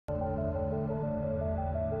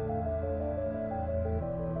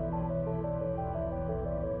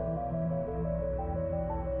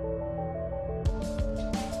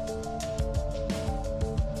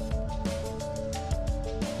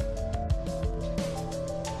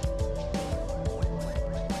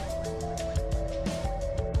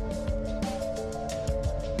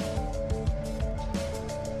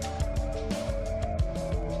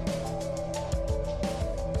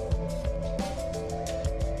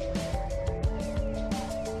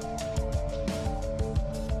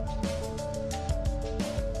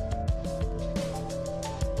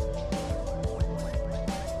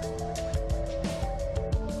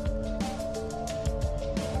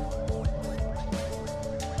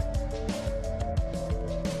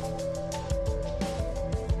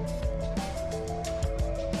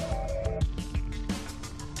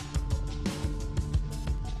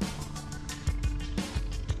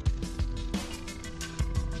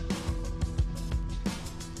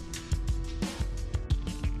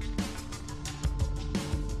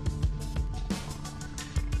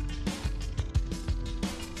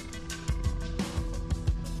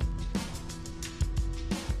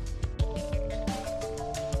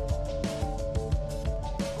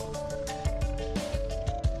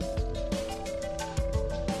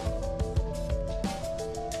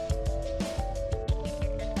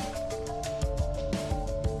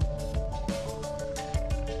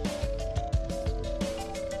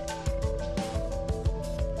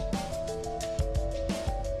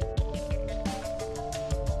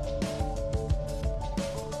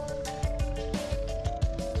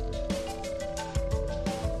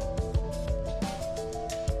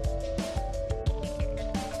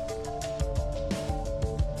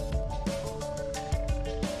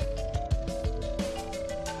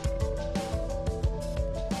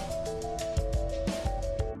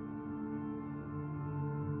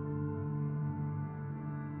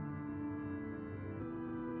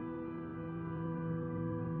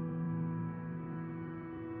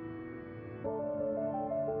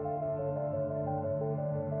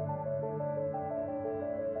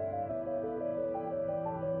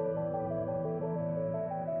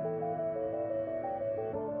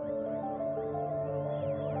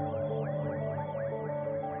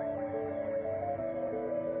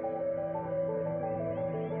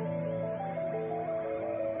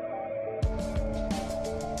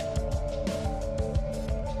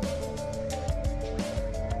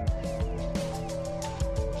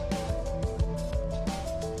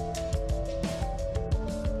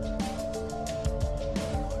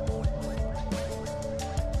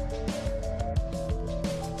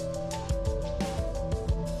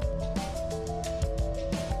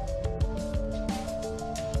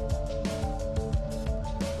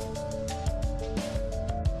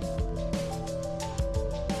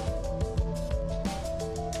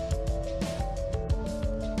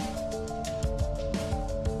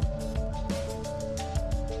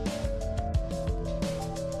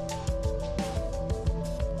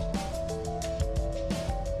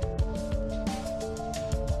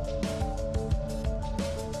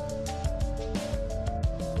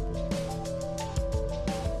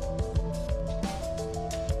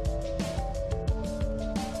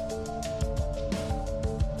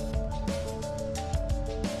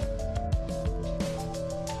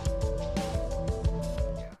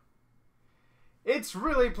It's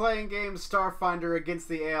really playing games Starfinder against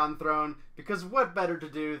the Aeon throne, because what better to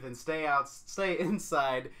do than stay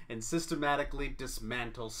inside and systematically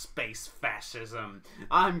dismantle space fascism.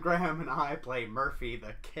 I'm Graham and I play Murphy,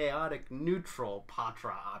 the chaotic neutral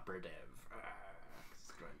Patra operative.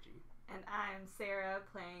 Scrunchy. And I'm Sarah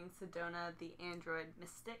playing Sedona, the android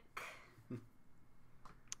mystic.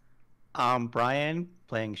 I'm Brian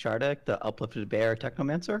playing Shardak, the uplifted bear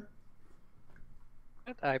technomancer.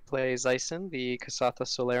 I play Zyson, the Kasatha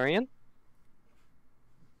Solarian.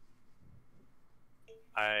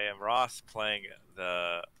 I am Ross playing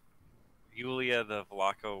the Yulia, the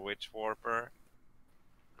Vlaco Witch Warper.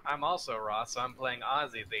 I'm also Ross. I'm playing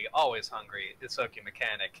Ozzy, the always hungry Isoki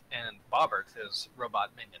mechanic, and Bobbert, his robot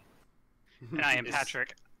minion. And I am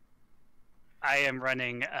Patrick. I am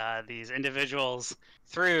running these individuals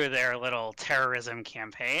through their little terrorism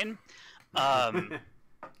campaign.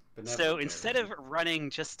 So instead of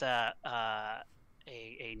running just a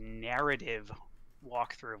narrative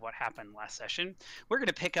walkthrough of what happened last session, we're going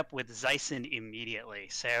to pick up with Zyson immediately.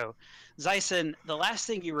 So Zyson, the last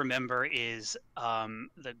thing you remember is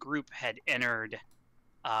the group had entered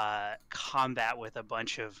combat with a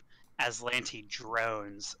bunch of Azlanti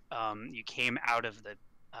drones. You came out of the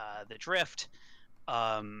drift,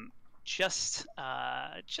 just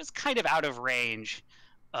kind of out of range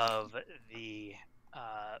of the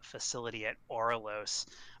facility at Orlos.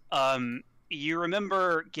 You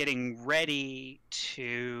remember getting ready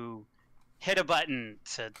to hit a button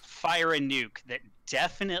to fire a nuke that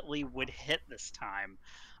definitely would hit this time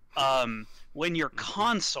when your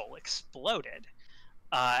console exploded.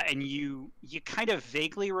 And you kind of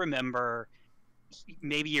vaguely remember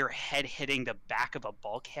maybe your head hitting the back of a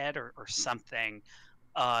bulkhead or something.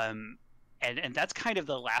 And that's kind of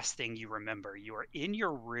the last thing you remember. You are in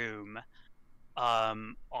your room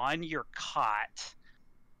on your cot,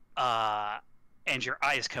 and your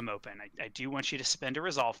eyes come open. I do want you to spend a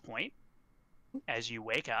resolve point as you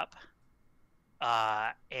wake up,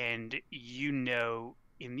 and you know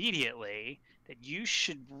immediately that you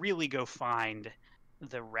should really go find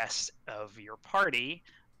the rest of your party.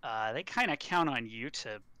 They kind of count on you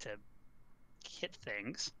to hit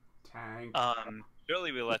things. Tank.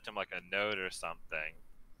 Surely we left him like a note or something.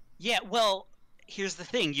 Yeah, well, here's the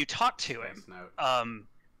thing. You talk to him,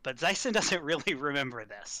 but Zyson doesn't really remember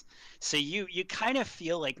this. So you kind of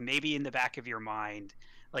feel like maybe in the back of your mind,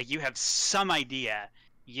 like you have some idea.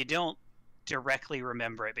 You don't directly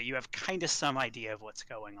remember it, but you have kind of some idea of what's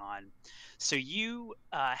going on. So you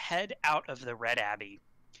head out of the Red Abbey,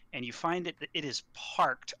 and you find that it is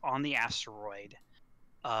parked on the asteroid.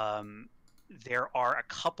 There are a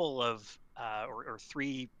couple of, or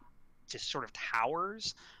three just sort of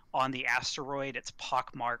towers on the asteroid. It's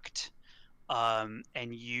pockmarked,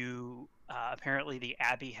 and you apparently the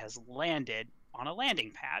Abbey has landed on a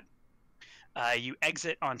landing pad. You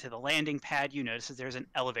exit onto the landing pad. You notice that there's an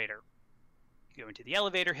elevator. You go into the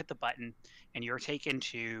elevator, hit the button, and you're taken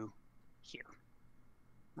to here,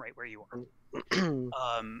 right where you are.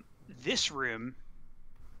 This room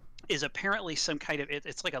is apparently some kind of,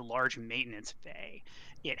 it's like a large maintenance bay.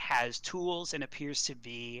 It has tools and appears to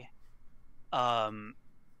be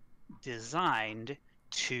designed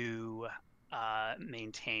to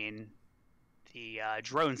maintain the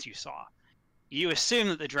drones you saw. You assume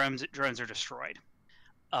that the drones are destroyed.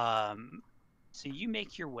 So you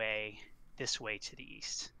make your way this way to the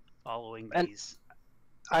east, following these.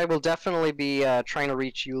 I will definitely be trying to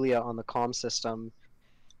reach Yulia on the comm system.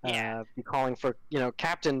 Yeah. Be calling for,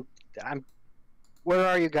 Captain. Where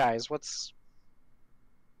are you guys? What's?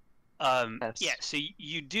 Yeah. So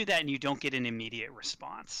you do that, and you don't get an immediate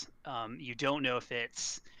response. You don't know if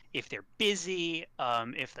they're busy,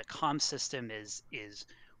 if the comm system is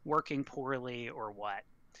working poorly, or what.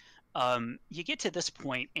 You get to this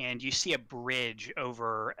point, and you see a bridge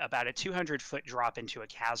over about a 200-foot drop into a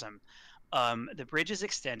chasm. The bridge is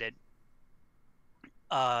extended,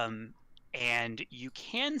 and you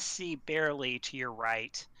can see barely to your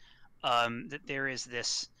right that there is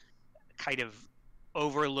this kind of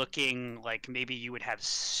overlooking, like maybe you would have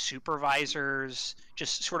supervisors,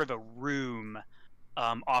 just sort of a room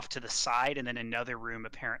off to the side, and then another room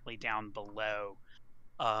apparently down below.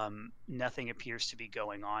 Nothing appears to be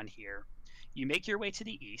going on here. You make your way to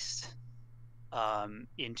the east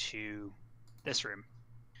into this room.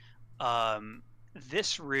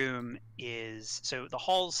 This room is, so the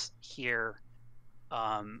halls here,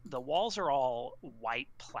 the walls are all white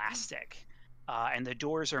plastic, and the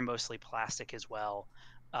doors are mostly plastic as well.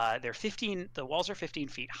 The walls are 15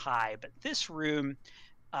 feet high, but this room,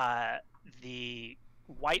 the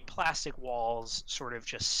white plastic walls sort of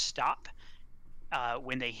just stop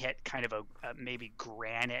when they hit kind of a maybe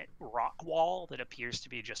granite rock wall that appears to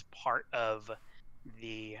be just part of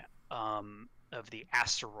the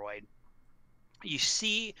asteroid. You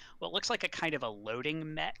see what looks like a kind of a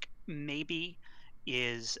loading mech, maybe,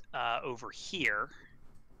 is over here,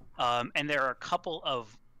 and there are a couple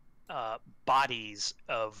of bodies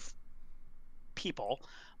of people.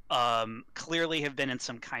 Clearly have been in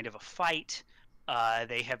some kind of a fight.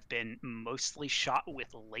 They have been mostly shot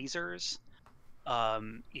with lasers,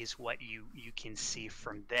 is what you can see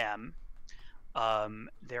from them.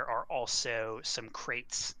 There are also some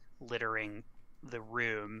crates littering the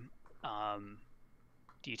room.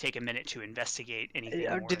 Do you take a minute to investigate anything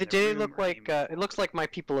more Did in the they room, look or like? do you- It looks like my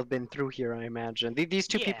people have been through here. I imagine these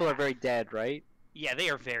two people are Yeah. very dead, right? Yeah, they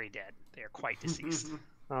are very dead. They are quite deceased.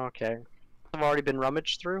 Okay, have already been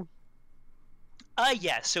rummaged through.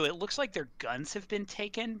 Yeah, so it looks like their guns have been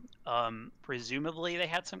taken. Presumably they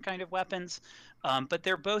had some kind of weapons, but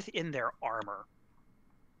they're both in their armor.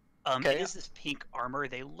 Okay. It is this pink armor.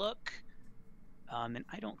 They look, and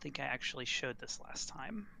I don't think I actually showed this last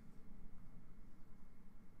time.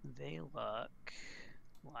 They look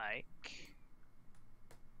like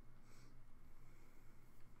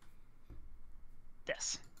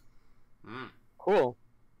this. Cool.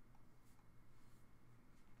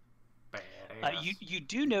 You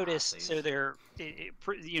do notice, Nazis. so they're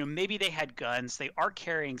maybe they had guns. They are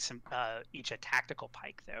carrying some each a tactical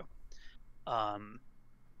pike though,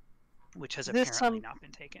 which has This, apparently not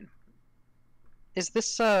been taken. Is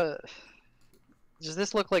this Does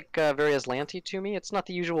this look like very Azlanti to me? It's not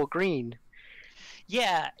the usual green.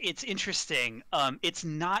 Yeah, it's interesting. It's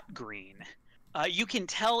not green. You can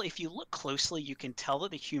tell if you look closely, you can tell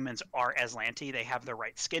that the humans are Azlanti. They have the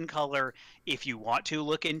right skin color. If you want to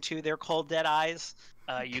look into their cold dead eyes,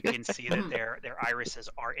 you can see that their irises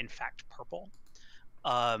are in fact purple.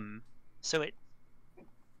 So it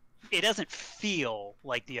doesn't feel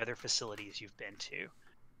like the other facilities you've been to.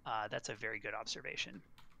 That's a very good observation.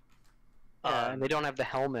 And they don't have the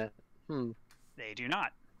helmet. They do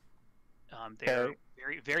not. They're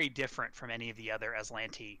very, very different from any of the other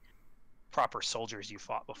Azlanti proper soldiers you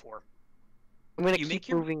fought before. I'm gonna You make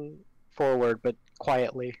keep moving forward, but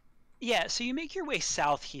quietly. Yeah, so you make your way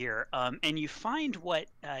south here, and you find what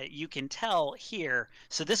you can tell here.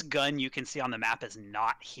 So this gun you can see on the map is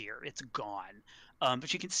not here; it's gone.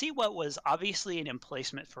 But you can see what was obviously an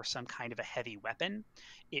emplacement for some kind of a heavy weapon.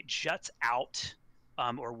 It juts out,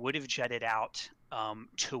 or would have jutted out,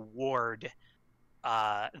 toward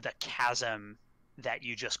the chasm that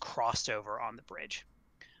you just crossed over on the bridge.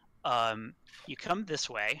 You come this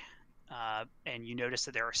way, and you notice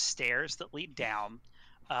that there are stairs that lead down,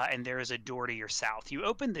 and there is a door to your south. You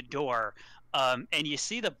open the door, and you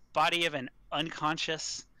see the body of an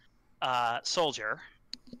unconscious soldier.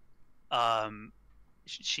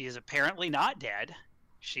 She is apparently not dead.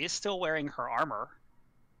 She is still wearing her armor.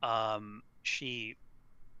 She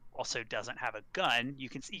also doesn't have a gun. You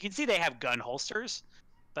can see they have gun holsters,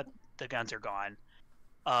 but the guns are gone.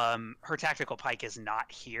 Her tactical pike is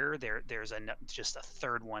not here. There's just a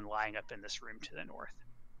third one lying up in this room to the north.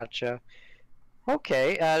 Gotcha.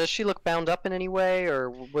 Okay. Does she look bound up in any way, or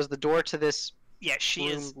was the door to this Yeah, she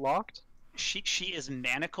room is. locked? She is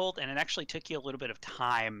manacled, and it actually took you a little bit of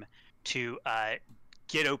time to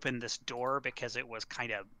get open this door because it was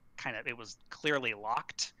kind of it was clearly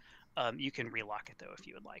locked. You can relock it though if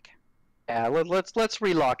you would like. Yeah, let's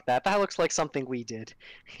relock that. That looks like something we did.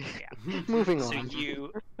 Yeah. Moving So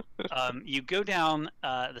on. you go down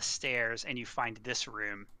the stairs and you find this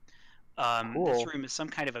room. Cool. This room is some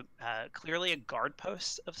kind of clearly a guard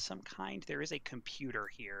post of some kind. There is a computer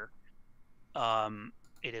here.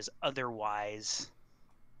 It is otherwise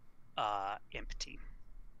empty.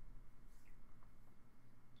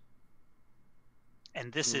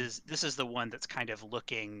 And this is the one that's kind of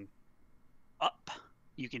looking up.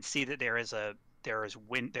 You can see that there are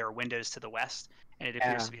windows to the west, and it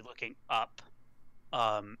appears to be looking up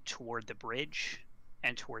toward the bridge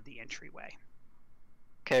and toward the entryway.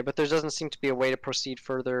 Okay, but there doesn't seem to be a way to proceed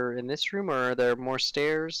further in this room, or are there more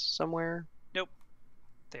stairs somewhere? Nope.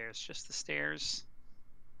 There's just the stairs.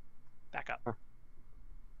 Back up. Huh.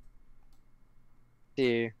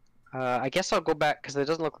 See. I guess I'll go back, because it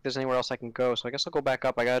doesn't look like there's anywhere else I can go, so I guess I'll go back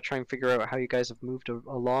up. I gotta try and figure out how you guys have moved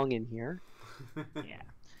along in here. Yeah.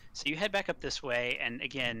 So you head back up this way, and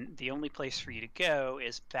again, the only place for you to go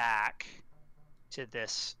is back to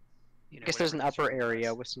this. I guess there's an whatever this upper room area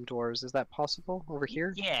was. with some doors. Is that possible over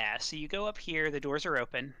here? Yeah. So you go up here. The doors are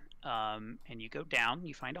open, and you go down.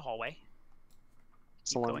 You find a hallway. Keep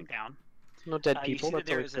Excellent. going down. No dead You people. see that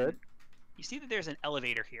That's always there's good. you see that there's an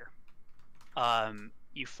elevator here.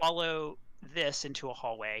 You follow this into a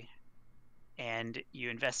hallway, and you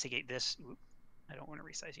investigate this. Oop, I don't want to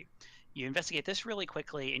resize you. You investigate this really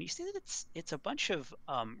quickly, and you see that it's a bunch of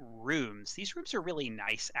rooms. These rooms are really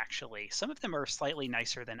nice, actually. Some of them are slightly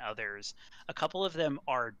nicer than others. A couple of them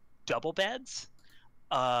are double beds,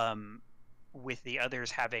 with the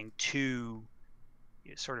others having two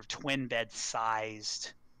sort of twin bed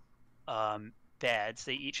sized beds.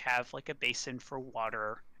 They each have like a basin for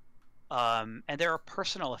water, and there are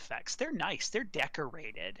personal effects. They're nice. They're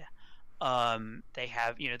decorated. They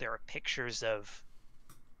have, there are pictures of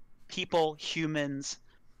people, humans.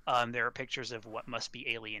 There are pictures of what must be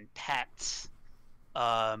alien pets.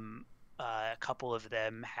 A couple of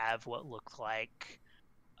them have what look like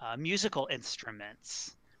musical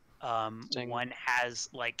instruments. One has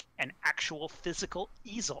like an actual physical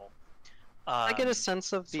easel. I get a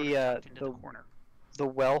sense of sort of tucked into the corner. The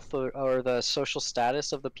wealth or the social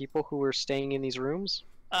status of the people who were staying in these rooms.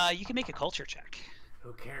 You can make a culture check.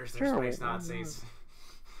 Who cares? They're space Nazis.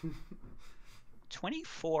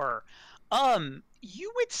 24.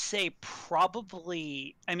 You would say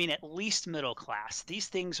probably, I mean, at least middle class. These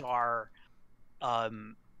things are,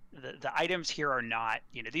 the items here are not,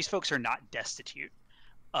 these folks are not destitute.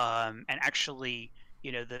 And actually,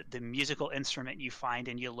 the musical instrument you find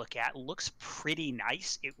and you look at looks pretty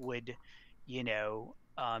nice. It would, you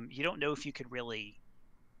don't know if you could really,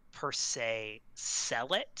 per se,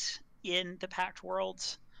 sell it in the Pact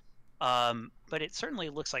Worlds. But it certainly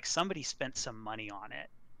looks like somebody spent some money on it.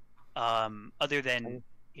 Other than,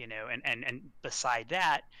 and beside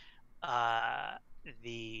that,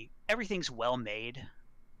 everything's well made.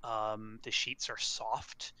 The sheets are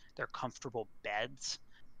soft. They're comfortable beds.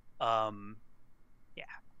 Yeah.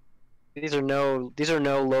 These are no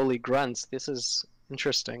lowly grunts. This is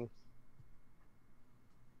interesting.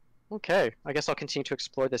 Okay, I guess I'll continue to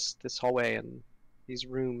explore this hallway and these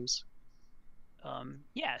rooms.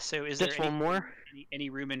 Yeah, so is Just there one more? Any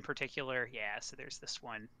room in particular? Yeah, so there's this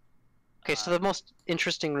one. Okay, so the most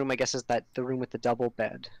interesting room, I guess, is the room with the double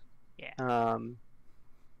bed. Yeah.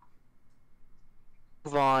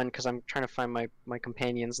 Move on, because I'm trying to find my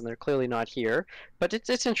companions, and they're clearly not here. But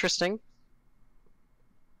it's interesting.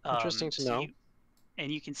 Interesting to know.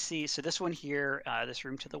 And you can see, so this one here, this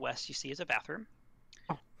room to the west, you see is a bathroom.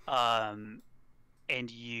 Oh. And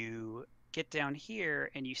you get down here,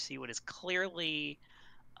 and you see what is clearly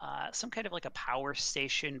some kind of like a power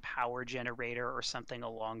station, power generator, or something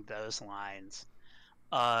along those lines.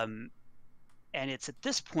 And it's at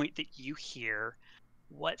this point that you hear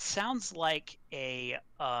what sounds like a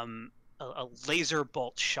laser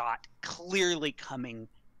bolt shot clearly coming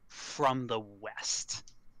from the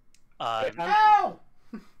west. Ow!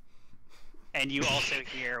 And you also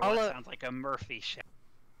hear what sounds like a Murphy shot.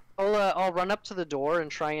 I'll run up to the door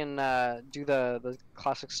and try and do the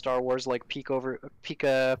classic Star Wars like peek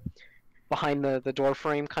behind the door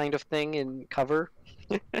frame kind of thing and cover.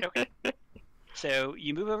 Okay. So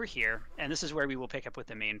you move over here, and this is where we will pick up with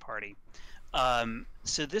the main party.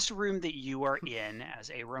 So this room that you are in,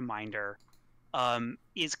 as a reminder,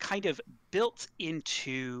 is kind of built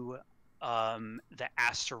into the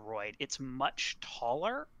asteroid. It's much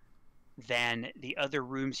taller than the other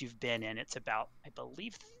rooms you've been in. It's about, I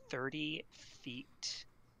believe, 30 feet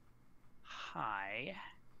high.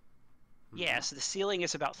 Yeah, so the ceiling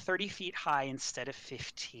is about 30 feet high instead of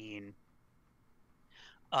 15.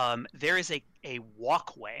 There is a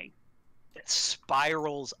walkway that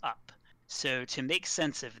spirals up. So to make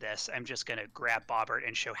sense of this, I'm just going to grab Bobbert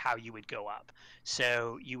and show how you would go up.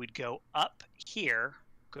 So you would go up here,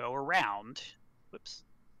 go around. Whoops.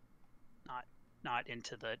 Not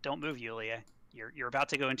into the... Don't move, Yulia. You're about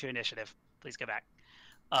to go into initiative. Please go back.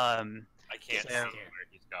 I can't see where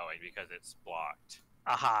he's going because it's blocked.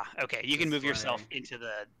 Aha. Okay, you can move yourself into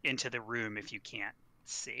the room if you can't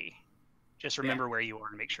see. Just remember where you are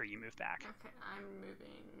and make sure you move back. Okay, I'm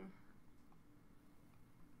moving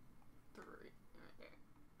 3 right there.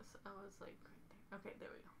 So I was like right there. Okay, there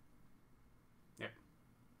we go. Yep.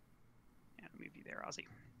 Yeah, I'll move you there, Ozzy.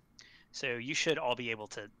 So you should all be able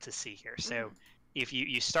to see here. So if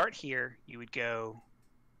you start here, you would go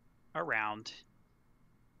around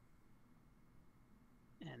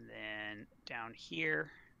and then down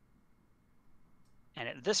here. And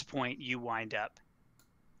at this point, you wind up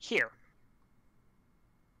here.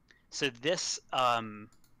 So this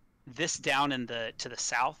this down to the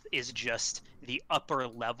south is just the upper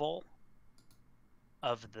level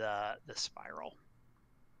of the spiral.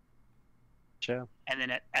 Sure. And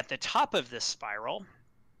then at the top of this spiral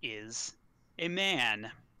is a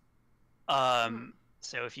man.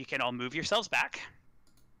 So if you can all move yourselves back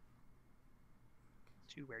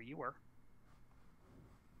to where you were.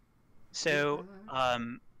 So,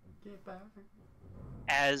 Get back.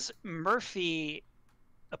 as Murphy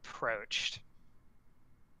approached,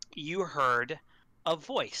 you heard a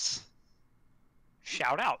voice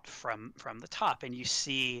shout out from the top, and you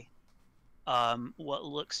see what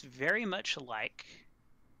looks very much like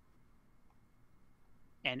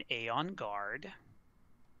an Aeon guard.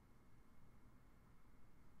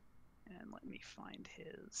 And let me find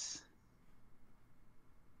his.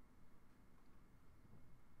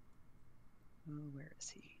 Oh, where is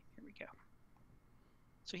he? Here we go.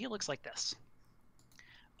 So he looks like this.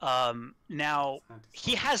 Now,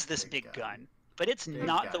 he has this big gun, but it's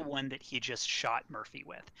not the one that he just shot Murphy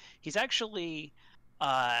with. He's actually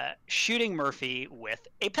shooting Murphy with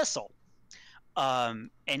a pistol. And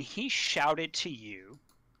he shouted to you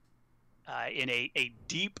in a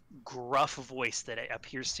deep, gruff voice that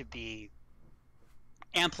appears to be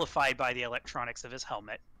amplified by the electronics of his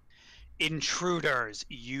helmet. Intruders,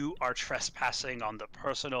 you are trespassing on the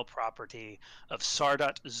personal property of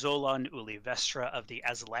Sardat Zolan Ulivestra of the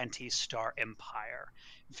Azlanti Star Empire.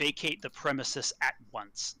 Vacate the premises at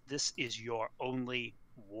once. This is your only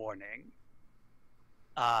warning.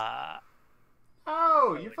 Oh,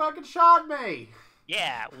 you fucking shot me!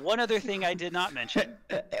 Yeah, one other thing I did not mention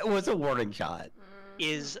It was a warning shot.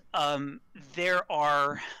 is there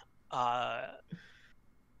are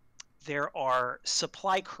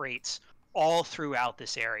supply crates all throughout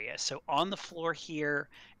this area. So on the floor here,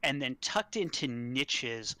 and then tucked into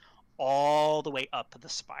niches all the way up the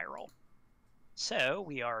spiral. So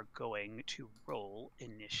we are going to roll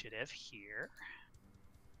initiative here.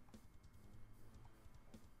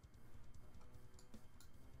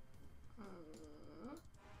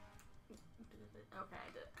 Okay,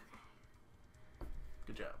 I did it.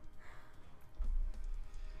 Good job.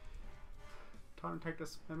 Time to take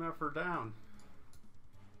this MFR down.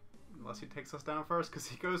 Unless he takes us down first, because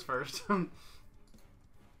he goes first.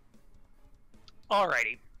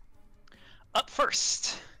 Alrighty. Up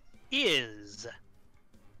first is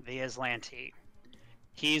the Azlanti.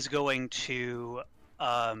 He's going to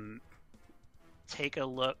take a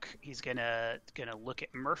look. He's gonna look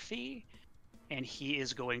at Murphy, and he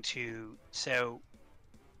is going to. So,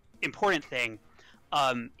 important thing.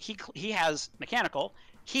 He has mechanical.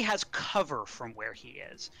 He has cover from where he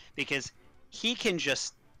is because he can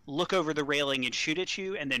just look over the railing and shoot at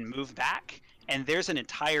you, and then move back. And there's an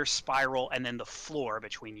entire spiral, and then the floor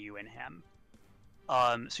between you and him.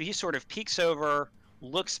 So he sort of peeks over,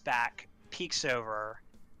 looks back, peeks over,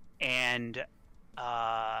 and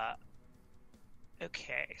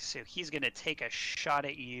okay, so he's gonna take a shot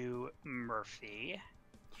at you, Murphy.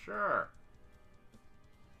 Sure.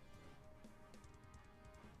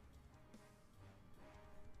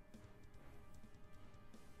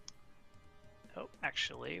 Oh,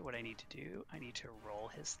 actually, what I need to do, I need to roll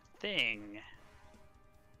his thing.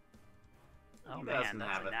 Oh He man, doesn't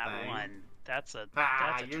that's have a a nat thing. 1. That's a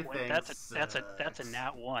your thing that's a sucks.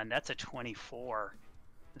 nat 1. That's a 24.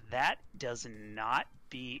 That does not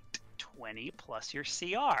beat 20 plus your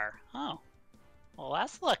CR. Oh. Well,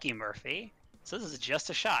 that's lucky, Murphy. So this is just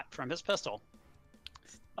a shot from his pistol.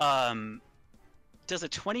 Does a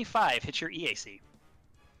 25 hit your EAC?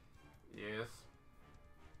 Yes.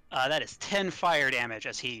 That is 10 fire damage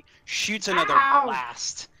as he shoots another Ow!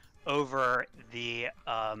 blast over the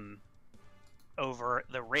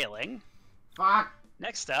railing. Fuck!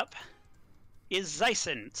 Next up is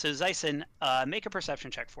Zyson. So Zyson, make a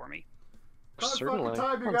perception check for me. What Certainly. fucking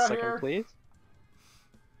time you One got second, here? please.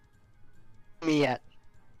 Me yet.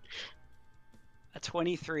 A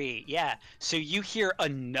 23. Yeah. So you hear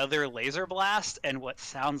another laser blast, and what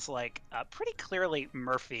sounds like pretty clearly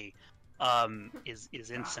Murphy is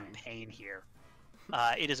in some pain here.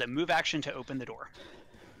 It is a move action to open the door.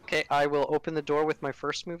 Okay, I will open the door with my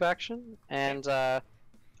first move action, and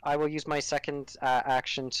I will use my second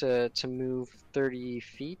action to move 30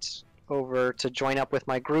 feet over to join up with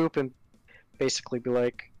my group and basically be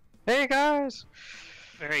like, "Hey guys!"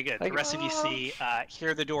 Very good. Like, The rest of you see,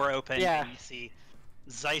 hear the door open, Yeah. and you see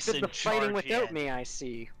Did Zyson the fighting charge without in. me, I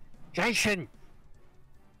see. Jason!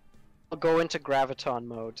 I'll go into graviton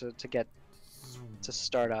mode to get to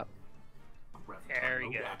start up. Very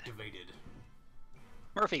Mode good. Activated.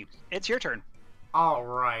 Murphy, it's your turn.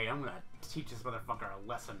 Alright, I'm gonna teach this motherfucker a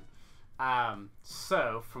lesson.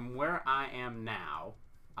 So, from where I am now,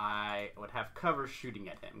 I would have cover shooting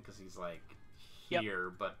at him, because he's, like, Yep. here,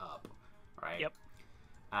 but up. Right? Yep.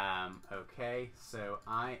 Okay, so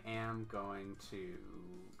I am going to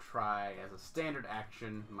try, as a standard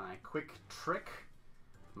action, my quick trick,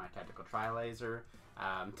 my tactical tri-laser,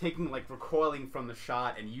 taking, like, recoiling from the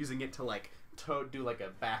shot and using it to, like, do like a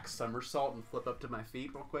back somersault and flip up to my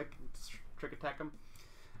feet real quick and trick attack him.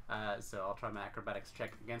 So I'll try my acrobatics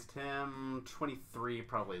check against him. 23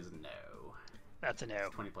 probably is no. That's a no.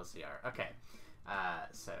 It's 20 plus CR. Okay.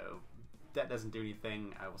 So that doesn't do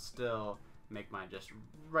anything. I will still make my just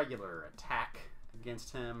regular attack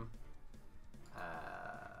against him.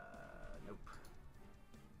 Nope.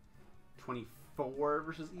 24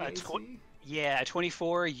 versus EAC? Yeah,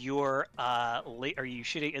 24. Your are you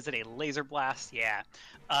shooting? Is it a laser blast? Yeah.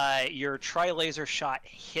 Your tri-laser shot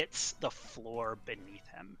hits the floor beneath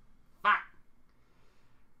him. Fuck.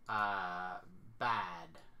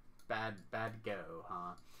 Bad go,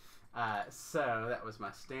 huh? So that was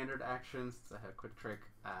my standard action. Since I have a quick trick,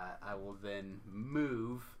 I will then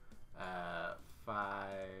move 5,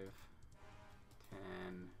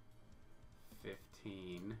 10,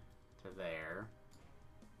 15 to there.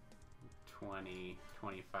 20,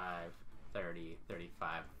 25, 30,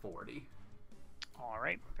 35, 40. All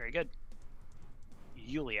right, very good.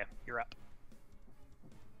 Yulia, you're up.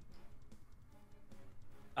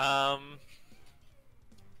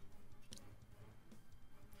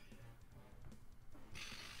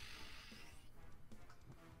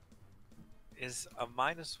 Is a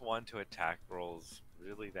 -1 to attack rolls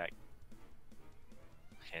really that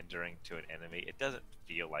hindering to an enemy? It doesn't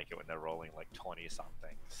feel like it when they're rolling like 20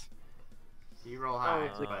 somethings. You roll high,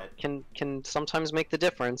 Oh, but Can sometimes make the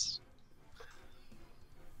difference.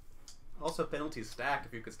 also penalties stack.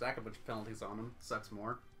 If you could stack a bunch of penalties on them, sucks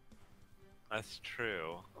more. That's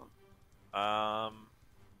true.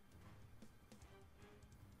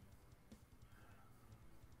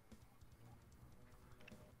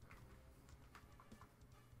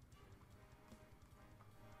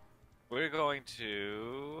 We're going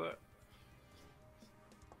to...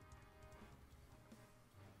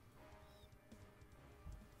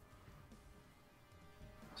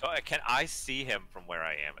 So can I see him from where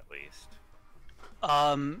I am at least?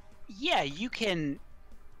 Yeah, you can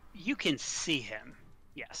see him.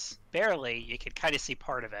 Yes, barely. You can kind of see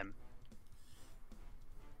part of him.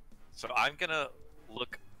 So I'm gonna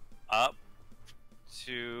look up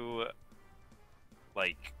to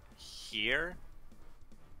like here.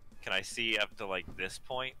 Can I see up to like this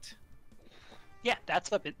point? Yeah,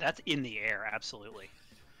 that's in the air, absolutely.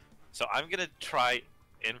 So I'm gonna try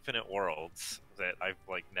Infinite Worlds that I've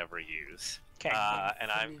like never used. Okay.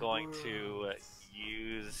 And I'm going to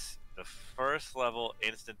use the first level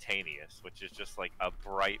instantaneous, which is just like a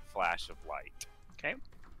bright flash of light. Okay.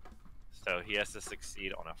 So he has to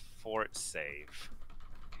succeed on a fort save.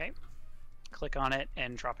 Okay. Click on it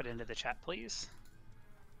and drop it into the chat, please.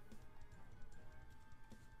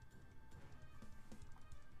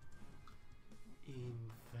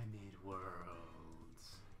 Infinite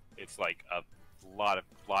Worlds. It's like a lot of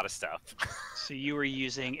stuff. So you were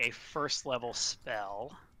using a first level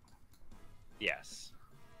spell. Yes.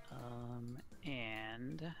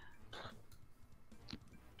 And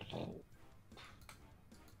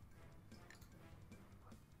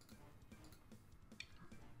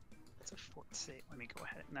that's a fort save. Let me go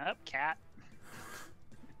ahead. Nope, cat.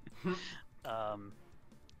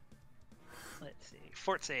 Let's see.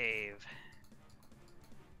 Fort save.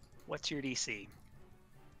 What's your DC?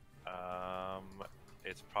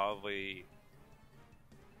 It's probably,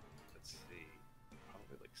 let's see,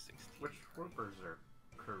 probably like 16. Which warpers are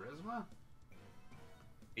charisma?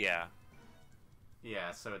 Yeah.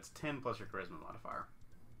 Yeah, so it's 10 plus your charisma modifier.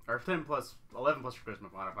 Or 11 plus your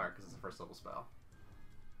charisma modifier because it's a first level spell.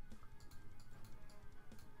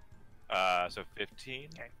 So 15.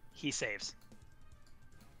 Okay, he saves.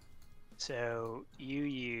 So you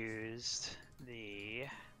used the...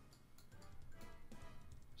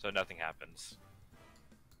 So nothing happens.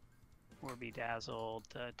 Or bedazzled.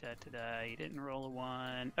 You didn't roll a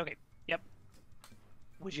 1. Okay, yep.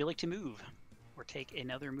 Would you like to move? Or take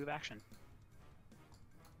another move action?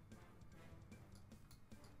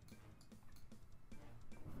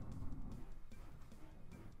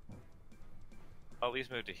 I'll at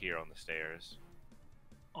least move to here on the stairs.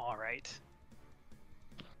 Alright.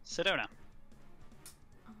 Sedona.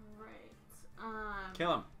 Alright.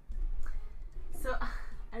 Kill him. So,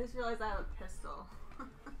 I just realized I have a pistol.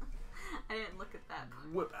 I didn't look at that.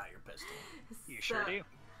 Whip out your pistol. You sure do.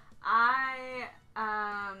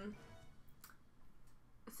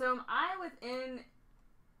 So am I within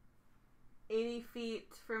 80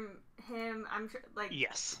 feet from him? I'm sure, like...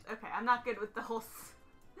 Yes. Okay, I'm not good with the whole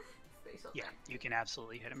spatial Yeah, thing. you can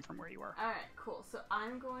absolutely hit him from where you are. Alright, cool. So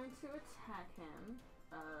I'm going to attack him.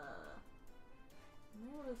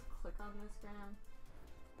 Maybe I'll just click on this, Graham.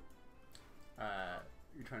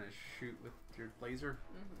 You're trying to shoot with your laser?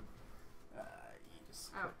 Mm-hmm. You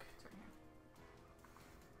just Oh, click. it's right here.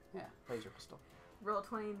 Yeah, laser pistol. Roll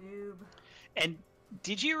 20 noob. And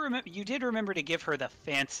did you remember? You did remember to give her the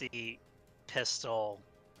fancy pistol,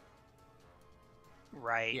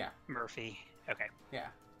 right? Yeah. Murphy. Okay. Yeah.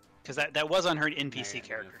 Because that was on her Yeah, NPC yeah,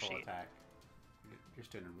 character full sheet. Attack. You're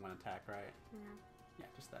just doing one attack, right? Yeah. Yeah,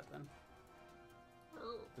 just that then.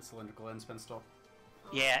 Oh. The cylindrical end pistol.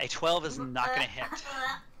 Yeah, a 12 is not going to hit.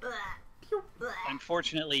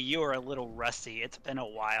 Unfortunately, you are a little rusty. It's been a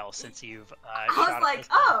while since you've I shot was a like,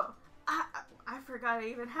 pistol. oh, I forgot I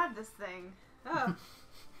even had this thing. Oh,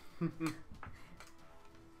 Did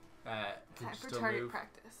time you for still target move?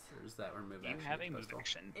 practice. Or is that where move You action? have a is move pistol?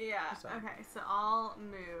 action. Yeah. Sorry. Okay, so I'll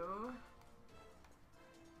move.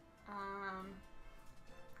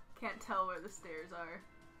 Can't tell where the stairs are.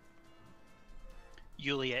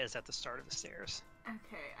 Yulia is at the start of the stairs.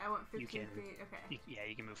 Okay, I went 15 You can- feet. Okay. Yeah,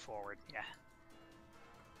 you can move forward. Yeah.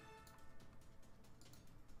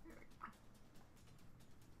 There we go.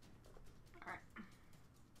 All right.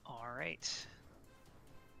 All right.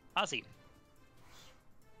 Ozzy.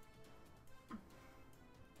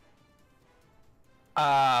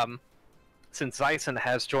 Since Zyson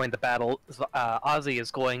has joined the battle, Ozzy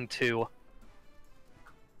is going to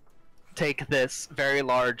take this very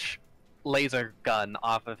large laser gun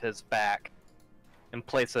off of his back and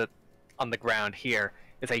place it on the ground here.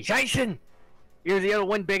 And say, Zyson! You're the only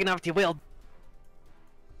one big enough to wield.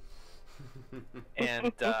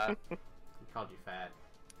 And He called you fat.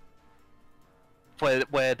 would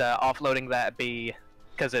offloading that be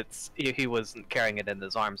because he wasn't carrying it in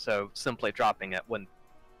his arm, so simply dropping it wouldn't.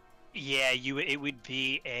 Yeah, it would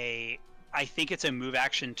be a. I think it's a move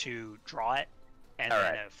action to draw it, and All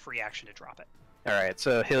then right. a free action to drop it. All right,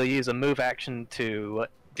 so he'll use a move action to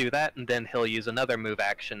do that, and then he'll use another move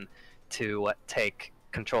action to take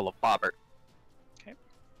control of Bobbert. Okay.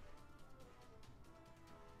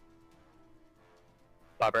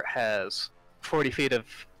 Bobbert has 40 feet of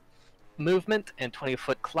movement and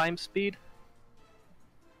 20-foot climb speed.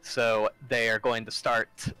 So they are going to start.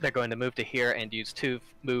 They're going to move to here and use use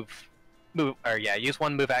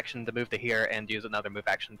one move action to move to here and use another move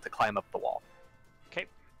action to climb up the wall. Okay.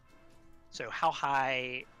 So how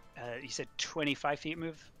high? You said 25 feet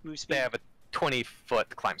move speed. They have a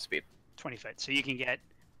 20-foot climb speed. 20 foot. So you can get.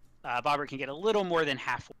 Bobbert can get a little more than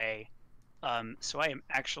halfway. So I am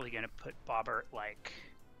actually going to put Bobbert like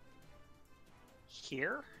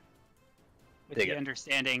here, with Dig the it.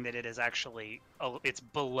 understanding that it is actually it's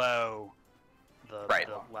below the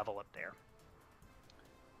level up there.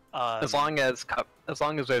 As long as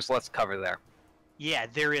there's less cover there. Yeah,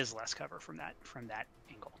 there is less cover from that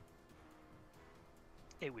angle.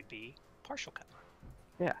 It would be partial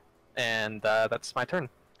cover. And that's my turn.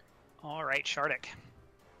 All right, Shardik.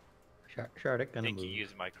 Shardik I gonna think move. you use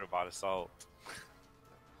Microbot Assault.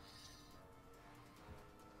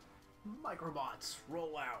 Microbots,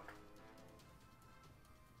 roll out.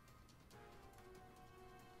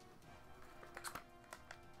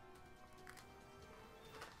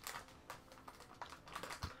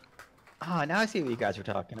 Ah, now I see what you guys were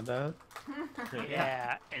talking about.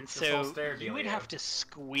 Yeah, and This whole so stair you would dealio. have to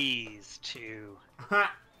squeeze to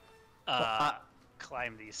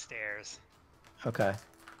climb these stairs. Okay.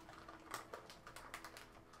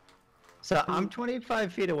 So I'm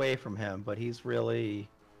 25 feet away from him, but he's really...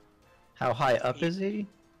 How high up is he?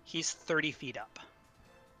 He's 30 feet up.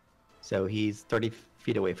 So he's 30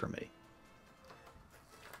 feet away from me.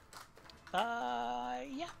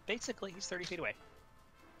 Yeah, basically he's 30 feet away.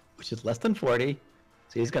 Which is less than 40.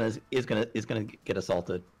 So he's gonna get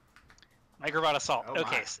assaulted. Microbot assault. Oh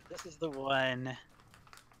Okay, my. so this is the one.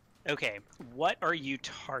 Okay, what are you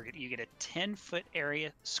target? You get a 10-foot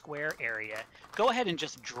square area. Go ahead and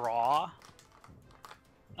just draw.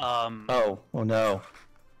 Oh no.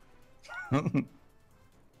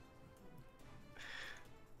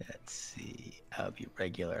 Let's see. I'll be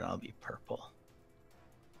regular and I'll be purple.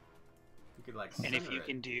 You could like. And if center you it.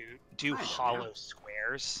 can do Kinda, hollow yeah.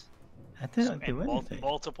 squares, That didn't and do anything.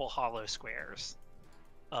 multiple hollow squares,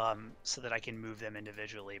 so that I can move them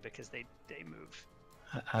individually because they move.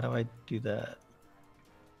 How do I do that?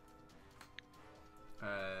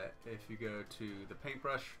 If you go to the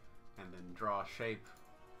paintbrush and then draw a shape,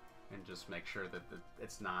 and just make sure that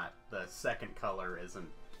it's not the second color isn't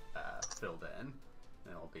filled in,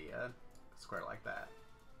 then it'll be a square like that.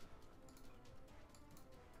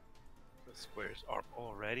 The squares are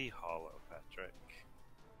already hollow, Patrick.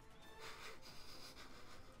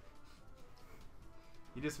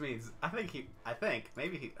 He just means. I'm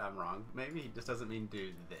wrong. Maybe he just doesn't mean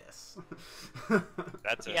do this.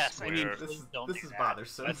 That's a Yes, I square. mean, this please is, don't this do is that.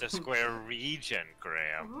 bothersome. That's a square region,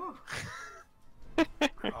 Graham. Ooh.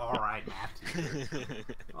 All right, Matthew.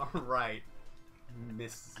 Alright.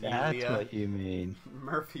 Miss That's Zelia. what you mean.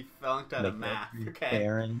 Murphy flunked out of math. Okay.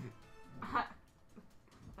 Baron.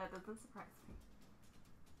 That doesn't surprise me.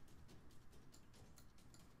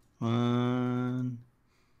 One.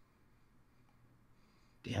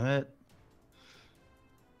 Damn it.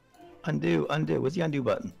 Undo, undo. What's the undo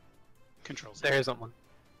button? Control Z. There isn't one.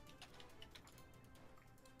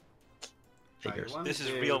 Figures. Alright, This is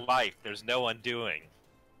undo real life. There's no undoing.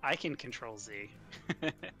 I can Control Z.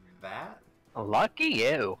 that. Lucky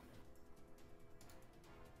you.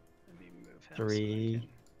 Let me move him so I 3. can-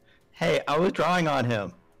 Hey, I was drawing on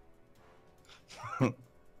him.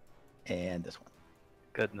 And this one.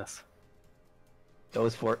 Goodness.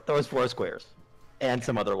 Those four squares. And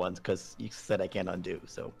some other ones, because you said I can't undo,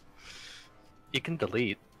 so. You can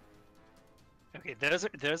delete. Okay, those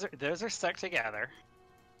are stuck together.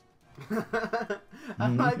 I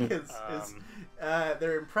like his, Um,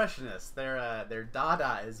 they're impressionists. They're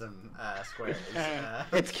Dadaism squares.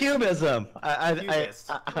 It's cubism! Cubist.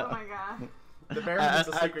 Oh my god. The Baron is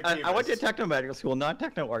a secret cubist. I went to techno magical school, not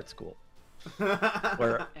techno art school.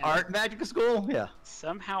 Or And- art magical school? Yeah.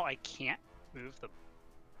 Somehow I can't move the.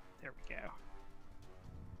 There we go.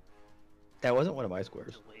 That wasn't one of my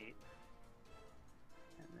squares. Delete.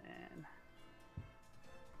 And then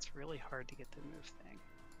it's really hard to get the move thing.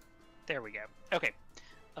 There we go. Okay.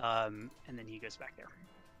 And then he goes back there.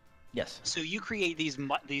 Yes. So you create these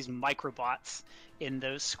microbots in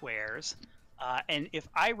those squares, and if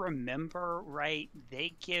I remember right, do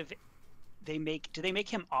they make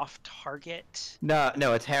him off target? No,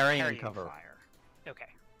 it's harrying and Parrying cover. fire. Okay.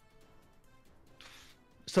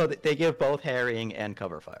 So they give both harrying and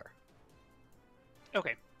cover fire.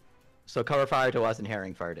 Okay. So cover fire to us and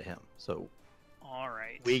harrying fire to him. So All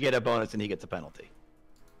right. we get a bonus and he gets a penalty.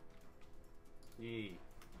 Yee.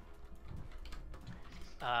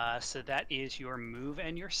 So that is your move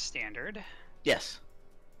and your standard. Yes.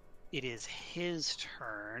 It is his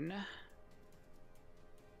turn.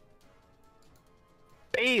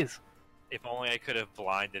 Bees! If only I could have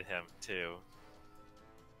blinded him too.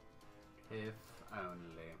 If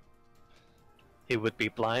only. He would be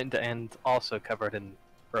blind and also covered in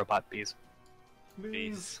robot bees.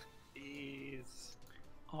 Bees. Bees.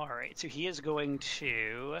 All right. So he is going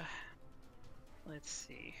to. Let's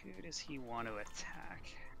see. Who does he want to attack?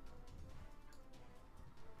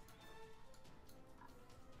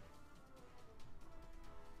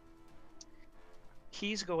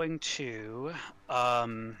 He's going to.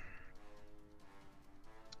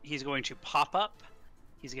 He's going to pop up.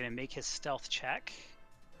 He's going to make his stealth check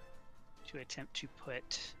to attempt to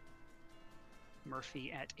put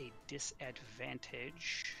Murphy at a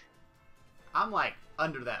disadvantage. I'm like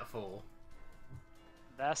under that fool.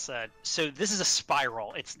 That's a so this is a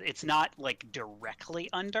spiral. It's not like directly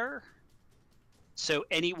under. So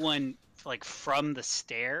anyone like from the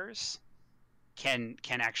stairs can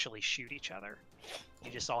actually shoot each other.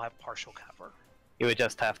 You just all have partial cover. You would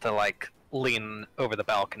just have to, like, lean over the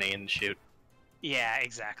balcony and shoot. Yeah,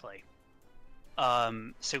 exactly.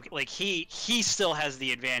 So like he still has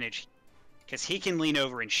the advantage because he can lean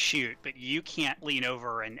over and shoot, but you can't lean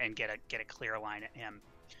over and get a clear line at him.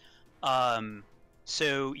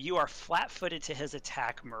 So you are flat-footed to his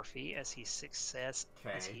attack, Murphy, as he success.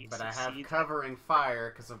 as Okay, he but I have succeeds. covering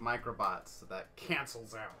fire because of microbots, so that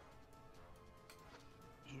cancels out.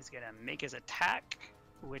 He's gonna make his attack,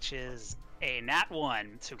 which is a nat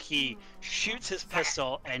 1. So he shoots his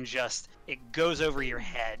pistol and just it goes over your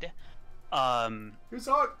head. Who's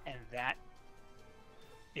on? And that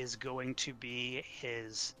is going to be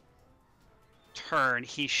his turn.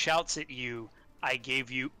 He shouts at you, I gave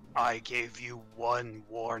you one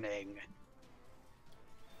warning.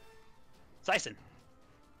 Tyson.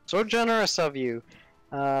 So generous of you.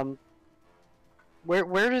 Where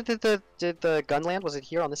did the gun land? Was it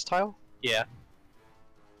here on this tile? Yeah.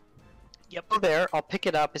 Yep. Oh, there. I'll pick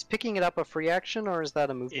it up. Is picking it up a free action or is that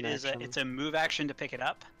a movement action? It's a move action to pick it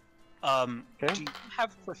up. Okay. Do you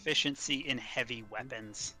have proficiency in heavy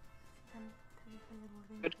weapons?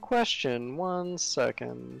 Good question. 1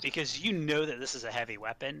 second. Because you know that this is a heavy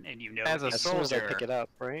weapon, and you know As a As soon as I soldier. pick it up,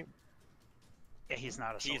 right? yeah, he's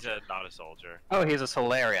not a soldier. He's not a soldier. Oh, he's a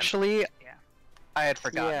Solarian. Actually, I had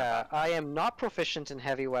forgotten yeah, about I am not proficient in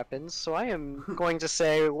heavy weapons, so I am going to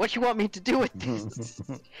say, what do you want me to do with this?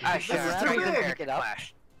 I This should is rather too than big. pick it up.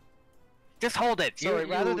 Just hold it. Sorry,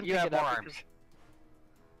 rather than you pick have it more up, arms.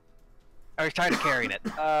 I was trying to carry it.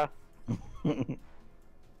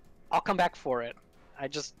 I'll come back for it. I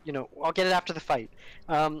just, I'll get it after the fight.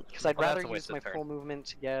 Because I'd Well, that's rather a use wasted my turn. full movement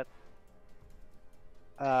to get.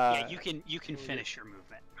 Yeah, you can finish your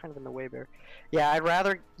movement. kind of in the way there. Yeah, I'd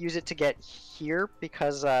rather use it to get here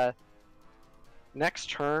because next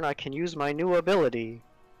turn I can use my new ability,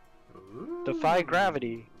 Defy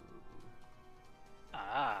Gravity.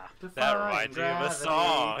 Ah. That reminds me of a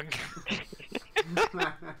song.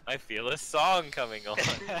 I feel a song coming on.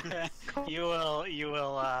 You will.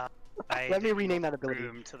 Let me rename that ability.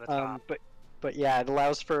 Room to the top. But yeah, it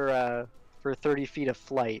allows for 30 feet of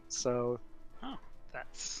flight. So. Oh,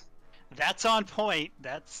 that's on point.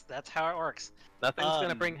 That's how it works. Nothing's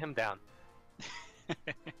gonna bring him down.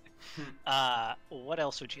 What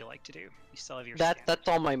else would you like to do? You still have your That's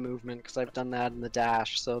all my movement because I've done that in the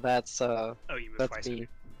dash. So that's Oh, you moved that's twice. me.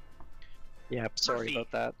 Yeah, sorry Murphy.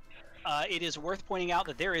 about that. It is worth pointing out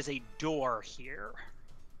that there is a door here.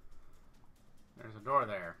 There's a door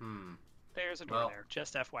there. There's a door Well- there.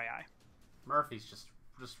 Just FYI. Murphy's just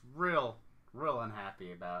real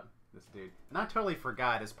unhappy about this dude. And I totally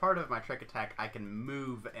forgot, as part of my trick attack, I can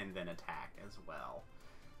move and then attack as well.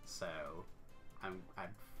 So, I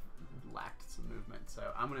lacked some movement.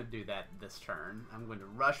 So, I'm going to do that this turn. I'm going to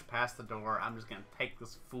rush past the door. I'm just going to take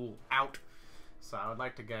this fool out. So, I would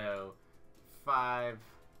like to go 5,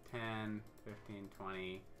 10, 15,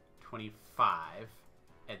 20, 25.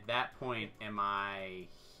 At that point, am I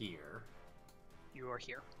here? You are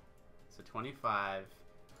here. So 25,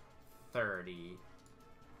 30,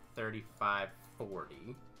 35, 40.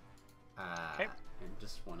 Okay. And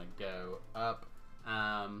just want to go up.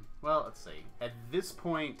 Well, let's see. At this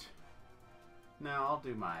point, no, I'll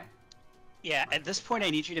do my... Yeah, at this point I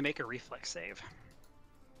need you to make a reflex save.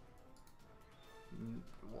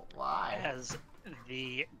 Why? As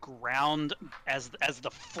the ground, as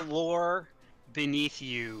the floor beneath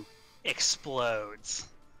you explodes.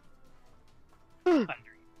 Under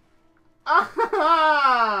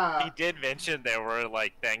He did mention there were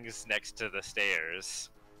like things next to the stairs.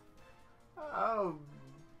 Oh,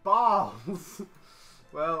 balls.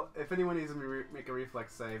 Well, if anyone needs me to make a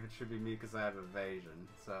reflex save, it should be me because I have evasion.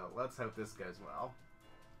 So let's hope this goes well.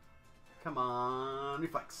 Come on,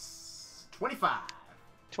 reflex. 25.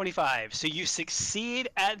 25. So you succeed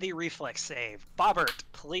at the reflex save. Bobbert,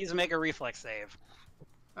 please make a reflex save.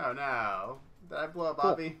 Oh no. Did I blow up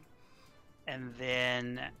Bobby? And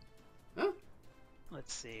then, Huh?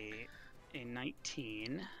 let's see, a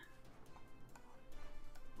 19.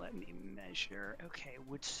 Let me measure. Okay,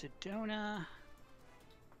 would Sedona...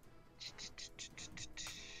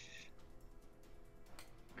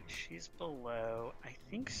 She's below. I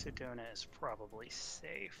think Sedona is probably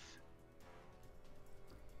safe.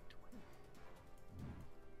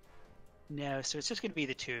 No, so it's just going to be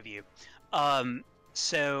the two of you.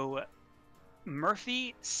 So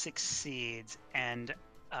Murphy succeeds and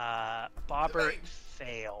Bobbert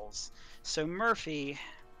fails. So Murphy,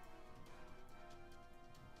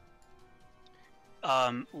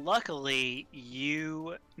 luckily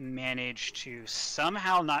you managed to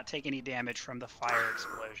somehow not take any damage from the fire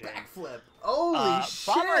explosion. Backflip. Holy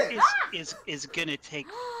shit! Bobbert is gonna take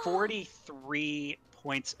 43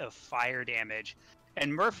 points of fire damage,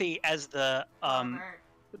 and Murphy, as the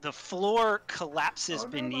floor collapses Oh,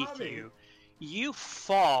 no, beneath Bobby. you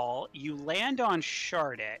fall, you land on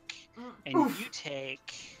Shardik, and you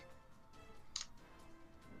take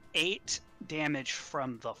 8 damage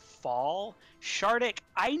from the fall. Shardik,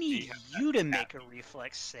 I need you to make a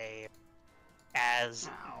reflex save as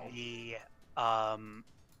the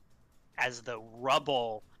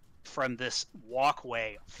rubble from this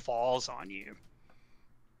walkway falls on you.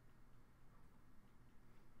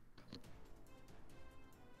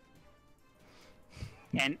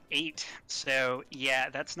 And 8, so yeah,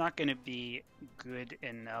 that's not going to be good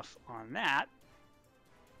enough on that.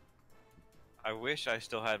 I wish I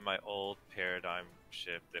still had my old paradigm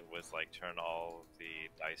shift that was like turn all of the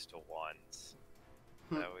dice to ones.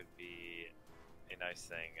 That would be a nice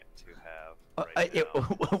thing to have right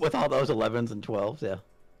now. With all those 11s and 12s, yeah.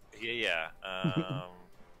 Yeah.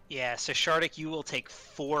 Yeah, so Shardik, you will take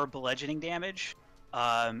 4 bludgeoning damage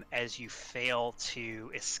as you fail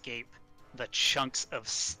to escape the chunks of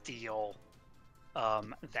steel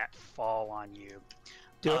that fall on you.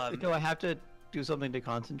 Do I have to do something to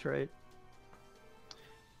concentrate?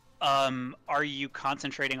 Are you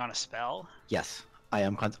concentrating on a spell? Yes, I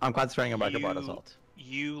am. I'm concentrating on Microbot Assault.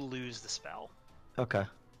 You lose the spell Okay.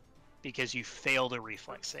 because you failed a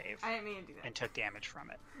reflex save I didn't mean to do that. and took damage from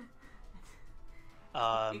it.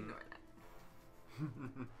 Ignore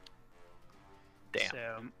that. Damn.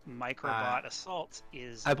 So Microbot Assault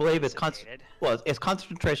is I believe it's dissipated. it's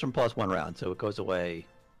concentration plus 1 round, so it goes away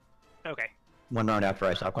Okay. 1 round after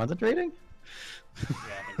I stop concentrating. Yeah,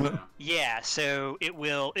 I think so. Yeah, so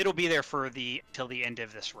it'll be there for till the end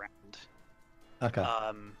of this round. Okay.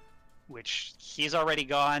 Which he's already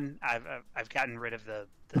gone. I've gotten rid of the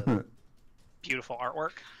beautiful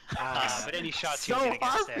artwork. But any shots you so get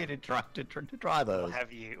hard against for me him, to try we'll those.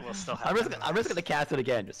 we'll still have. I'm just gonna cast it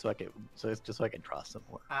again, just so I can trust them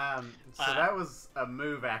more. So that was a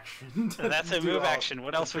move action. So that's a move action.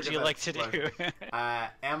 What else would you like to do?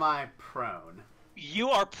 Am I prone? You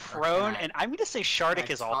are prone, and I'm going to say Shardik Can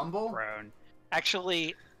I is also tumble? prone.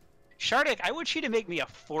 Actually, Shardik, I want you to make me a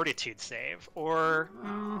Fortitude save, or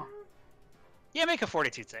yeah, make a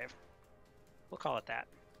Fortitude save. We'll call it that.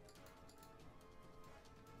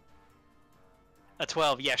 A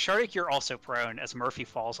 12. Yeah, Shardik, you're also prone as Murphy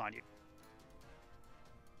falls on you.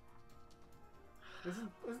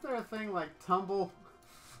 Isn't there a thing like tumble?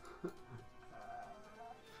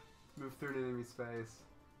 Move through an enemy space.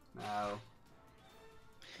 No.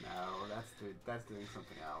 No, that's doing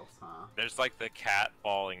something else, huh? There's like the cat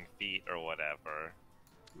falling feet or whatever.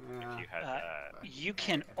 Yeah. If you had that. You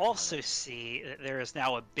can also see that there is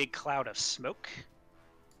now a big cloud of smoke.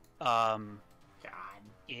 God.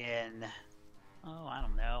 In I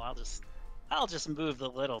don't know. I'll just move the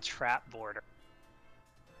little trap border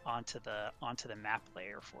onto the map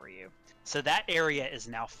layer for you. So that area is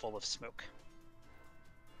now full of smoke.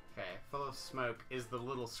 Okay, full of smoke. Is the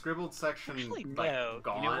little scribbled section Actually, like no.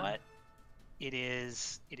 gone? You know what? It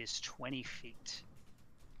is 20 feet.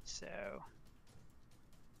 So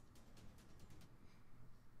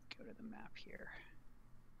go to the map here.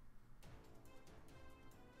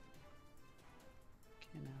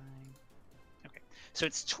 Can I? Okay. So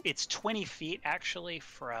it's 20 feet actually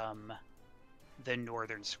from the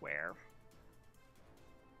northern square.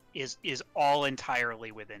 Is all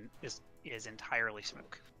entirely within is entirely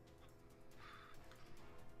smoke.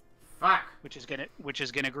 Fuck. Which is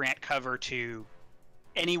gonna grant cover to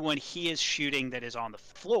anyone he is shooting that is on the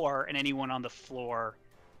floor, and anyone on the floor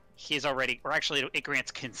he's already, or actually it grants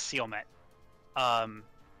concealment,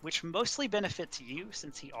 which mostly benefits you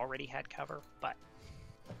since he already had cover. But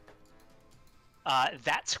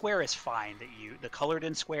that square is fine. The colored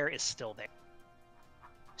in square is still there.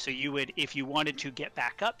 So you would, if you wanted to get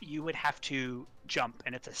back up, you would have to jump,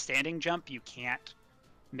 and it's a standing jump. You can't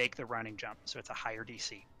make the running jump, so it's a higher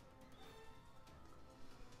DC.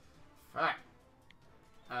 Fuck.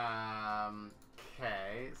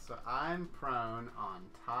 Okay, so I'm prone on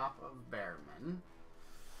top of Bearman.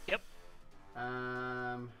 Yep.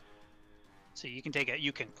 So you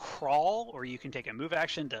can crawl, or you can take a move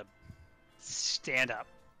action to stand up.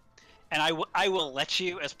 And I will let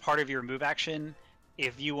you, as part of your move action,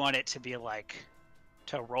 if you want it to be like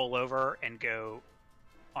to roll over and go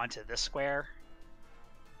onto this square.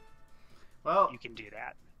 Well, you can do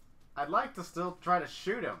that. I'd like to still try to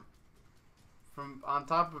shoot him from on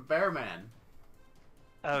top of Bearman.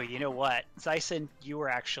 Oh, you know what, Zyson, you were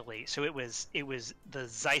actually, so it was the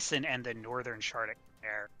Zyson and the Northern Shardik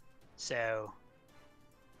there. So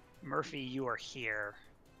Murphy, you are here,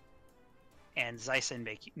 and Zyson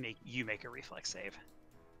make a reflex save.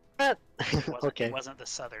 Okay. It wasn't the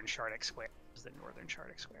Southern Shardik square; it was the Northern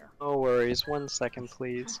Shardik square. No worries. 1 second,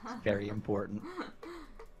 please. Very important.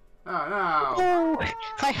 Oh no! Oh,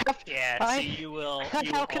 I have. Yeah, so you will.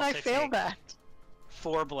 How can I fail that?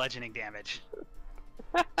 4 bludgeoning damage.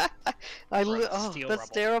 Oh, Steel that's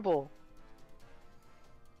rubble. terrible.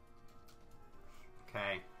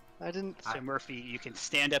 Okay. I didn't. So Murphy, you can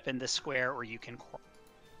stand up in this square, or you can crawl,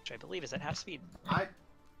 which I believe is at half speed.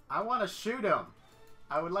 I want to shoot him.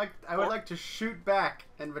 I would like to shoot back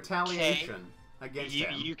in retaliation against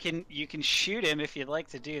him. You can shoot him if you'd like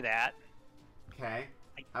to do that. Okay.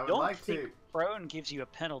 I would don't like think to. prone gives you a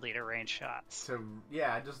penalty to range shots. So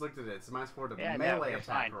yeah, I just looked at it. It's -4 to Yeah, no, melee you're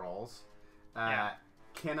attack fine. rolls. Yeah.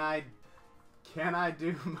 Can I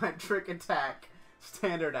do my trick attack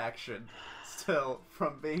standard action still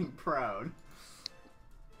from being prone?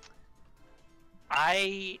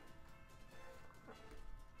 Because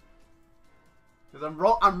I'm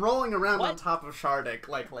rolling around on top of Shardik,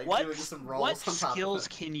 like doing some rolls what on top skills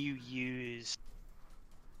of it. can you use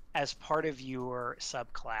as part of your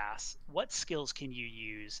subclass? What skills can you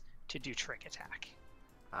use to do trick attack?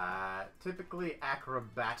 Typically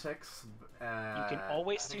acrobatics. You can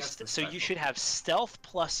always do so. You should have stealth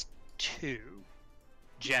 +2,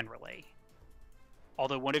 generally.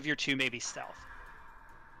 Although one of your 2 may be stealth.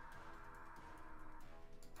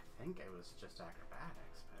 I think it was just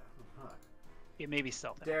acrobatics, but look. It may be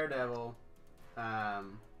stealth. Daredevil.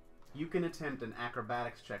 You can attempt an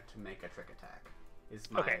acrobatics check to make a trick attack. Is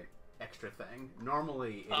my extra thing.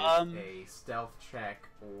 Normally it is a stealth check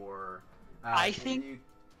or. I think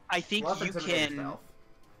you can. Stealth.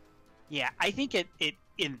 Yeah, I think it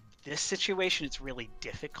in this situation, it's really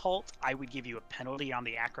difficult. I would give you a penalty on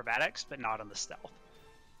the acrobatics, but not on the stealth.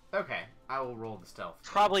 Okay, I will roll the stealth.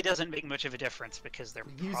 Probably doesn't make much of a difference because they're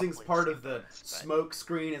Using probably part the of same the bonus, but- smoke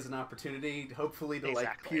screen as an opportunity, hopefully to like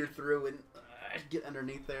Exactly. peer through and get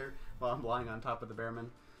underneath there while I'm lying on top of the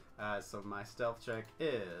bearman. So my stealth check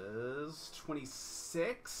is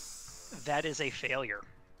 26. That is a failure.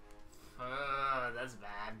 That's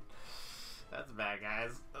bad. That's bad,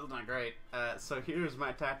 guys. That's not great. So here's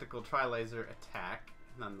my tactical tri-laser attack,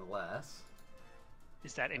 nonetheless.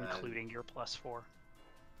 Is that including your +4?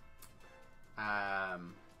 I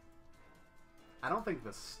don't think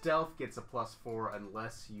the stealth gets a +4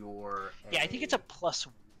 unless you're Yeah, I think it's a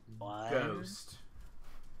 +1. ghost.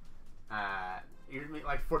 You mean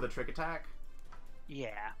like for the trick attack?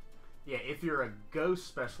 Yeah. Yeah, if you're a ghost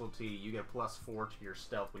specialty, you get a +4 to your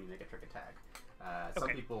stealth when you make a trick attack. Some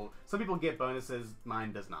Okay. people get bonuses.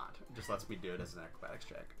 Mine does not. It just lets me do it as an acrobatics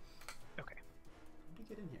check. Okay. How do you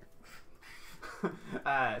get in here?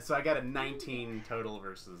 So I got a 19 total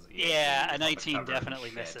versus. Yeah, a with 19 cover. definitely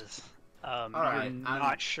Shit. misses. right, You're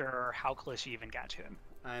not sure how close you even got to him.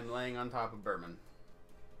 I'm laying on top of Berman.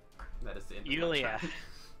 That is the end of my Yulia. turn.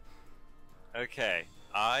 Okay,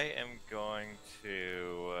 I am going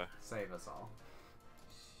to. Save us all.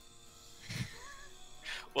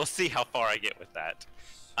 We'll see how far I get with that.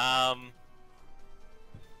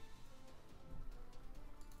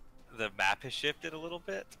 The map has shifted a little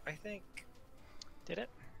bit, I think. Did it?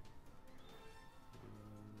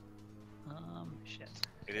 Shit.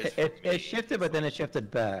 It is. It shifted, but then it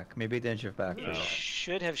shifted back. Maybe it didn't shift back. It though.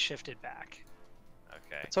 should have shifted back.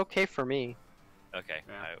 Okay. It's okay for me. Okay.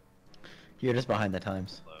 Yeah. You're just behind the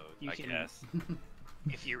times. I load. You I can- guess.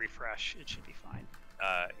 If you refresh, it should be fine.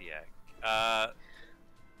 Yeah.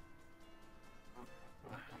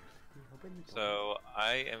 So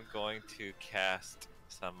I am going to cast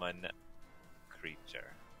Summon Creature.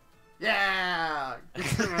 Yeah! Get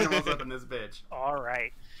some animals up in this bitch. All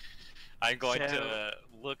right. I'm going So- to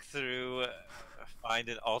look through, find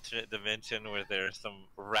an alternate dimension where there's some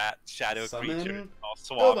rat shadow Summon creature, all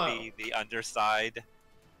Bilbo. swampy, the underside,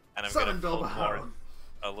 and I'm Summon gonna pull Bilbo. forth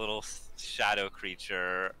a little shadow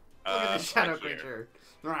creature. Look at this shadow right here. creature.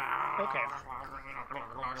 Okay.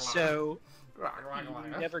 So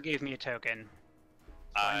you never gave me a token.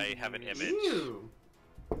 I have an image. Ew.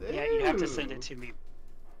 Yeah, you have to Ew. send it to me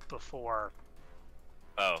before.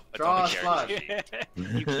 Oh, it's Draw on a the slug. character sheet.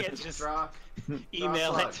 You can't just Draw.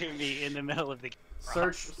 email slug. it to me in the middle of the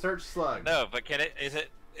Search slug. No, but can it? Is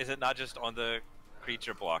it not just on the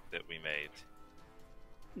creature block that we made?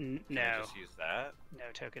 Can I No, just use that? no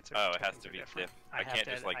tokens. Oh, it has tokens to are be different. diff. I have can't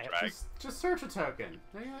to- just like I have- drag. Just search a token.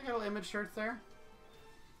 There you got little image shirts there.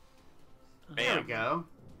 There Bam. we go.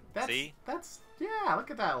 See? That's yeah.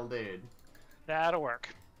 Look at that old dude. That'll work.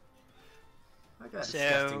 Look at that So-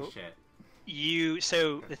 disgusting shit.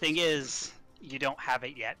 So the thing is, you don't have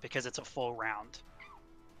it yet because it's a full round.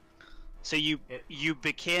 So you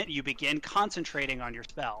begin concentrating on your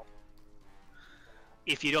spell.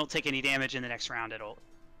 If you don't take any damage in the next round, it'll.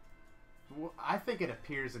 Well, I think it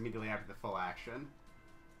appears immediately after the full action.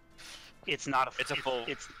 It's not a. It's a full-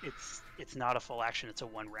 It's not a full action. It's a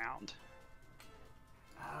one round.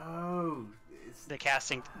 Oh, it's The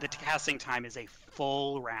casting time is a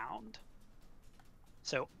full round.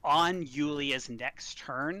 So on Yulia's next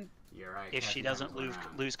turn, you're right. if she casting doesn't happens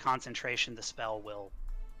around. lose concentration, the spell will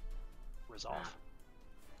resolve.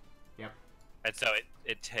 Yep. And so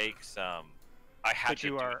it takes I have But to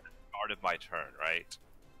you do are- it at the start of my turn, right?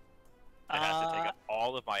 It has to take up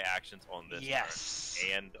all of my actions on this Yes.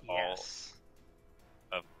 turn and Yes.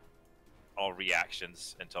 all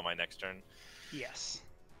reactions until my next turn. Yes.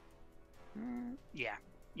 Yeah.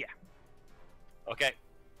 Okay.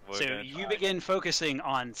 We're So gonna you try. begin focusing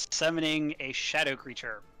on summoning a shadow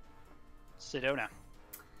creature. Sedona.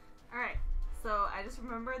 Alright, so I just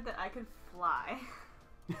remembered that I could fly.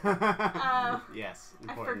 Yes,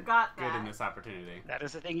 I important. forgot Good in that. this opportunity. That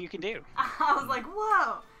is a thing you can do. I was like,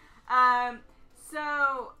 whoa!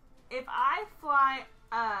 So if I fly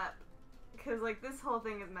up, because like this whole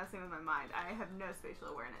thing is messing with my mind, I have no spatial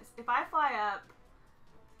awareness. If I fly up,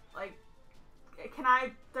 like, can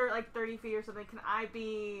I, 30 feet or something, can I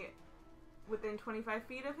be within 25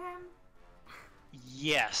 feet of him?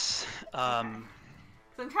 Yes. So I'm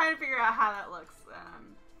trying to figure out how that looks.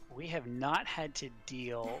 We have not had to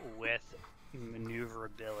deal with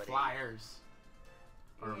maneuverability. Flyers.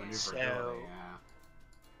 Or Yeah. maneuverability, So- yeah.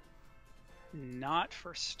 Not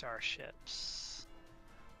for starships.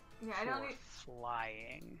 Yeah, I don't for need.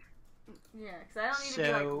 flying. Yeah, because I don't need to be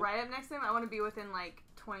So- like right up next to him. I want to be within like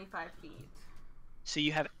 25 feet. So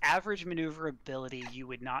you have average maneuverability. You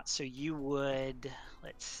would not. So you would.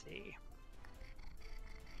 Let's see.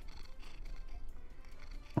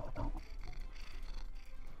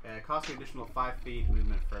 Yeah, it costs you additional 5 feet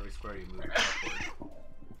movement for every square you move upward.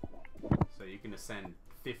 So you can ascend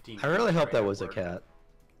 15 I really feet hope that straight was a upward. cat.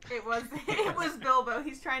 It was Bilbo.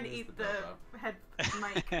 He's trying to It is eat the the head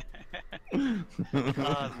mic.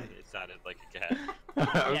 It sounded like a cat.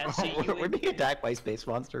 Yeah, so you We're would- being attacked by space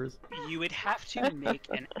monsters. You would have to make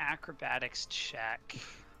an acrobatics check,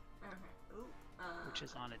 Okay. Ooh, which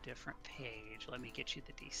is on a different page. Let me get you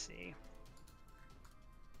the DC.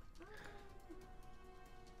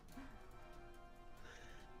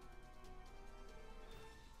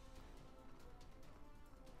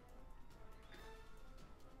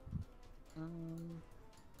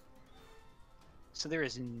 So there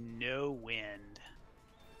is no wind,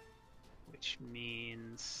 which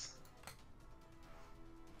means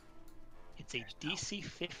it's a DC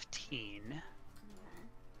 15. okay.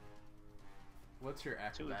 What's your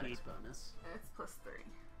So it would acrobatics bonus? It's +3.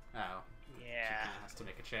 Oh, she Yeah, kinda has to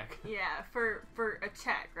make a check. Yeah, for a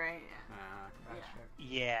check, right? Yeah. Acrobatics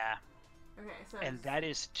Yeah. check. yeah, Okay, so and it's- that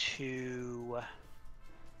is to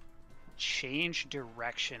change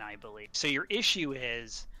direction, I believe. So your issue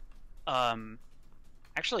is,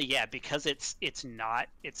 actually, yeah, because it's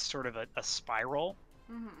sort of a spiral.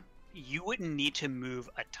 Mhm. You wouldn't need to move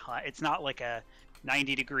a ton. It's not like a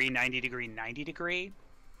 90 degree, 90 degree, 90 degree.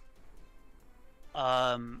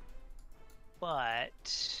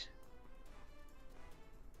 But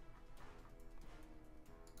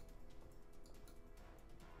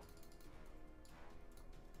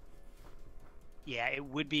yeah, it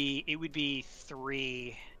would be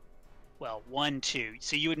 3, well, 1, 2.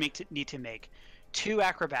 So you would need to make 2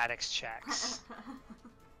 acrobatics checks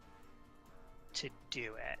to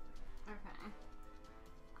do it. Okay.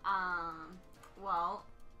 Well,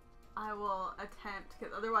 I will attempt,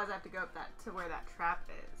 because otherwise I have to go up that to where that trap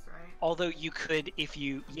is, right? Although you could, if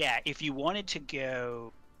you wanted to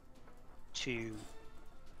go to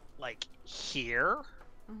like here,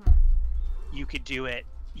 Mhm. you could do it.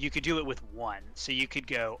 You could do it with 1. So you could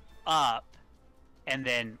go up, and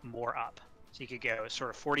then more up. So you could go sort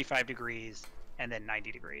of 45 degrees and then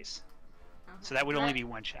 90 degrees. Okay. So that would Do only I- be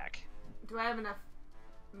 1 check. Do I have enough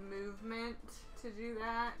movement to do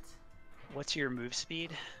that? What's your move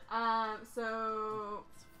speed? So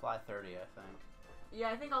It's fly 30, I think.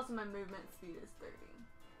 yeah, I think also my movement speed is 30.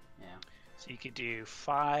 Yeah. So you could do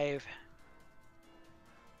 5.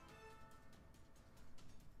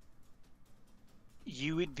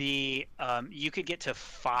 You would be, you could get to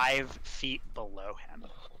 5 feet below him.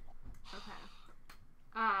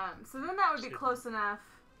 Okay. So then that would be So- close enough.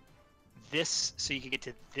 So you could get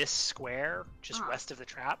to this square, just Uh-huh. west of the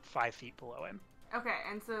trap, 5 feet below him. Okay,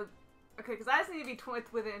 and so because I just need to be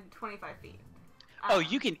within 25 feet. Oh,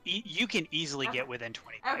 you can easily okay. get within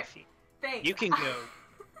 25 Okay. feet. Thanks. You can go.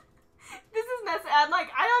 This is messy. I'm like,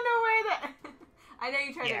 I don't know where that. I know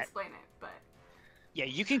you tried to Yeah. explain it, but Yeah,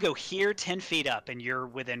 you can go here 10 feet up, and you're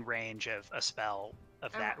within range of a spell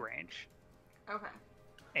of that Okay. range, okay.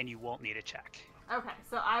 and you won't need a check. Okay,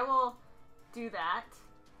 so I will do that.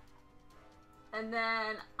 And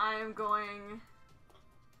then I'm going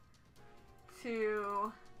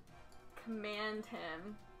to command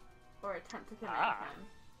him, or attempt to command Ah. him.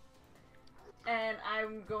 And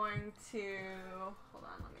I'm going to... Hold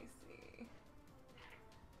on, let me see.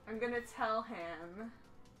 I'm going to tell him...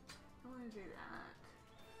 I want to do that.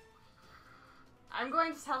 I'm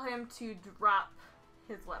going to tell him to drop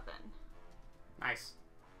his weapon. Nice.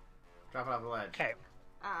 Drop it off the ledge. Okay.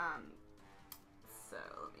 So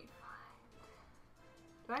let me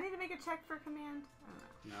find. Do I need to make a check for command? I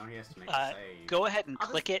don't know. No, he has to make a save. Go ahead and I'll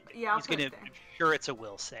click just- it. yeah, I'll He's put gonna. it there. I'm sure it's a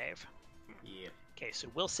will save. Yep. Okay, so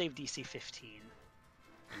will save DC 15.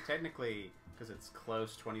 And technically, because it's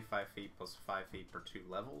close 25 feet plus 5 feet per 2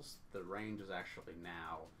 levels, the range is actually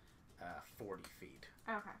now 40 feet.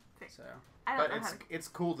 Okay, thanks. So, I don't but know how to... it's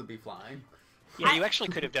cool to be flying. Yeah, you actually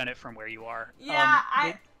could have done it from where you are. Yeah,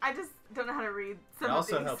 the- I just don't know how to read some It of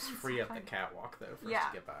also these. helps free up the catwalk, though, for us Yeah.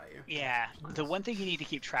 to get by you. Yeah, the one thing you need to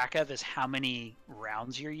keep track of is how many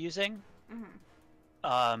rounds you're using.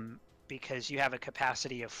 Mhm. Because you have a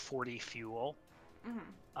capacity of 40 fuel, Mhm.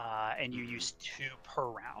 and you use 2 per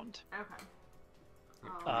round. Okay. You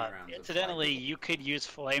have Oh. 20 rounds of Incidentally, flight. you could use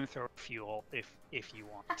flamethrower fuel if you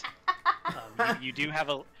want. You do have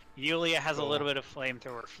a Yulia has a Cool. little bit of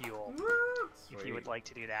flamethrower fuel Woo! if you would Sweet. like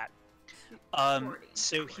to do that. 40.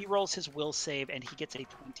 So he rolls his will save and he gets a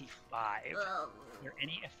 25. Ugh. Is there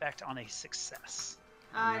any effect on a success?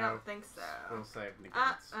 I No. don't think so. We'll save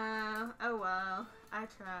negates. Oh well, I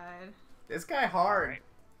tried. This guy hard.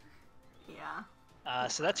 Alright. Yeah.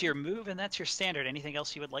 So that's your move and that's your standard. Anything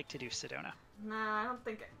else you would like to do, Sedona? No, I don't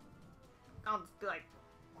think. I'll just be like,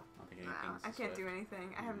 I don't think no, anything's I can't do swift.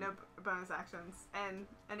 anything. I have no bonus actions, and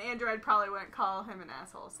an android probably wouldn't call him an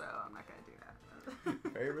asshole, so I'm not gonna do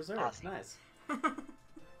that. Very reserved. Awesome. Nice.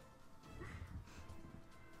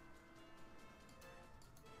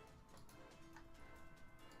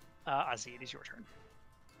 Ozzy, it is your turn.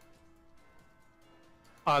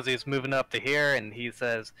 Ozzy's moving up to here, and he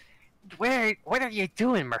says, What are you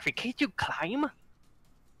doing, Murphy? Can't you climb?"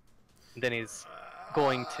 And then he's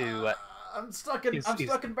going to... I'm stuck in. he's- I'm he's-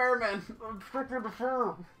 stuck in Bearman. I'm stuck in the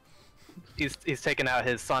fur. he's taken out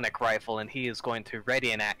his sonic rifle, and he is going to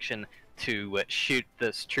ready in action to shoot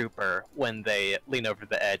this trooper when they lean over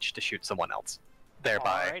the edge to shoot someone else,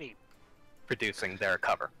 thereby Alrighty. producing their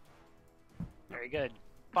cover. Very good.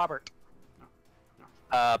 Bobbert.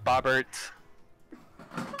 Bobbert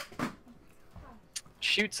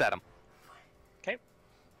shoots at him.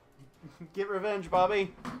 Get revenge,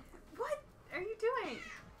 Bobby. What are you doing?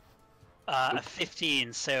 A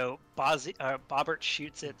 15, so Bobbert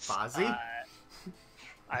shoots its... Bozzy?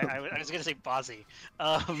 I was going to say Bozzy.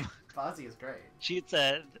 Bozzy is great. Shoots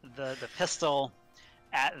the pistol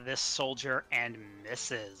at this soldier and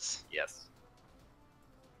misses. Yes.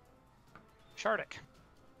 Shardik.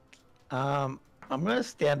 I'm gonna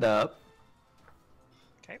stand up.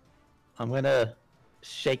 Okay. I'm gonna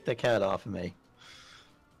shake the cat off of me.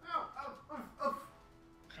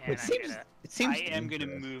 And It seems. I am going to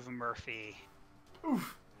dangerous. move Murphy.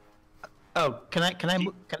 Oh, can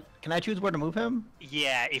I choose where to move him?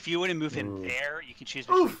 Yeah, if you want to move him Ooh. there, you can choose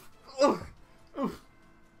between... Oof! Oof! Oof!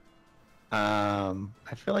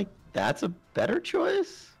 I feel like that's a better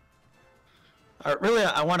choice. Really,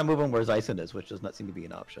 I want to move him where Zyson is, which does not seem to be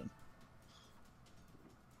an option.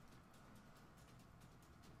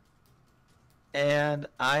 And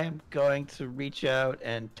I'm going to reach out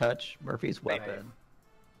and touch Murphy's weapon.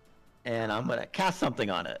 And I'm gonna cast something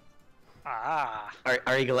on it. Ah,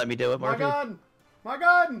 Are you gonna let me do it, My Murphy? gun! My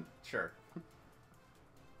gun! Sure.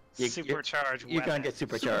 supercharged You're gonna weapon. get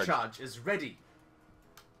supercharged. Supercharge is ready.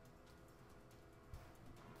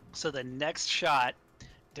 So the next shot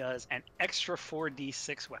does an extra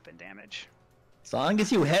 4d6 weapon damage. As long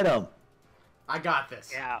as you hit him, I got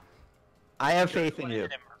this. Yeah. I have faith in One you.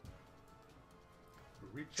 hit him.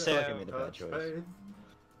 Reach So- out, I made a bad touch choice. faith.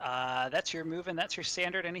 That's your move and that's your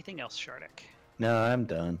standard. Anything else, Shardik? No, I'm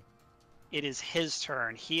done. It is his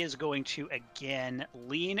turn. He is going to again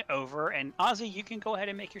lean over, and Ozzy, you can go ahead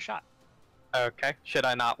and make your shot. Okay. Should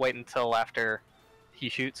I not wait until after he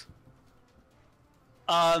shoots?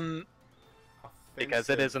 Because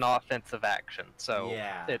it is an offensive action, so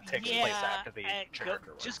Yeah. it takes place after the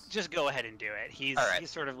character was. just go ahead and do it. He's All right.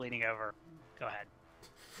 he's sort of leaning over. Go ahead.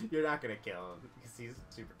 You're not gonna kill him because he's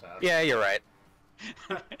super tough. Yeah, you're right.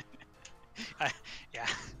 Yeah.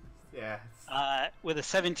 Yeah. With a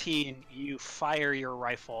 17, you fire your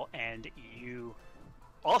rifle, and you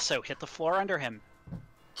also hit the floor under him,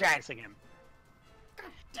 missing him.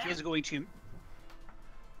 He is going to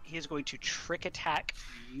trick attack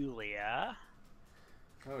Yulia.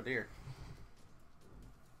 Oh dear.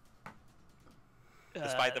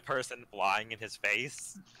 Despite the person flying in his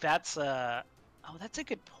face. That's a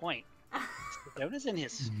good point. Sedona's in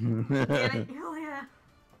his. Damn it, Yulia.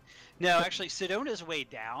 No, actually, Sedona's way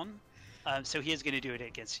down, so he is going to do it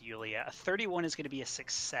against Yulia. A 31 is going to be a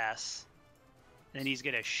success. Then he's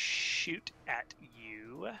going to shoot at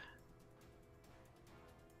you.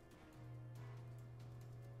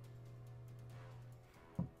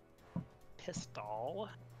 Pistol.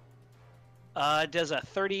 Does a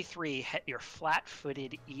 33 hit your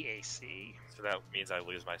flat-footed EAC? So that means I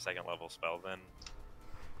lose my second level spell then.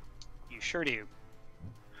 You sure do.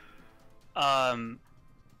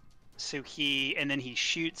 So then he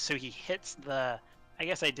shoots, so he hits the, I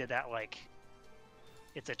guess I did that like,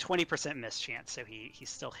 it's a 20% miss chance, so he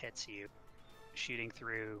still hits you, shooting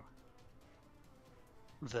through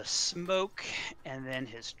the smoke, and then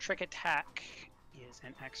his trick attack is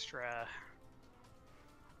an extra.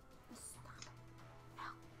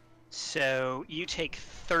 So you take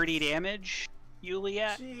 30 damage,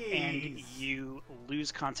 Yulia, and Jeez. you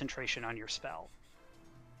lose concentration on your spell.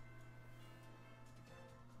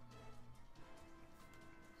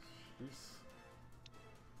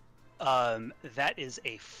 That is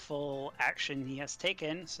a full action he has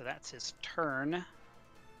taken, so that's his turn.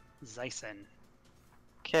 Zyson.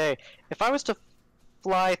 Okay, if I was to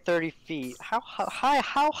fly 30 feet, how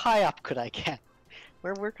high up could I get?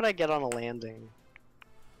 Where could I get on a landing?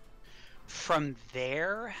 From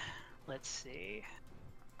there, let's see.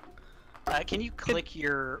 Can you click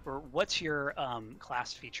your, or what's your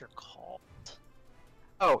class feature called?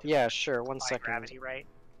 Oh yeah, sure. One By second. gravity, right?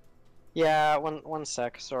 Yeah, one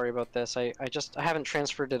sec. Sorry about this. I haven't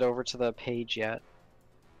transferred it over to the page yet.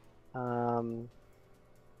 1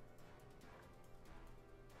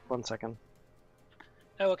 second.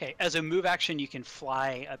 Oh, okay. As a move action, you can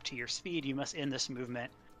fly up to your speed. You must end this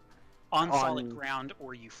movement on solid ground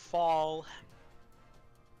or you fall.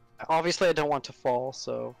 Obviously, I don't want to fall,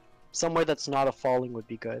 so somewhere that's not a falling would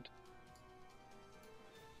be good.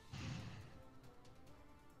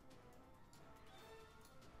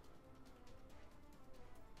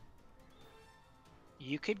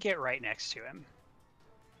 You could get right next to him.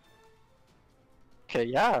 Okay,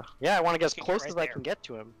 yeah. Yeah, I want to get as You can close get as right I can get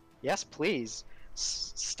to him. Yes, please.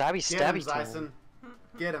 Stabby, Get him, stabby to him.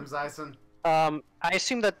 Zyson. Get him, Zyson. I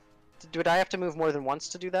assume that... Would I have to move more than once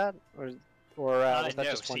to do that? Or was that No,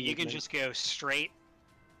 just so one you can movement? just go straight.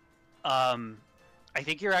 I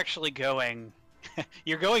think you're actually going...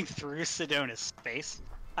 you're going through Sedona's space,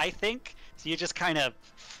 I think. So you just kind of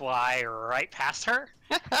fly right past her.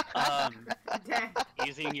 Dang.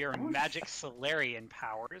 Using your magic Solarian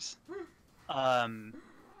powers. And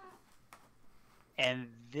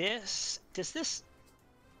this... Does this...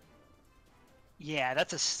 Yeah,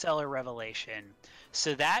 that's a stellar revelation.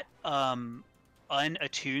 So that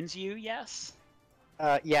unattunes you, yes?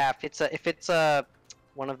 Yeah, if it's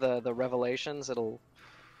one of the revelations, it'll...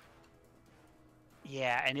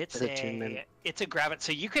 Yeah, and it's attunement. a gravity.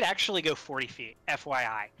 So you could actually go 40 feet,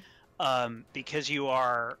 FYI, because you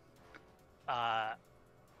are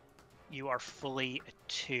fully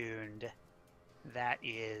attuned. That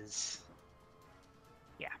is,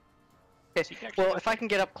 yeah. Okay. So you can actually Well, go if I can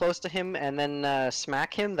get up close to him and then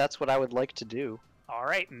smack him, that's what I would like to do. All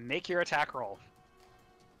right, make your attack roll.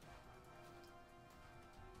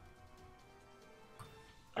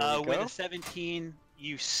 There we With go. a 17,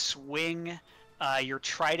 you swing your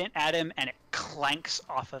trident at him, and it clanks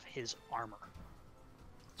off of his armor.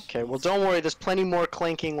 Okay, well don't worry, there's plenty more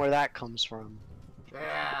clanking where that comes from.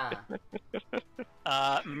 Yeah.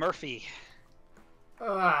 Murphy,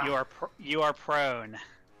 Ugh. you are prone.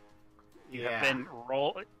 You Yeah. have been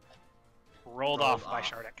rolled off by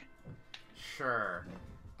Shardik. Sure.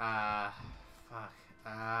 Fuck.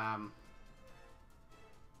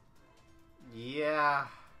 Yeah.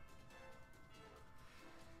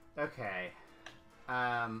 Okay.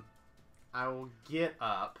 I will get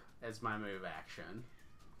up as my move action.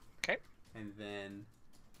 Okay. And then,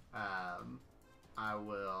 I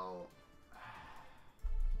will...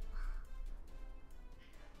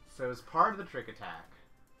 So as part of the trick attack,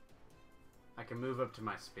 I can move up to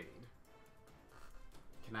my speed.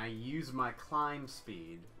 Can I use my climb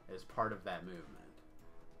speed as part of that movement?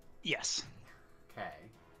 Yes. Okay.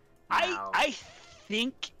 Now, I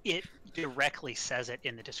think it directly says it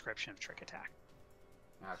in the description of trick attack.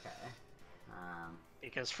 Okay.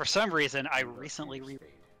 Because for some reason I move up to recently your read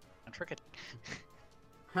speed. trick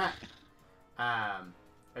attack.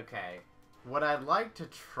 Okay. What I'd like to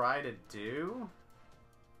try to do...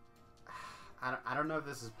 I don't know if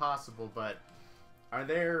this is possible, but are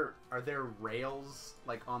there rails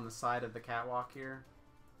like on the side of the catwalk here?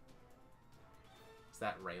 Is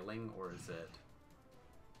that railing or is it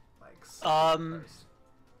like posts?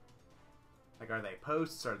 Like, are they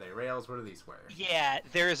posts? Are they rails? What are these squares? Yeah,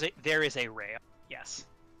 there is a rail. Yes.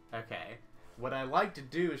 Okay. What I like to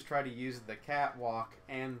do is try to use the catwalk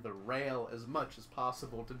and the rail as much as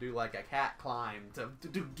possible to do like a cat climb to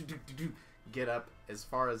get up as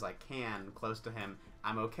far as I can close to him.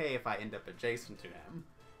 I'm okay if I end up adjacent to him.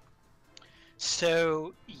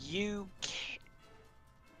 So you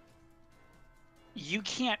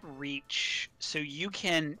can't reach. So you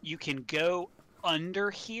can go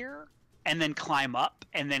under here and then climb up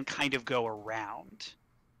and then kind of go around.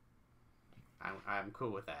 I'm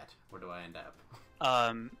cool with that. Where do I end up?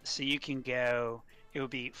 So you can go. It would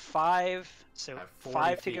be 5. So I have 40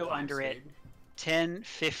 5 to feet go climb under it. speed. 10,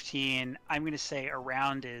 15. I'm going to say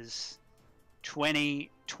around is 20,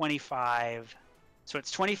 25. So it's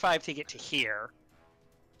 25 to get to here.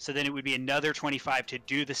 So then it would be another 25 to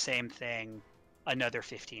do the same thing, another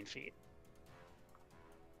 15 feet.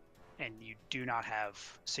 And you do not have...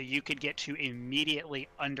 So you could get to immediately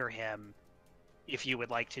under him if you would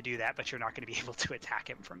like to do that, but you're not going to be able to attack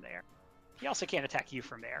him from there. He also can't attack you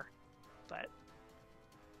from there, but...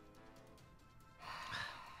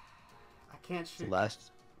 I can't shoot.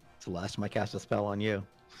 It's the last time I cast a spell on you.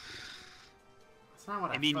 That's not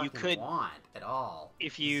what I mean, you fucking could- want at all.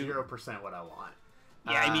 if you- 0% what I want.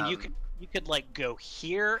 Yeah, I mean, you could like go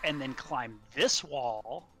here and then climb this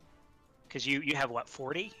wall, because you have what,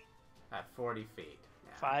 40? At 40 feet.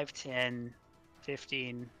 Yeah. 5, 10,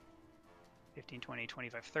 15, 15, 20,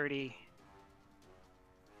 25, 30.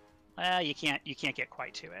 You can't get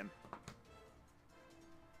quite to him.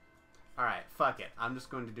 Alright, fuck it. I'm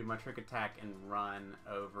just going to do my trick attack and run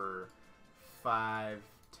over 5,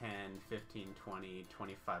 10, 15, 20,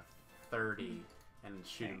 25, 30, and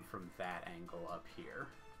shoot him from that angle up here.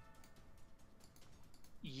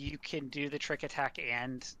 You can do the trick attack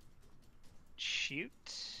and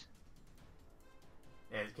shoot.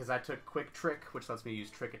 Because I took quick trick, which lets me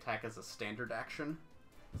use trick attack as a standard action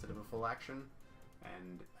instead of a full action.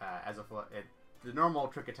 And as a full, the normal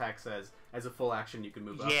trick attack says as a full action you can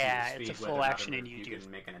move up to your speed. It's a full action and you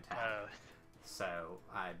can make an attack. So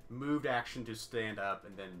I moved action to stand up,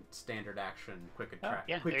 and then standard action quick attack.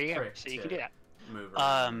 Quick there you trick go. So you can do that. Move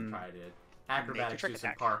around and try to acrobatics, do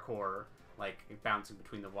some parkour, like bouncing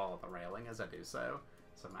between the wall and the railing as I do so.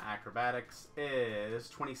 So my acrobatics is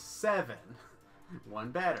 27.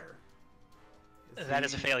 One better. That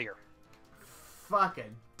is a failure.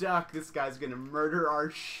 Fucking duck. This guy's gonna murder our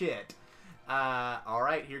shit.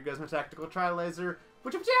 Alright, here goes my tactical tri-laser.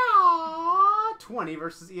 20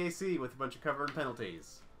 versus EAC with a bunch of cover and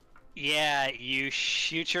penalties. Yeah, you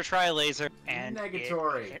shoot your tri-laser and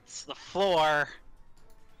Negatory. it hits the floor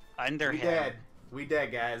under him. We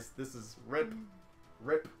dead, guys. This is rip.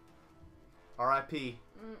 Rip. R.I.P.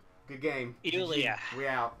 Good game. Ilya. We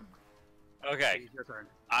out. Okay. Your turn.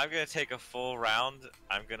 I'm gonna take a full round.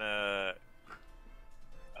 I'm gonna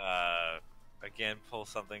again pull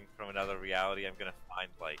something from another reality. I'm gonna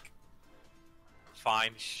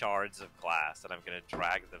find shards of glass and I'm gonna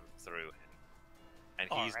drag them through him. And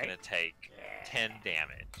he's gonna take 10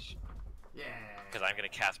 damage. Yeah. Because I'm gonna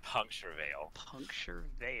cast Puncture Veil. Puncture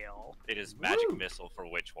Veil. It is magic missile for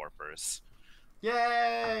witch warpers.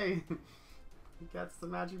 Yay! He gets the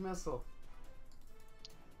magic missile.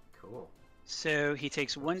 Cool. So he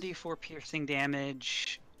takes 1d4 piercing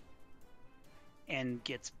damage and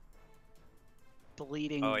gets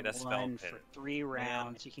bleeding 1 for 3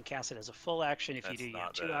 rounds. You can cast it as a full action. If you do, you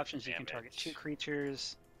have 2 options. You can target 2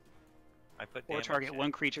 creatures or target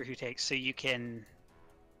 1 creature who takes. So you can...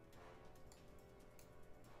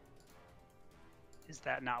 Is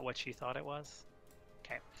that not what you thought it was?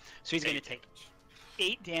 Okay. So he's going to take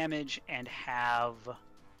 8 damage and have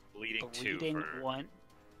bleeding 1.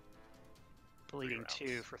 Bleeding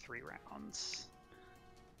 2 for 3 rounds.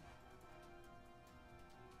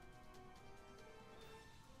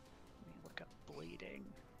 Let me look up bleeding.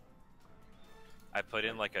 I put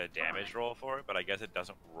in like a damage roll for it, but I guess it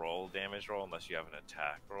doesn't roll damage roll unless you have an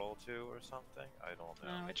attack roll too or something. I don't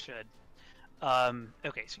know. No, it should.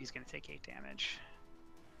 Okay, so he's going to take 8 damage.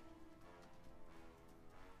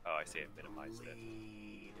 Oh, I see. It minimized it.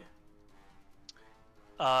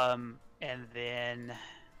 And then...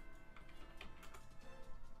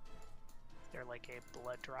 They're like a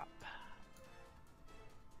blood drop.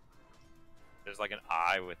 There's like an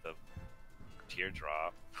eye with a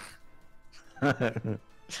teardrop.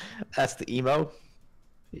 That's the emo.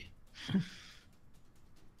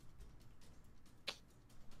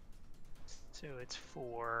 So it's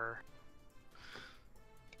for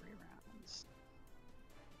 3 rounds.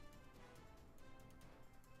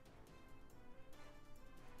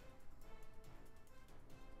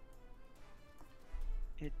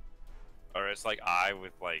 Or it's like eye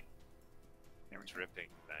with like dripping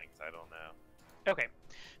things. I don't know. Okay,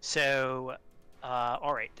 so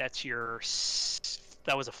all right, that's your.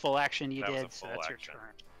 That was a full action you did, so that's your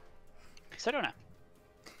turn. So I don't know.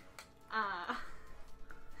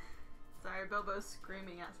 Sorry, Bilbo's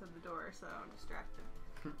screaming outside the door, so I'm distracted.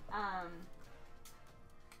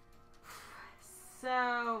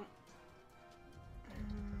 So.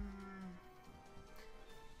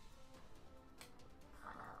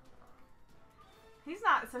 He's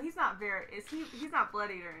not. So he's not very. Is he? He's not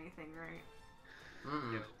bloodied or anything, right?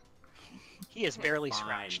 He is barely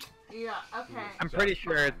scratched. Yeah. Okay. I'm pretty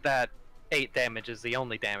sure that 8 damage is the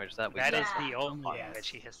only damage that we. That is the only damage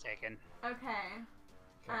he has taken. Okay.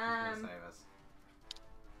 Captain's gonna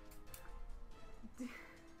save us.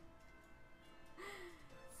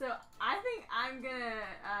 So I think I'm gonna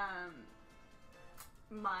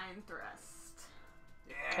mind thrust.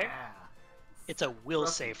 Yeah. Okay. It's a will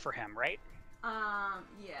save for him, right?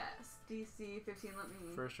 Yes. DC 15. Let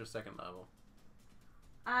me. First or second level.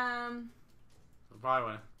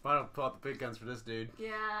 Probably don't pull out the big guns for this dude.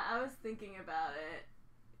 Yeah, I was thinking about it.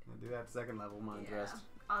 I'll do that second level mind thrust.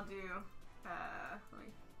 I'll do. Let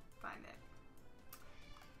me find it.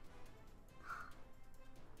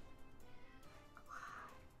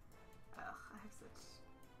 Ugh, I have such.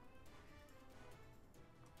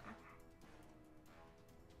 Okay.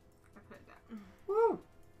 I put it down. Woo!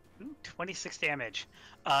 26 damage.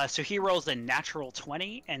 So he rolls a natural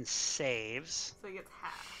 20 and saves. So he gets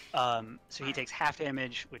half. So he takes half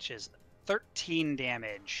damage, which is 13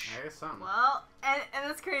 damage. There's something. Well, and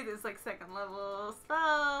that's crazy. It's like second level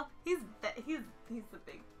spell. He's the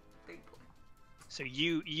big boy. So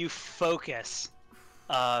you focus,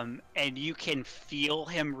 and you can feel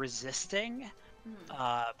him resisting,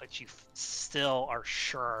 but you still are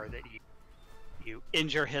sure that you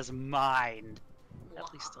injure his mind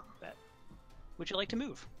at least a little bit. Would you like to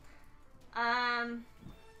move? I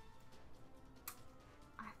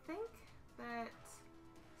think that.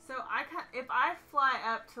 So if I fly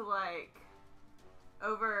up to like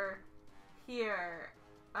over here,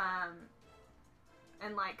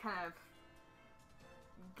 and like kind of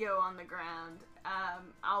go on the ground,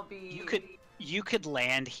 I'll be. You could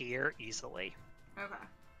land here easily. Okay.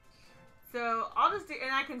 So I'll just do,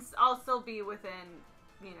 and I'll still be within,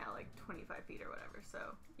 like 25 feet or whatever. So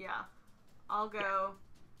yeah, I'll go. Yeah.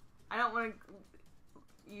 I don't want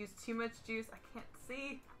to use too much juice. I can't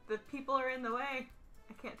see. The people are in the way.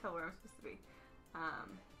 I can't tell where I'm supposed to be.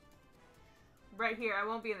 Right here. I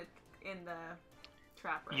won't be in the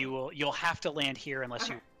trap. Right? You'll have to land here unless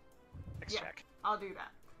you check. I'll do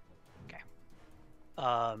that. Okay.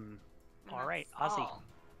 All right, Ozzy.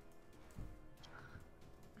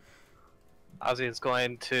 Ozzy is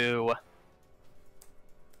going to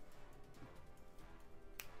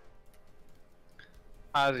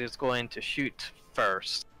shoot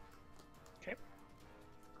first. Okay.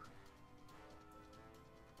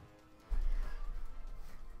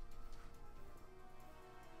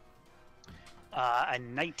 A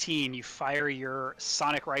 19, you fire your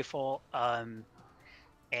sonic rifle,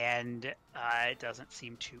 and it doesn't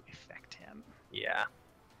seem to affect him. Yeah.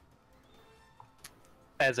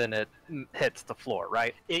 As in it hits the floor,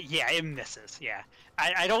 right? It misses, yeah.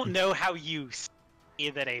 I don't know how you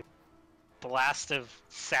see that a blast of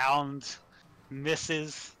sound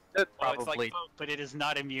misses. Probably. But it is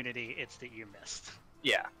not immunity, it's that you missed.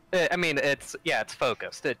 Yeah. I mean, it's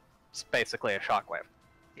focused. It's basically a shockwave.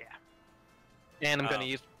 Yeah. And I'm going to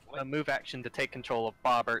use a move action to take control of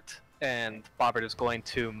Bobbert, and Bobbert is going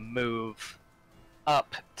to move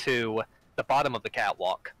up to the bottom of the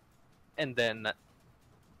catwalk, and then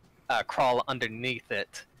crawl underneath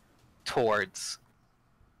it towards...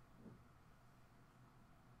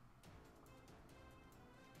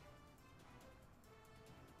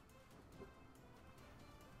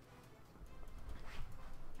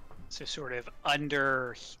 So sort of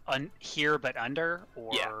under here, but under,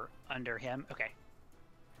 or under him. Okay.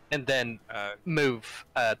 And then move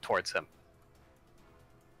towards him.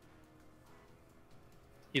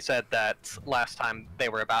 He said that last time they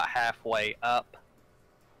were about halfway up.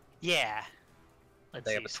 Yeah.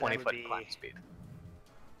 They have a 20-foot climb speed.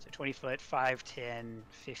 So 20 foot, 5, 10,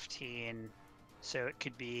 15. So it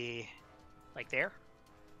could be like there?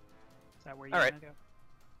 Is that where you want to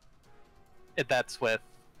go? That's with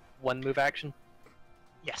one move action?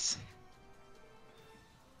 Yes.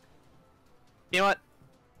 You know what?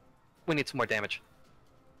 We need some more damage.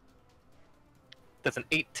 Does an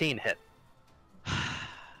 18 hit?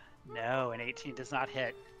 No, an 18 does not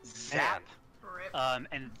hit. Zap. Rip.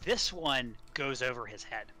 And this one goes over his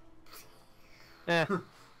head.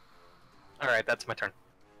 Alright, that's my turn.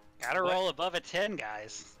 Gotta roll above a 10,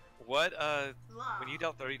 guys. What, when you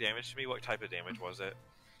dealt 30 damage to me, what type of damage was it?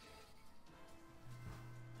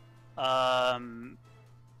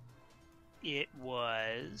 It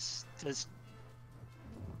was...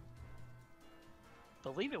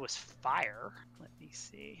 believe it was fire. Let me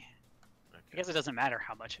see. Okay. I guess it doesn't matter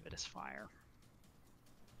how much of it is fire.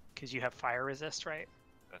 Because you have fire resist, right?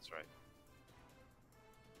 That's right.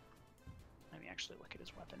 Let me actually look at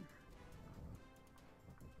his weapon.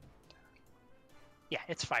 Yeah,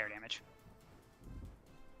 it's fire damage.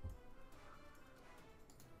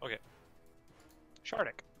 Okay.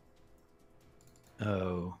 Shardik.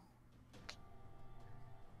 Oh.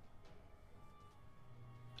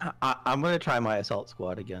 I'm gonna try my assault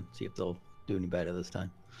squad again. See if they'll do any better this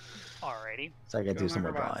time. Alrighty. So I can do some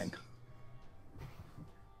more Robots. buying.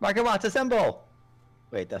 Market Bots, assemble!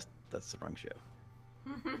 Wait, that's the wrong show.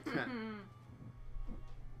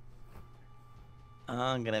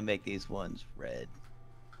 I'm gonna make these ones red.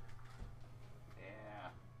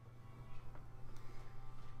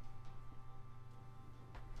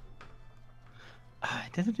 Yeah.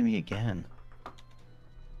 It does it to me again.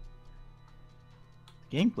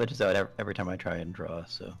 The game glitches out every time I try and draw,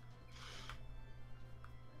 so...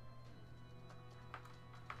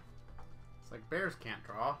 It's like bears can't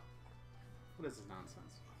draw. What is this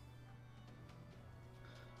nonsense?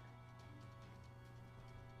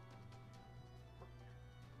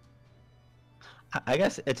 I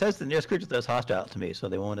guess it says the nearest creature that's hostile to me, so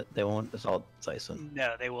they won't assault Zyson.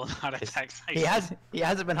 No, they will not attack Zyson. He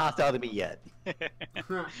hasn't been hostile to me yet.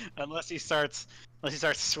 unless he starts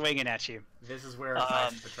swinging at you. This is where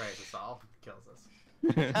Zyson betrays us all, kills us.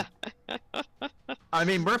 I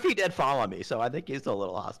mean, Murphy did follow me, so I think he's still a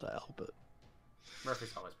little hostile. But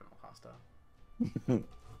Murphy's always been hostile.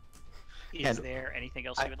 Is there anything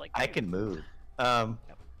else you would like to do? I can move.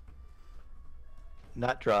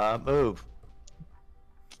 Not draw, move.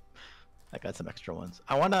 I got some extra ones.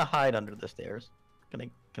 I want to hide under the stairs. Can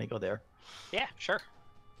I go there? Yeah, sure.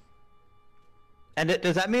 And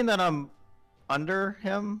does that mean that I'm under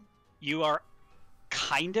him? You are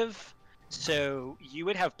kind of. So you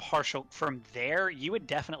would have partial from there. You would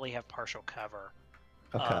definitely have partial cover.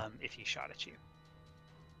 Okay. If he shot at you.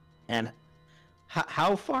 And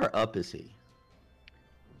how far up is he?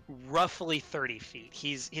 Roughly 30 feet.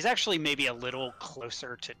 He's actually maybe a little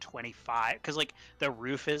closer to 25 because like the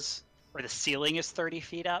roof is or the ceiling is 30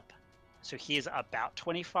 feet up, so he is about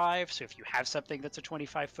 25. So if you have something that's a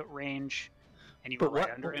 25-foot range, and you were right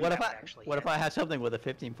under him, what if I had something with a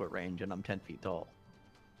 15-foot range and I'm 10 feet tall?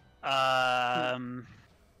 Ask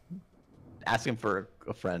him for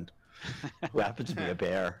a friend who happens to be a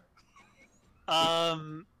bear.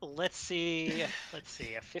 Let's see. A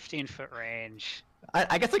 15-foot range.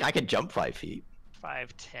 I guess like I could jump 5 feet.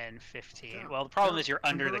 5, 10, 15. Well, the problem is you're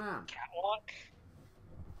under the catwalk.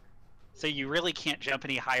 So you really can't jump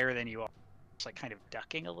any higher than you are. It's like kind of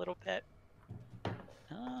ducking a little bit.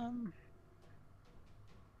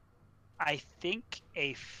 I think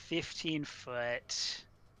a 15-foot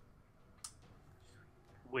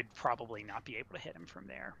would probably not be able to hit him from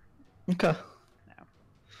there. Okay. No.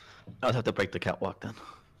 I'll have to break the catwalk then.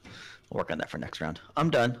 I'll work on that for next round.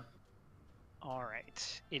 I'm done. All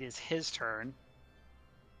right. It is his turn.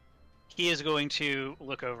 He is going to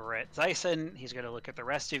look over at Zyson. He's going to look at the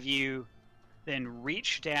rest of you, then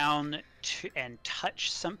reach down and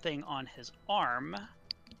touch something on his arm.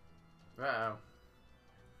 Uh-oh.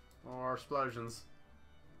 More explosions.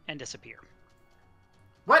 And disappear.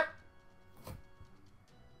 What?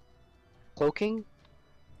 Cloaking?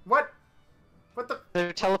 What? What the?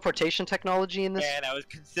 There's teleportation technology in this? And I was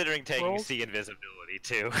considering taking world? sea invisibility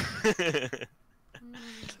too.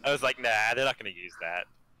 I was like, nah, they're not going to use that.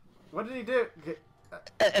 What did he do?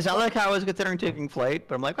 It's not like I was considering taking flight,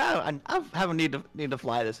 but I'm like, wow, I haven't need to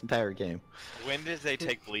fly this entire game. When does they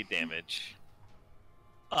take bleed damage?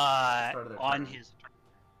 On his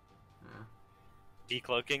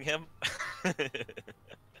Decloaking him?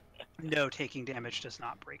 No, taking damage does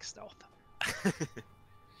not break stealth.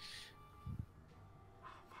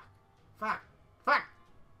 Fuck. The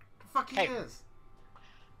fuck he Hey. is.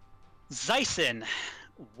 Zyson,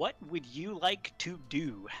 what would you like to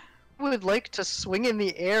do? I would like to swing in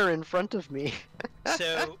the air in front of me.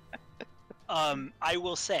 So, I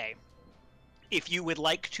will say, if you would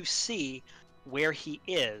like to see where he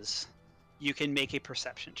is, you can make a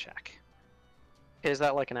perception check. Is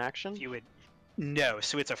that like an action? If you would, no.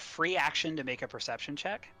 So it's a free action to make a perception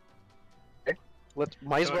check.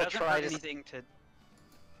 Might as So it well doesn't try hurt to. anything to.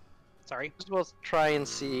 Sorry. Might as well try and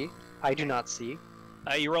see. I do not see.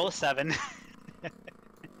 You roll a 7.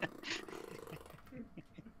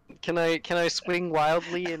 Can I swing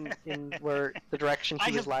wildly in where the direction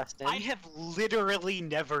he was last in? I have literally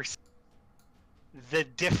never seen the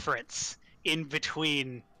difference in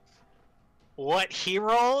between what he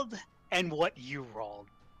rolled and what you rolled.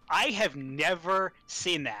 I have never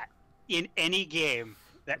seen that in any game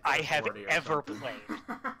that I have 40 or ever something. played.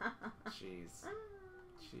 Jeez.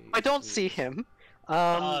 I don't see him.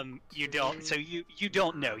 You don't. So you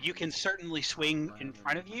don't know. You can certainly swing in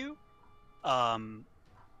front of you.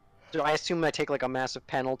 Do I assume I take like a massive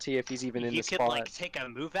penalty if he's even in the You could spot? like take a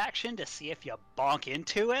move action to see if you bonk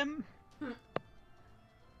into him.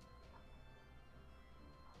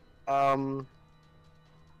 But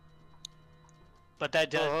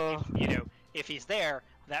that does, if he's there,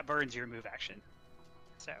 that burns your move action.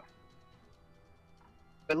 So.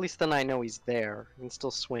 At least then I know he's there. I can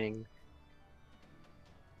still swing.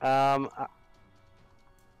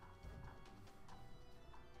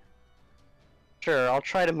 Sure, I'll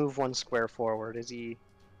try to move one square forward. Is he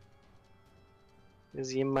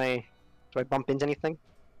in my... Do I bump into anything?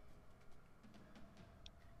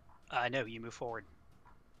 No, you move forward.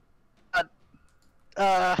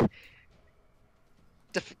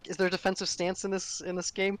 Is there a defensive stance in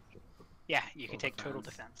this game? Yeah, you can Total take total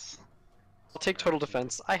defense. defense. I'll take total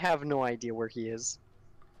defense. I have no idea where he is.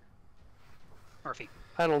 Murphy.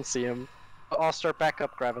 I don't see him. I'll start back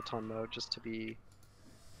up graviton mode just to be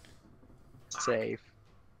safe.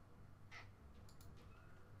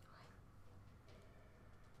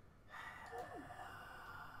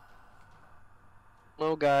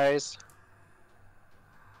 Hello, guys.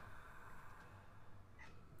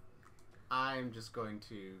 I'm just going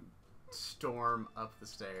to storm up the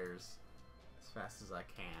stairs as fast as I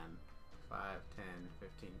can. 5, 10,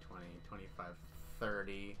 15, 20, 25,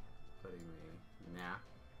 30. Putting me,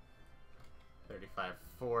 35,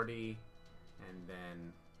 40. And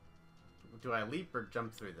then, do I leap or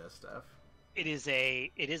jump through this stuff? It is a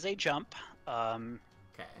jump.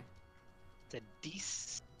 Okay. The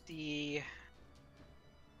DC.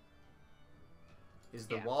 Is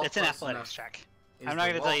the wall it's an close athletics enough? check. Is I'm not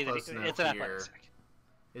the going to wall tell you close that enough it's an here- athletics check.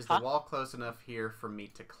 Is Huh? the wall close enough here for me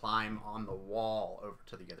to climb on the wall over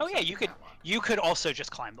to the other Oh side yeah, of the you could. catwalk? You could also just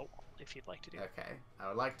climb the wall if you'd like to do. Okay, I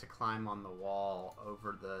would like to climb on the wall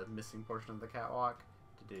over the missing portion of the catwalk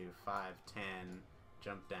to do 5, 10,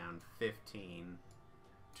 jump down 15,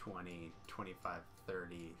 20, 25,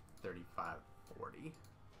 30, 35, 40.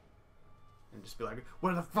 And just be like,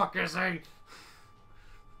 where the fuck is he?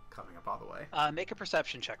 Coming up all the way. Make a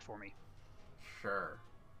perception check for me. Sure.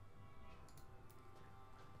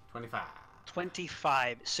 25.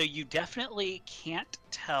 25. So you definitely can't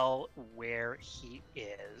tell where he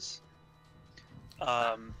is.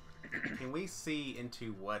 Can we see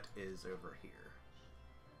into what is over here?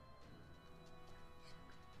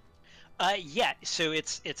 Yeah. So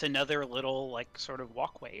it's another little like sort of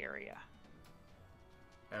walkway area.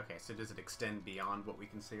 Okay, so does it extend beyond what we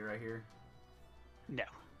can see right here? No.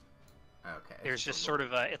 Okay. There's a just little-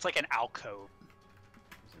 sort of it's like an alcove.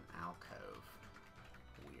 There's an alcove.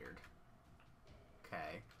 Weird.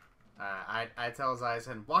 Okay. I tell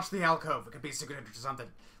Zyson, watch the alcove. It could be a secret entrance or something.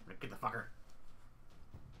 I'm gonna get the fucker.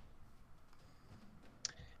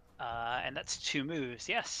 And that's 2 moves.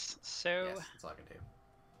 Yes. So Yes, that's all I can do.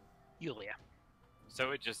 Yulia.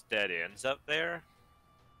 So it just dead ends up there?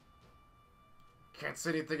 Can't see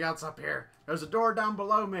anything else up here. There's a door down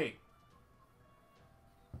below me.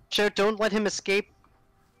 Joe, don't let him escape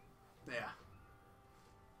Yeah.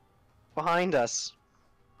 behind us.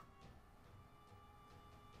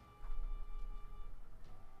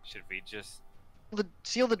 Should we just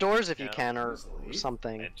Seal the doors if you Yeah, can, or just leave.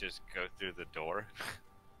 something. and just go through the door?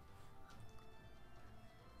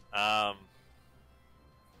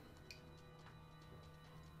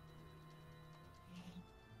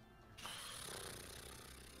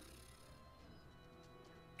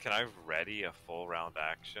 Can I ready a full round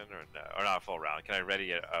action or no? Or not a full round. Can I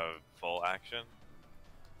ready a full action?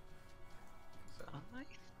 So,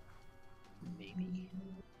 Maybe.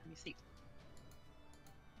 Let me see.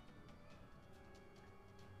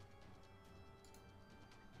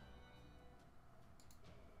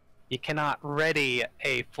 You cannot ready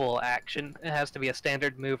a full action. It has to be a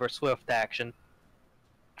standard move or swift action.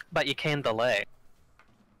 But you can delay.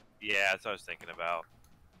 Yeah, that's what I was thinking about.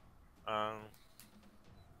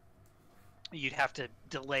 You'd have to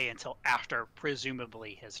delay until after,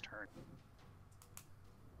 presumably, his turn.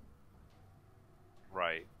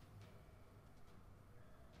 Right.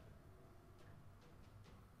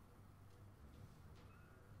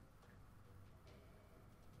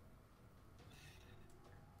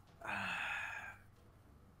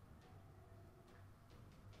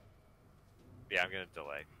 Yeah, I'm gonna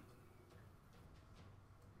delay.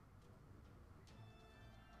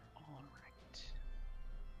 All right.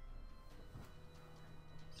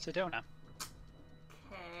 Sedona.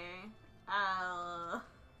 Okay.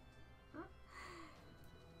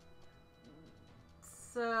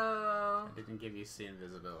 So I didn't give you see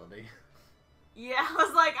invisibility. yeah, I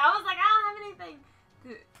was like, I don't have anything.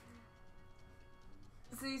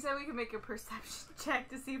 So you said we could make a perception check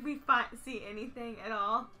to see if we see anything at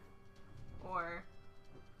all, or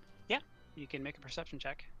You can make a perception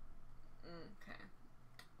check. okay.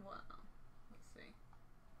 Well, let's see.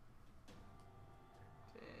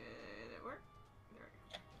 Did it work? There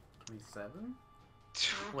we go. 27?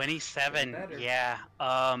 27. Better. Yeah.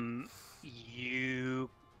 You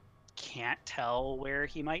can't tell where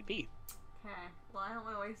he might be. Okay. Well, I don't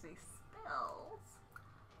want to waste any spells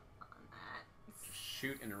on that. Just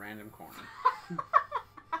shoot in a random corner.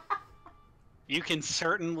 You can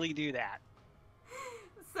certainly do that.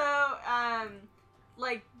 So,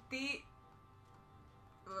 like these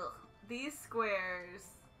squares,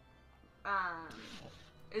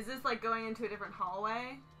 is this like going into a different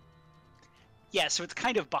hallway? Yeah, so it's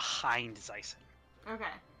kind of behind Zyson. Okay.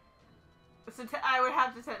 So I would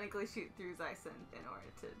have to technically shoot through Zyson in order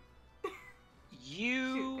to shoot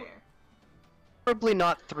You. there. Probably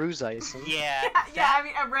not through Zyson. Yeah. Yeah, I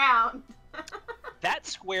mean around. That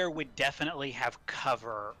square would definitely have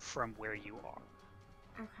cover from where you are.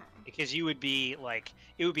 Okay. Because you would be like,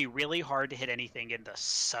 it would be really hard to hit anything in the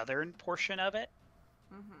southern portion of it.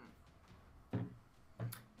 Mm-hmm.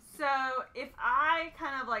 So if I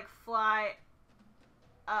kind of like fly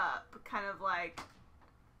up, kind of like,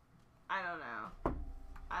 I don't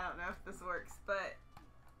know if this works, but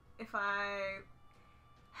if I,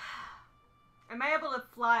 am I able to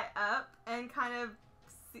fly up and kind of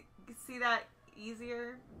see that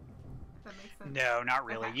easier? If that makes sense. No, not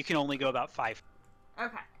really. Okay. You can only go about 5.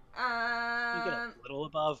 Okay. You get a little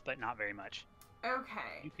above, but not very much.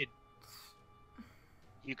 Okay.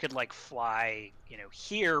 You could like fly,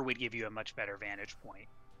 here would give you a much better vantage point.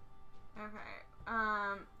 Okay.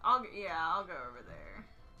 I'll go over there.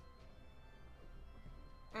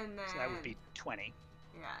 And then So that would be 20.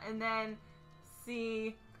 Yeah, and then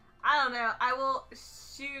see, I don't know, I will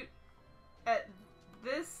shoot at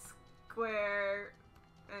this square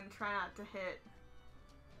and try not to hit.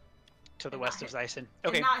 To the And west not of hit- Zyson. and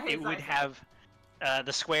Okay, not hit it would Zyson. have,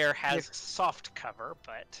 the square has soft cover,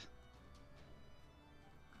 but...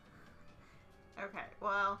 Okay,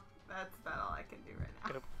 well, that's about all I can do right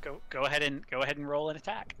now. Go ahead and roll an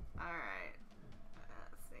attack. Alright.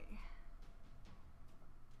 Let's see.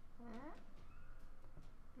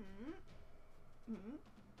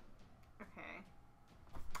 Okay.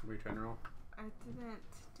 Were you trying to roll? I didn't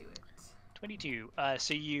do it. 22.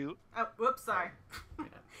 So you Oh, whoops, sorry. Yeah.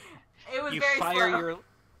 It was you very fire slow.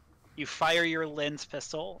 you fire your lens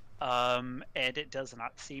pistol, and it does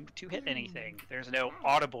not seem to hit anything. There's no Okay.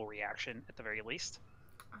 audible reaction at the very least.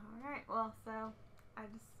 Alright, well, so I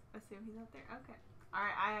just assume he's up there. Okay.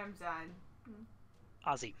 Alright, I am done.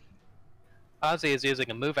 Ozzy. Ozzy is using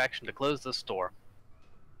a move action to close this door.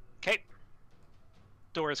 Okay.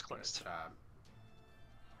 Door is closed. Good job.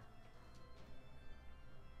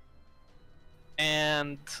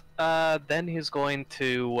 And then he's going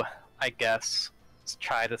to, I guess,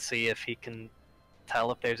 try to see if he can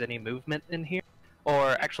tell if there's any movement in here.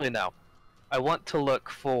 Or actually, no. I want to look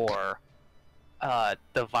for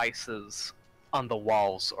devices on the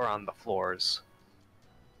walls or on the floors.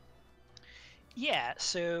 Yeah,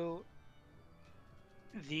 so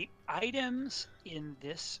the items in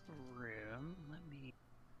this room, let me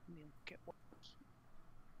look at what...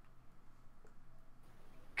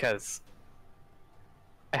 Because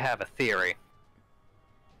I have a theory.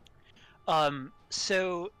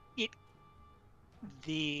 So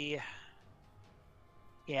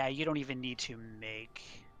yeah, you don't even need to make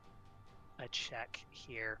a check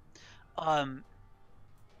here.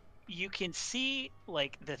 You can see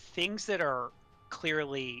like the things that are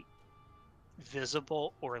clearly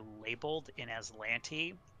visible or labeled in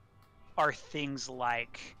Azlanti are things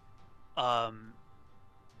like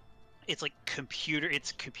it's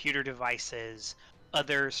computer devices,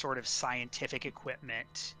 other sort of scientific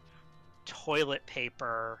equipment, toilet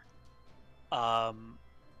paper,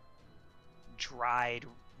 dried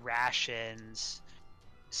rations.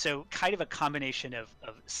 So kind of a combination of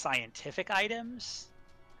scientific items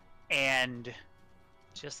and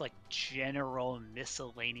just like general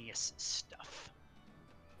miscellaneous stuff.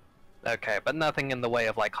 Okay, but nothing in the way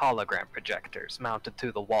of like hologram projectors mounted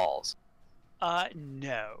to the walls.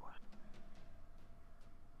 No.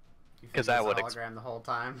 You think 'Cause it I was would a hologram the whole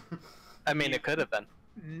time. I mean, it could have been.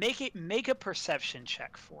 Make a perception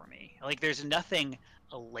check for me. Like there's nothing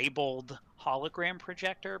labeled hologram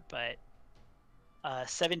projector, but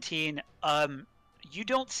 17. You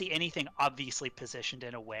don't see anything obviously positioned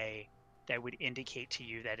in a way that would indicate to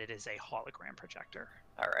you that it is a hologram projector.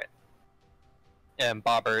 All right. And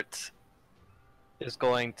Bobbert is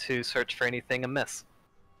going to search for anything amiss.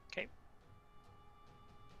 Okay.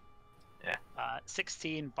 Yeah.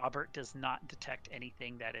 16. Bobbert does not detect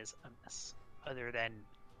anything that is amiss, other than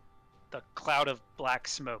the cloud of black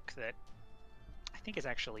smoke that I think is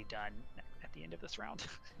actually done at the end of this round.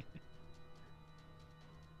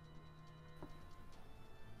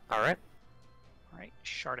 All right. All right,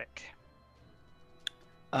 Shardik.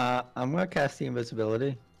 I'm gonna cast the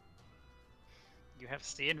invisibility. You have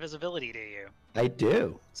see invisibility, do you? I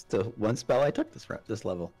do. It's the one spell I took this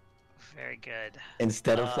level Very good.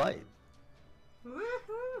 instead of flight.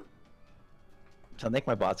 Woohoo! So I'll make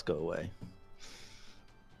my bots go away.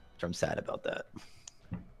 Which I'm sad about that.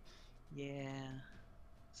 Yeah.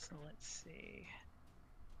 So let's see.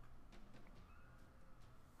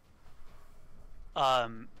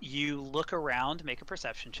 You look around, make a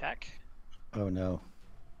perception check. Oh no.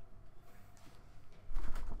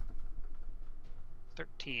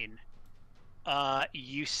 13.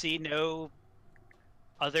 You see no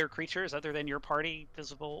other creatures other than your party,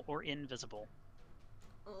 visible or invisible.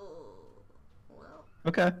 Oh, well.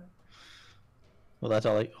 Okay. Well, that's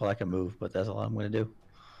all I can move, but that's all I'm gonna do.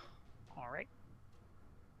 All right.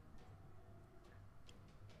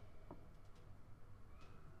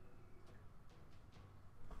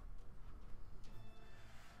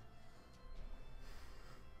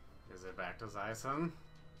 Is it back to Zyson?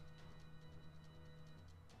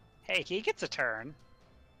 Hey, he gets a turn.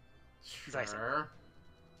 Sure.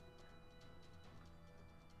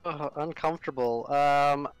 Uncomfortable.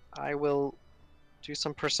 I will do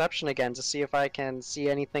some perception again to see if I can see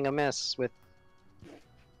anything amiss with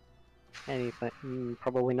anything.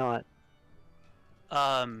 Probably not.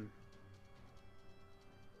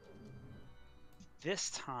 This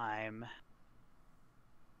time, I'm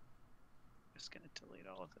just gonna delete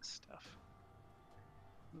all of this stuff.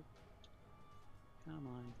 Come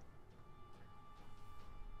on.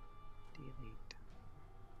 Delete.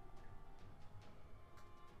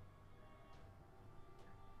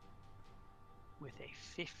 With a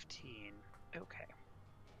 15. Okay.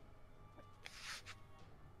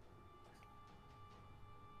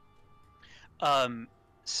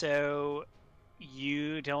 So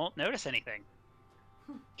you don't notice anything.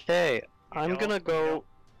 Okay, You I'm gonna don't- go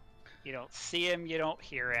You don't see him, you don't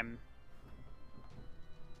hear him.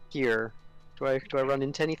 here. Do I run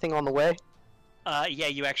into anything on the way? Yeah,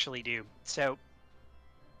 you actually do. So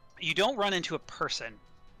you don't run into a person,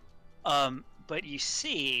 but you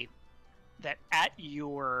see that at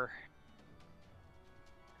your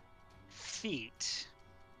feet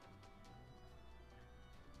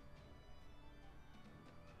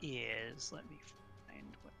is, let me find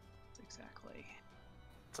what exactly.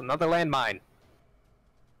 It's another landmine.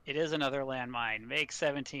 It is another landmine. Make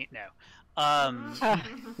 17. No.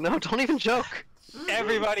 No, don't even joke.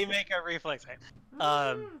 Everybody make a reflex save.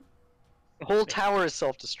 The whole tower is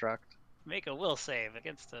self-destruct. Make a will save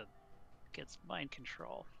against mind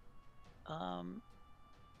control.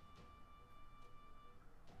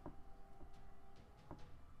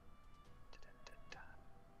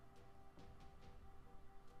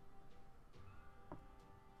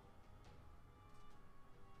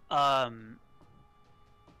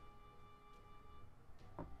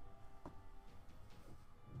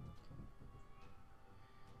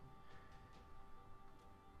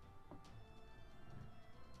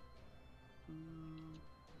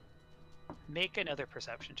 Make another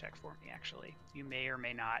perception check for me, actually. You may or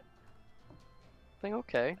may not.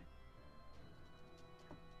 Okay.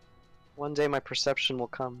 One day my perception will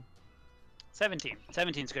come. 17.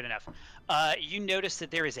 17's good enough. You notice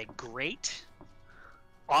that there is a grate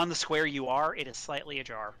on the square you are. It is slightly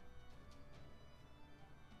ajar.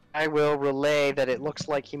 I will relay that it looks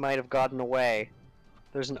like he might have gotten away.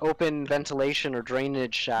 There's an open ventilation or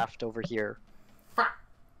drainage shaft over here.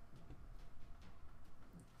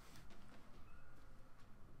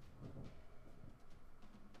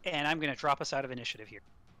 And I'm going to drop us out of initiative here.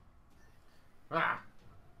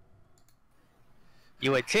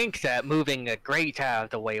 You would think that moving a grate out of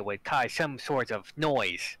the way would cause some sort of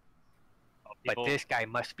noise. But this guy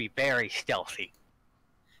must be very stealthy.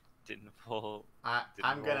 Didn't pull. I'm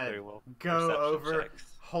roll gonna very well go perception over, checks.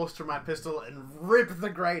 holster my pistol, and rip the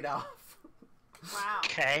grate off. Wow.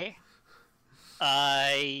 Okay.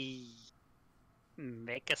 I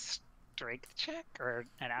make a strength check or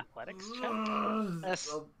an athletics check. A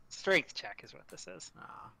strength check is what this is.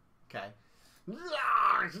 Okay.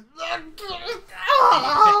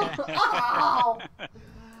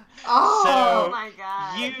 Oh So my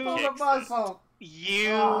god. you Pull the muscle.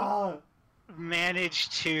 you manage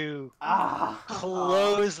to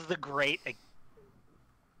close the grate.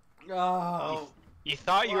 You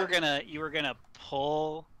thought you were gonna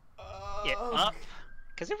pull it up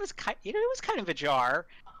because it was kind of ajar.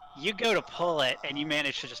 You go to pull it and you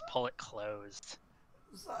manage to just pull it closed.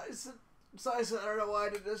 Zyson, I don't know why I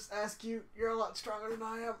did this. Ask you. You're a lot stronger than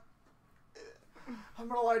I am. I'm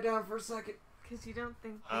gonna lie down for a second. Because you don't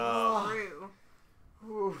think Oh. through.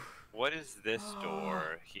 Oof. What is this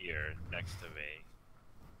door here next to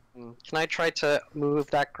me? Can I try to move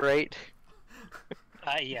that grate?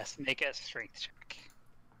 Yes, make a strength check.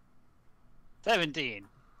 17.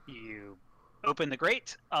 You open the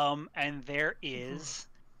grate, and there is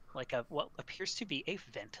like what appears to be a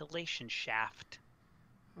ventilation shaft.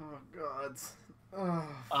 Oh God.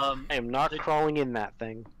 I am not crawling in that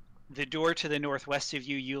thing. The door to the northwest of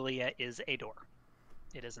you, Yulia, is a door.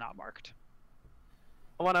 It is not marked.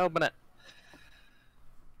 I want to open it.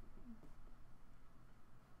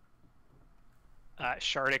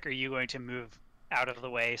 Shardik, are you going to move out of the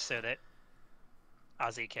way so that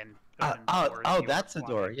Ozzy can open the door? Oh, that's the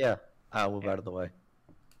door. Yeah, I'll move out of the way.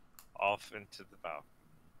 Off into the bow.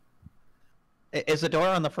 Is the door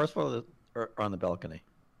on the first floor or on the balcony?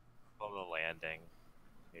 On the landing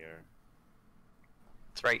here.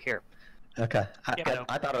 It's right here. Okay, Yeah,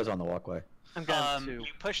 I thought it was on the walkway. I'm going to. You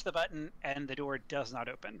push the button, and the door does not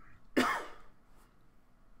open.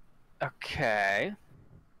 Okay.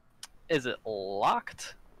 Is it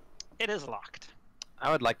locked? It is locked.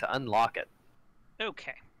 I would like to unlock it.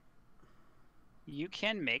 Okay. You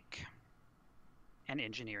can make an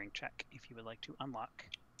engineering check if you would like to unlock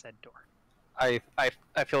said door. I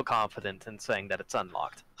feel confident in saying that it's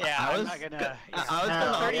unlocked. Yeah, I I'm was not gonna. I was Hell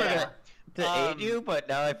gonna offer yeah. to aid you, but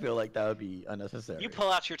now I feel like that would be unnecessary. You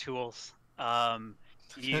pull out your tools.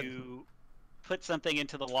 You put something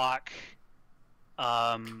into the lock.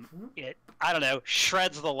 It, I don't know,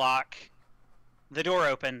 shreds the lock. The door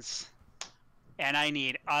opens, and I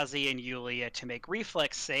need Ozzy and Yulia to make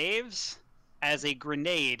reflex saves as a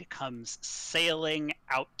grenade comes sailing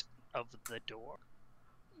out of the door.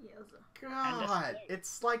 God,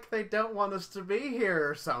 it's like they don't want us to be here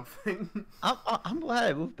or something. I'm glad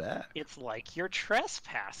I moved back. It's like you're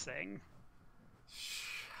trespassing.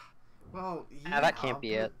 Well, yeah, that can't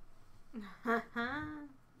be it.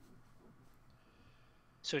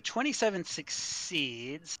 So 27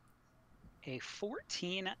 succeeds. A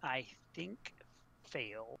 14, I think,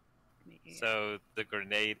 fail. So the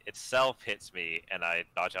grenade itself hits me, and I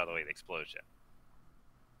dodge out of the way of the explosion.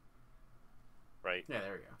 Right? Yeah,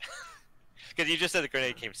 there we go. Because you just said the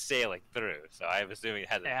grenade came sailing through, so I'm assuming it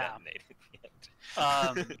hasn't Yeah. detonated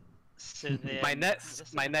yet. So then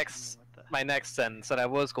My next sentence that I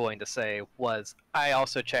was going to say was, I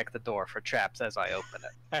also check the door for traps as I open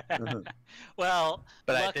it. Well,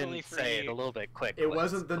 But I luckily didn't for say it you, a little bit quick. It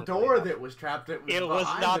wasn't the door that was trapped. It was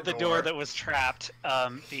behind not the the door that was trapped,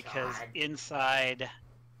 because God. inside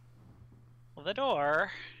the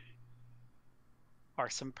door are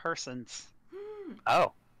some persons.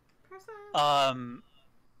 Oh.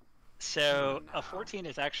 So Oh, no. a 14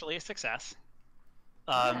 is actually a success.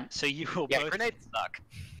 So you will Yeah, both grenades suck.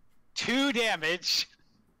 2 damage,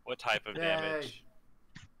 What type of Yay. damage?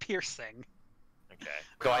 piercing. Okay.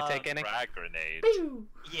 Do I take any? Frag grenade.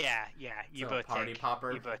 Yeah, you So both party take.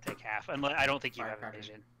 popper? You both take half. Unless, I don't think you have a Firecracker.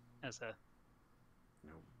 vision as a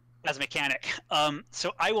Nope. as a mechanic.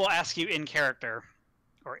 So I will ask you in character,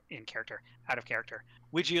 or in character, out of character.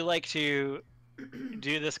 Would you like to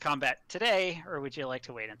do this combat today, or would you like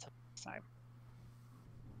to wait until next time?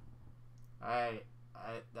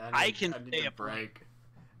 I can need stay a up break.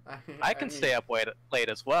 I can stay up late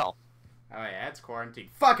as well. Oh yeah, it's quarantine.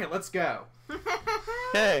 Fuck it, let's go.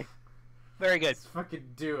 Hey. Very good. Let's fucking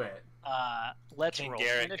do it. Let's Can roll.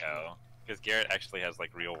 Garrett Initiative. go? Because Garrett actually has like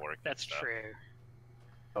real work. and That's stuff. true.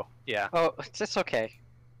 Oh, yeah. Oh, it's okay.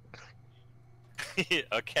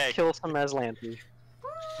 Okay. Kill some Azlanti.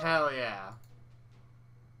 Hell yeah.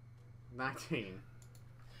 19.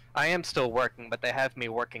 I am still working, but they have me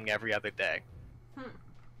working every other day.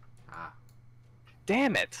 Ah.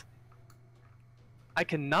 Damn it! I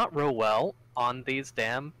cannot roll well on these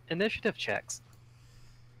damn initiative checks.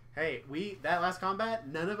 Hey, that last combat,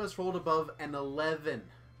 none of us rolled above an 11.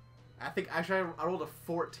 I think actually I rolled a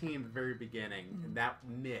 14 at the very beginning, and that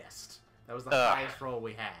missed. That was the Ugh. highest roll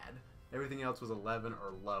we had. Everything else was 11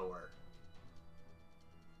 or lower.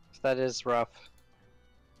 That is rough.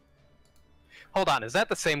 Hold on, is that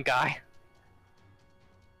the same guy?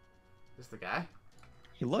 Is this the guy?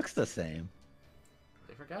 He looks the same.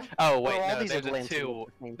 Different guy? Oh wait, Well, all no, these there's a Atlanteans 2. look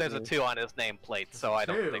the same There's to a me. 2 on his nameplate, so I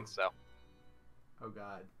don't Two. think so. Oh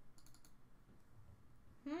god.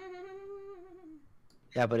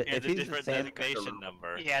 Yeah, but Yeah, if the he's the different same, designation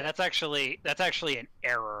number. Yeah, that's actually an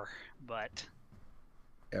error. But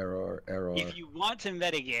error. if you want to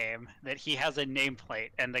metagame that he has a nameplate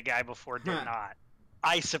and the guy before did Huh. not,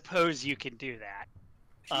 I suppose you can do that.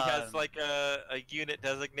 He has like a unit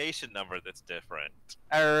designation number that's different.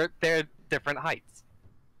 They're different heights.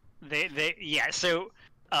 So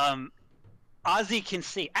Ozzy can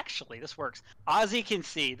see. Actually, this works. Ozzy can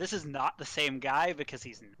see this is not the same guy because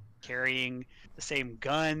he's carrying the same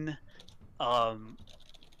gun,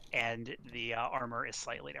 and the armor is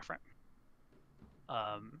slightly different.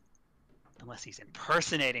 Unless he's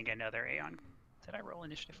impersonating another Aeon. Did I roll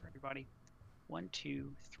initiative for everybody? 1,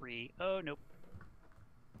 2, 3. Oh nope.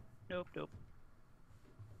 Nope.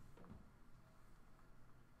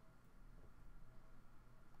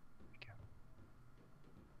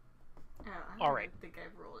 Oh, I All right. think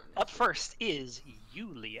I've rolled it. Up first is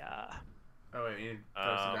Yulia. Oh wait, you need to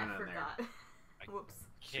throw some I down in there. forgot. Whoops.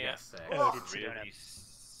 Can't Sick. Oh, did see really that.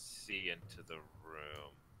 see into the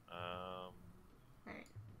room. Right.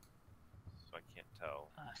 So I can't tell.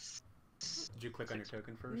 Did you click on your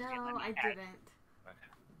token first? No, let me I add- didn't.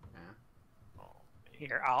 Yeah. Oh,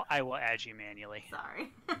 Here, I will add you manually.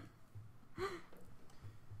 Sorry.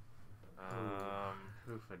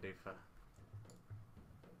 Oofa doofa.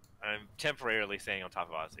 I'm temporarily staying on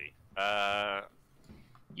top of Ozzy.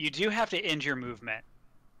 You do have to end your movement.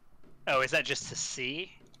 Oh, is that just to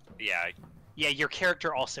see? Yeah. Yeah, your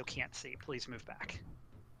character also can't see. Please move back.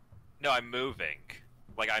 No, I'm moving.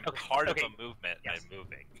 Like I'm Okay, part okay, of a movement. yes. I'm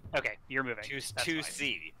moving. Okay, you're moving. That's To fine.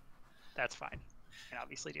 see. That's fine. You can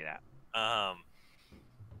obviously do that. And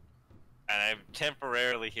I'm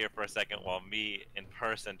temporarily here for a second while me in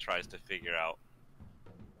person tries to figure out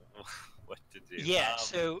what to do. Yeah.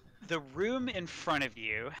 So the room in front of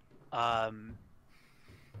you,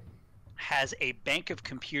 has a bank of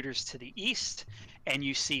computers to the east, and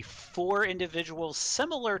you see 4 individuals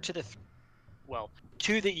similar to the,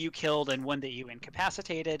 2 that you killed and 1 that you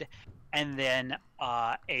incapacitated, and then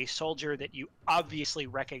a soldier that you obviously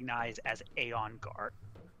recognize as Aeon Guard.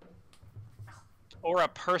 Or a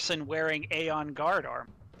person wearing Aeon Guard armor,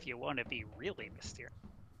 if you want to be really mysterious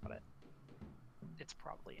about it. It's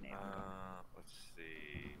probably an Aeon Guard. Let's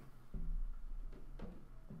see.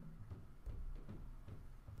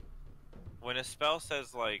 When a spell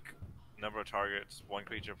says like number of targets, 1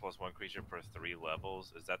 creature plus 1 creature per 3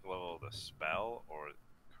 levels, is that the level of the spell or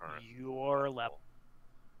current? Your level,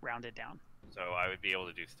 rounded down. So I would be able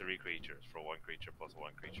to do 3 creatures for 1 creature plus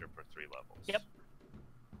 1 creature per 3 levels. Yep.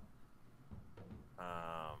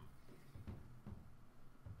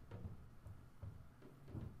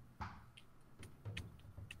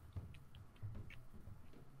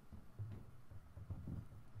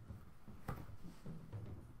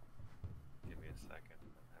 Give me a second.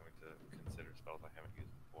 I'm having to consider spells I haven't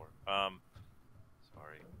used before.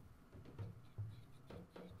 Sorry.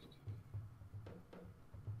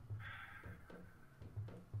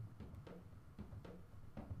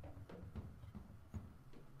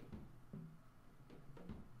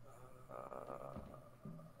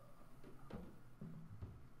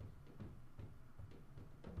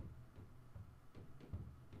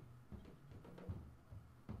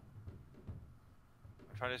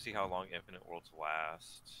 I'm trying to see how long Infinite Worlds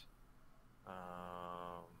last. So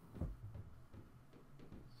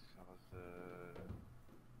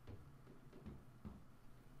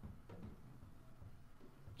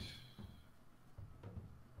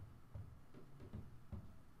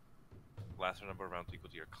last number of rounds equal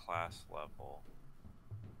to your class level.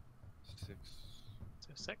 6. So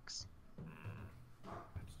 6.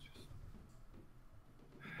 That's just...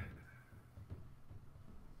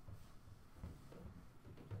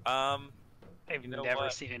 I've never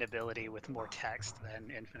seen an ability with more text than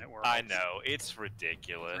Infinite Worlds. I know, it's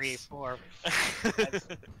ridiculous. 3, 4,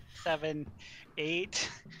 5, 7, 8.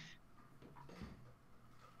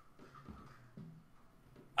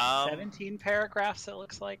 17 paragraphs, it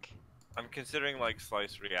looks like. I'm considering like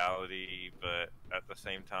slice reality, but at the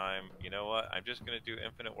same time, you know what? I'm just gonna do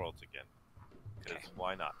Infinite Worlds again. Because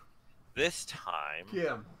why not? This time...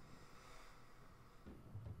 Yeah.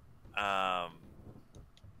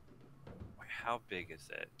 How big is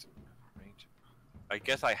it? Range. I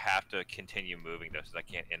guess I have to continue moving though, since I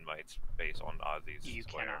can't end my space on Ozzy's You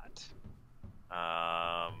square.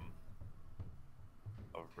 cannot.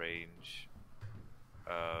 A range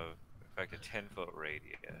of, in fact, a 10-foot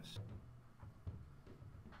radius.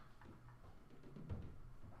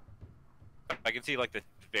 I can see like the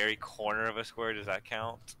very corner of a square. Does that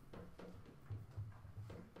count?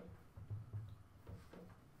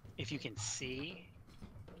 If you can see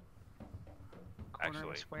corner of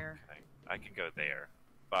Actually, a square. okay. I can go there.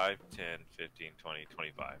 5, 10, 15, 20,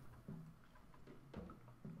 25.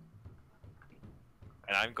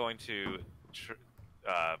 And I'm going to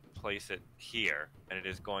place it here, and it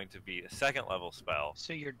is going to be a 2nd level spell.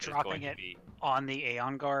 So you're dropping it be... on the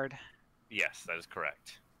Aeon Guard? Yes, that is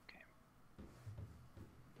correct. Okay.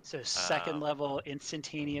 So 2nd level,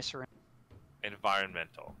 instantaneous, or...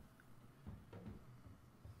 Environmental.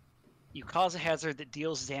 You cause a hazard that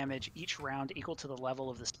deals damage each round equal to the level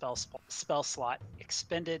of the spell slot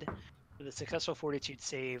expended. With a successful Fortitude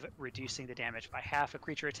save, reducing the damage by half. A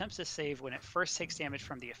creature attempts to save when it first takes damage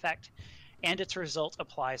from the effect, and its result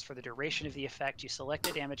applies for the duration of the effect. You select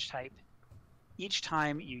a damage type each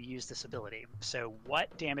time you use this ability. So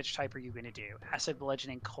what damage type are you going to do? Acid,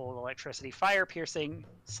 bludgeoning, cold, electricity, fire, piercing,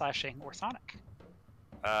 slashing, or sonic?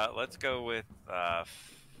 Let's go with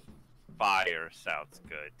fire. Sounds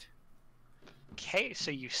good. Okay,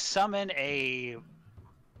 so you summon a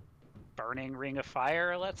burning ring of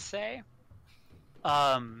fire, let's say.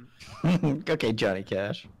 Okay, Johnny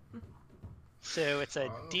Cash. So it's a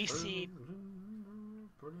DC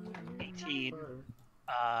 18.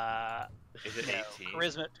 Is it 18?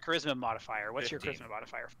 Charisma modifier. What's 15. your charisma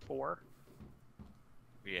modifier? 4?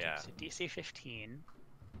 Yeah. So DC 15.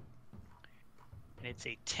 And it's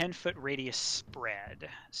a 10-foot radius spread.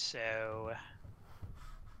 So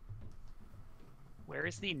where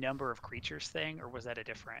is the number of creatures thing, or was that a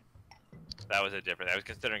different? That was a different. I was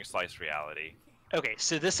considering slice reality. Okay,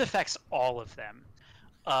 so this affects all of them.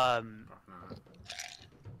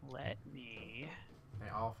 Let me. They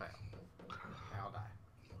all fail. They all die.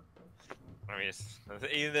 I mean,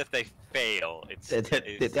 even if they fail, Did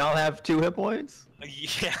they all have 2 hit points?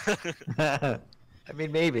 Yeah. I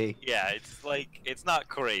mean, maybe. Yeah, it's like it's not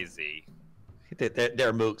crazy.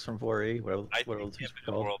 They're mooks from 4E. I What are think those Given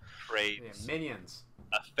called? World Yeah, trades minions.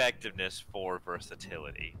 effectiveness for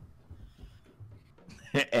versatility.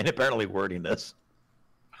 And apparently wordiness.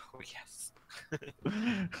 Oh yes.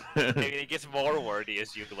 Maybe it gets more wordy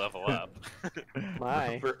as you level up.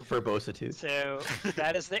 My. Verbositude. So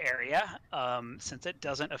that is the area. Since it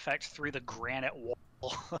doesn't affect through the granite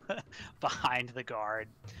wall behind the guard.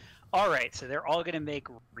 All right, so they're all going to make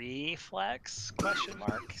reflex ?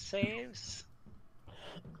 Saves.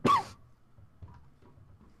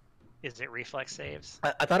 Is it reflex saves?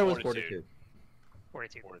 I thought it was Fortitude.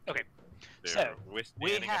 fortitude. 42. Okay, They're so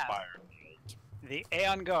withstanding have- a fire field. the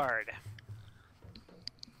Aeon Guard.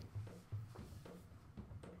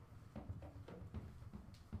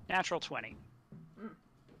 Natural 20.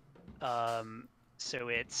 So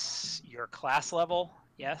it's your class level,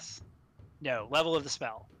 yes? No, level of the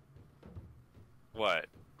spell. What?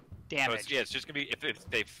 So Damage. it's just gonna be if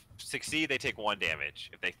they succeed, they take 1 damage.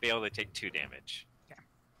 If they fail, they take 2 damage.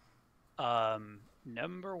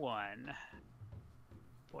 Number 1.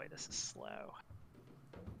 Boy, this is slow.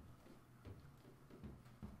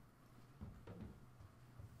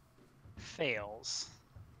 Fails.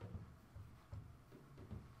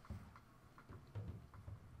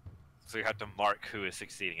 So you have to mark who is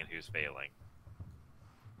succeeding and who's failing.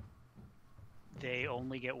 They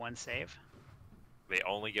only get 1 save. They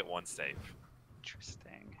only get 1 save.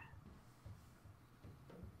 Interesting.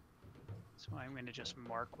 So I'm going to just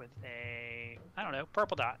mark with a, I don't know,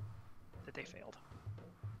 purple dot that they failed.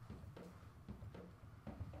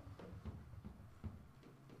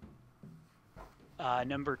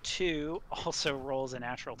 Number 2 also rolls a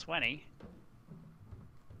natural 20.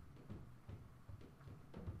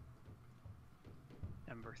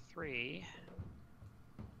 Number 3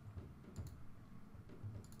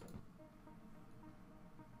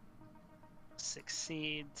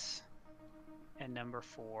 succeeds, and number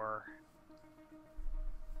 4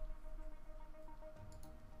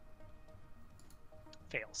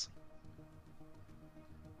 fails.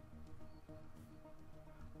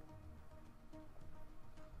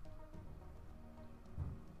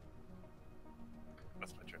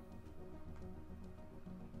 That's my turn.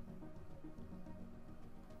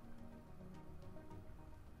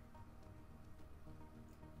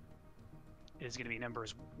 It is going to be number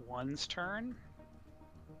 1's turn.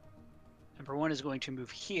 Number 1 is going to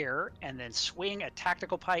move here and then swing a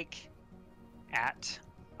tactical pike at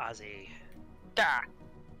Ozzy. Ah,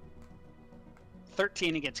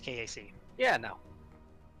 13 against KAC. yeah, no.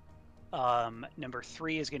 Number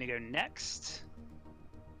 3 is going to go next.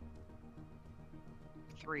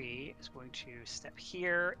 3 is going to step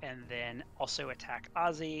here and then also attack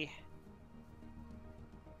Ozzy.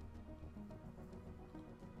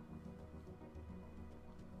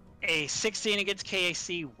 A 16 against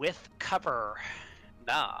KAC with cover.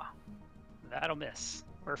 Nah. That'll miss.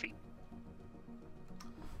 Murphy.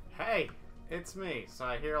 Hey, it's me. So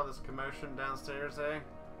I hear all this commotion downstairs, eh?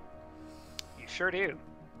 You sure do.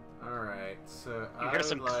 Alright, so You I hear would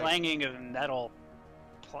some like... clanging of metal.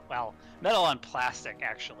 Well, metal on plastic,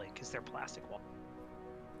 actually, because they're plastic walls.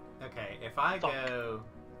 Okay, if I Thunk. go...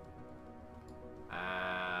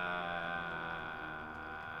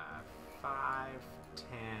 5, 10,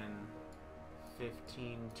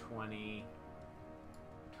 15, 20,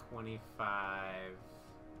 25...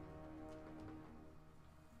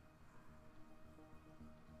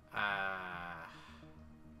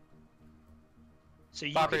 So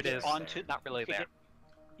you Bobbert could get is onto. not really you could there.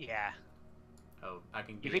 Yeah, Oh, I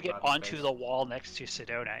can get you could get above the onto space. the wall next to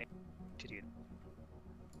Sedona to do.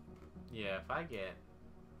 Yeah, if I get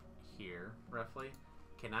here, roughly,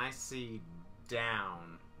 can I see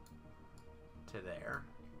down to there?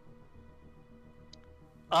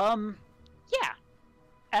 Yeah,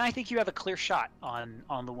 and I think you have a clear shot on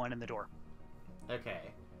the one in the door. Okay,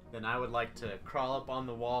 then I would like to crawl up on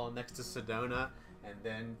the wall next to Sedona and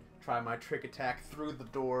then try my trick attack through the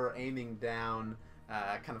door, aiming down,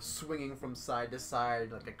 kind of swinging from side to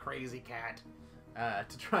side like a crazy cat,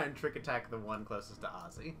 to try and trick attack the one closest to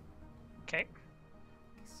Ozzy. Okay,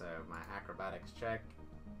 So my acrobatics check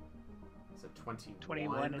is a 21.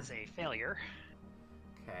 21 is a failure.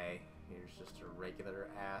 Okay, here's just a regular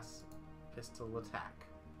ass pistol attack.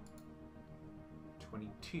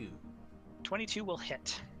 22. 22 will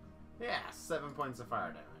hit. Yeah, 7 points of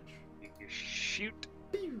fire damage. You shoot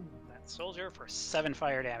that soldier for 7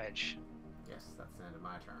 fire damage. Yes, that's the end of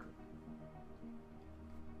my turn.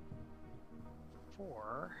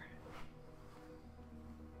 4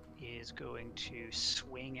 is going to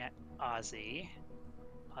swing at Ozzy.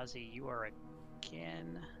 Ozzy, you are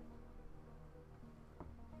again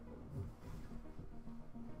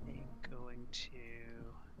going to...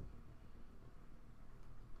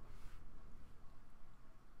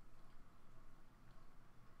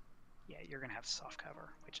 Yeah, you're going to have soft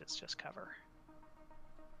cover, which is just cover.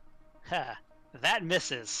 Ha! That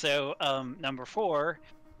misses. So, number 4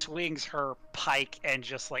 swings her pike and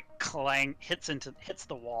just like clang hits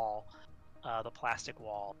the wall, the plastic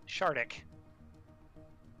wall. Shardik.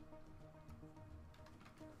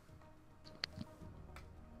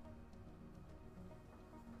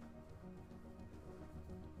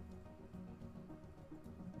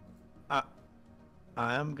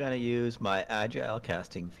 I'm gonna use my agile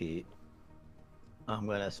casting feat. I'm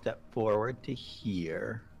gonna step forward to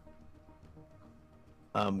here.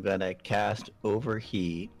 I'm gonna cast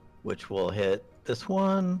Overheat, which will hit this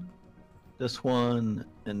one,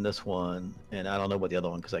 and this one, and I don't know what the other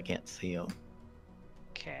one because I can't see them.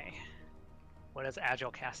 Okay. What does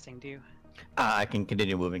agile casting do? I can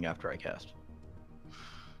continue moving after I cast.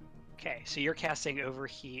 Okay, so you're casting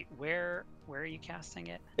Overheat. Where are you casting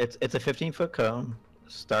it? It's a 15-foot cone,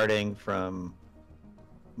 starting from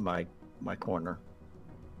my corner.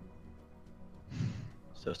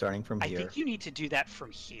 So starting from here. I think you need to do that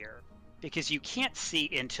from here because you can't see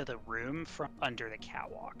into the room from under the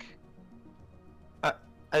catwalk.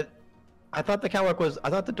 I thought the catwalk was. I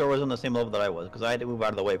thought the door was on the same level that I was because I had to move out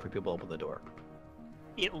of the way for people to open the door.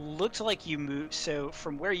 It looked like you moved. So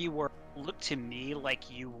from where you were, it looked to me like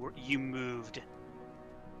you moved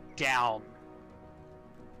down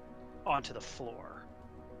onto the floor.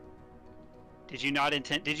 Did you not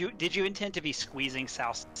intend? Did you intend to be squeezing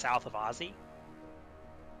south of Ozzy?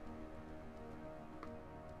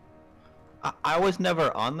 I was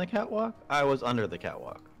never on the catwalk. I was under the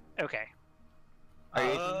catwalk. Okay. Are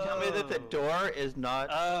you telling me that the door is not?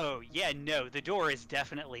 Oh yeah, no, the door is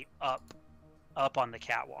definitely up on the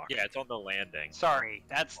catwalk. Yeah, it's on the landing. Sorry,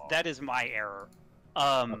 that is my error.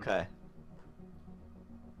 Okay.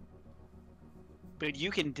 But you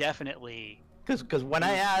can definitely. Because when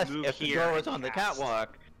I asked move if the here door was and on the cast.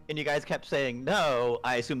 catwalk, and you guys kept saying no,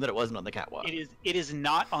 I assumed that it wasn't on the catwalk. It is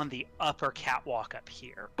not on the upper catwalk up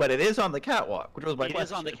here. But it is on the catwalk, which was my It question.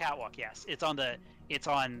 is on the catwalk. Yes, it's on the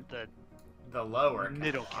The lower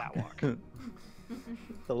middle catwalk.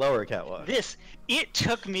 The lower catwalk. It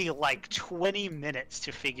took me like 20 minutes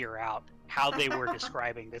to figure out how they were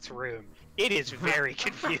describing this room. It is very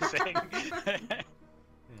confusing. And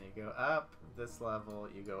you go up this level,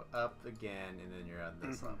 you go up again, and then you're on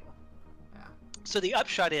this level. Yeah. So the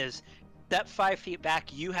upshot is that 5 feet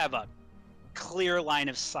back, you have a clear line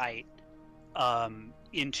of sight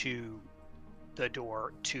into the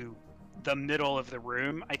door to the middle of the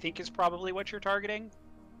room. I think is probably what you're targeting.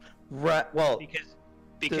 Right. Well,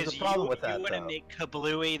 Because a problem with that, you want to though. make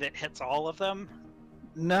kablooey that hits all of them.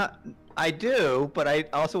 I do, but I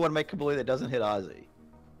also want to make a believe that doesn't hit Ozzy.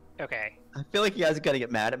 Okay. I feel like you guys are gonna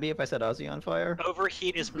get mad at me if I set Ozzy on fire.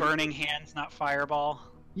 Overheat is burning hands, not fireball.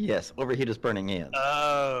 Yes, Overheat is burning hands.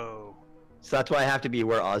 Oh. So that's why I have to be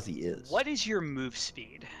where Ozzy is. What is your move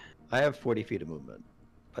speed? I have 40 feet of movement,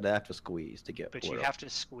 but I have to squeeze to get. But you have to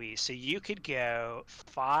squeeze. So you could go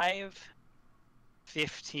 5,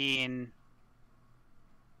 15,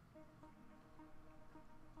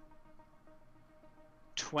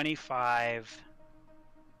 25,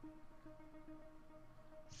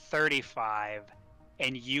 35,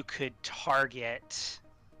 and you could target...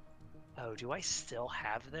 Oh, do I still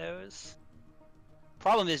have those?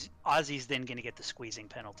 Problem is, Ozzy's then going to get the squeezing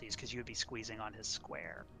penalties because you would be squeezing on his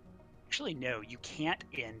square. Actually, no, you can't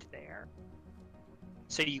end there.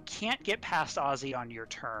 So you can't get past Ozzy on your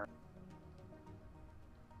turn.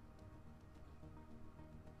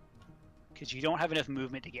 Because you don't have enough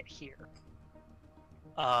movement to get here.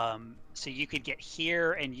 So you could get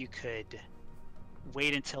here and you could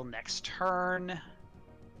wait until next turn.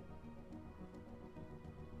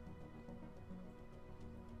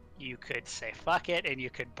 You could say fuck it and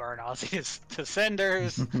you could burn Ozzy to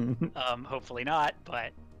cinders. Hopefully not,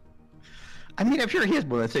 but... I mean, if he has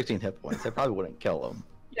more than 16 hit points, I probably wouldn't kill him.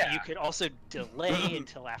 Yeah. You could also delay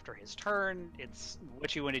until after his turn. It's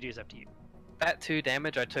what you want to do is up to you. That 2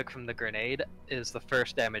 damage I took from the grenade is the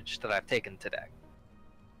first damage that I've taken today.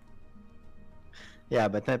 Yeah,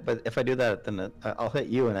 but if I do that, then I'll hit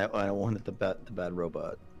you, and I won't hit the bad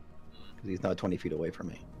robot because he's now 20 feet away from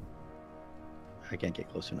me. I can't get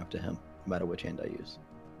close enough to him, no matter which hand I use.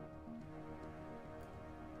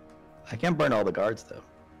 I can't burn all the guards though.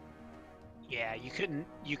 Yeah, you couldn't.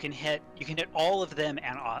 You can hit all of them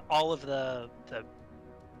and all of the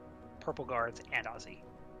purple guards and Ozzy.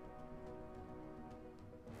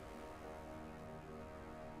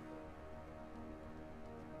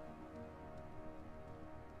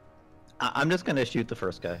 I'm just gonna shoot the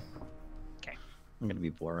first guy. Okay. I'm gonna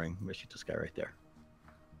be boring. I'm gonna shoot this guy right there.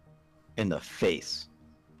 In the face.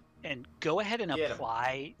 And go ahead and Get 'em.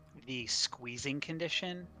 apply the squeezing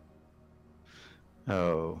condition.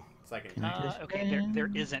 Oh. It's like Okay,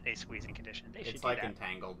 there isn't a squeezing condition. They should it's do like that.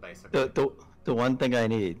 entangled, basically. The one thing I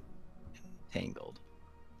need. Tangled.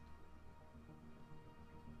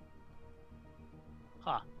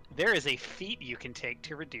 Huh. There is a feat you can take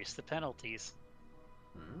to reduce the penalties.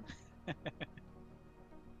 And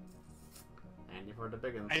you've heard the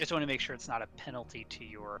big ones. I just want to make sure it's not a penalty to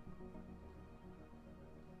your...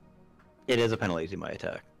 It is a penalty to my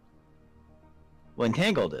attack. Well,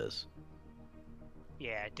 entangled is.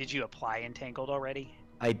 Yeah, did you apply entangled already?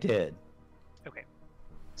 I did. Okay.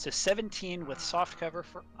 So 17 with soft cover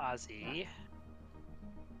for Ozzy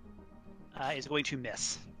is going to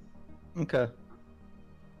miss. Okay.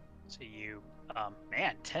 So you,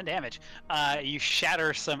 man, 10 damage. You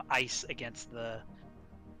shatter some ice against the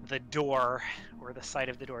door, or the side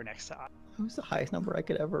of the door next to Ozzy. Who's the highest number I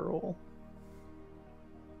could ever roll?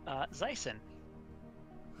 Zyson.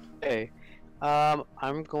 Okay.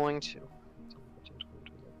 I'm going to.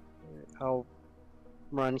 I'll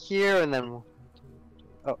run here and then.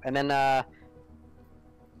 Oh, and then I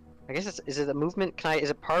guess is it a movement?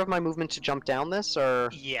 Is it part of my movement to jump down this,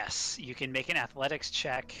 or? Yes, you can make an athletics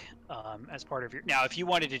check as part of your. Now, if you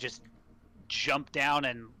wanted to just jump down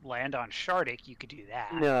and land on Shardik, you could do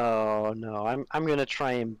that. No, I'm gonna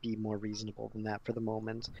try and be more reasonable than that for the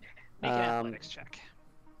moment. Make an athletics check.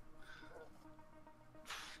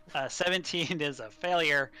 17 is a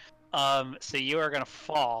failure, so you are gonna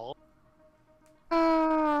fall.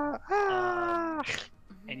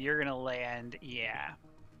 And you're gonna land, yeah.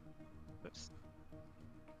 Oops.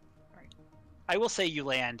 Alright. I will say you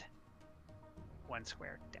land 1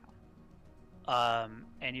 square down.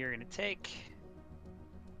 And you're gonna take...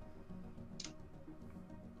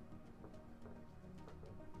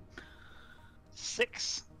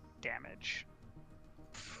 six damage.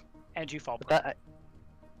 And you fall prone.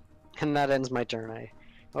 And that ends my turn,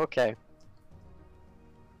 Okay.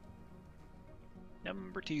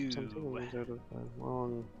 Number 2.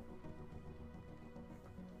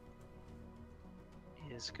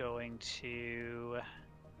 Is going to...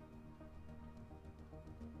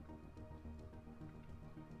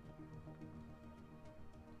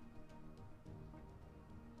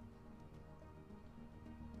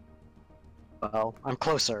 Well, I'm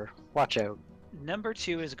closer. Watch out. Number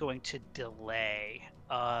 2 is going to delay.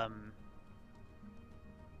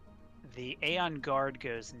 The Aeon guard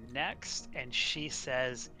goes next, and she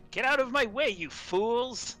says, "Get out of my way, you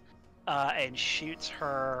fools!" And shoots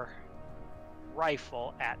her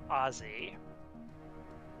rifle at Ozzy.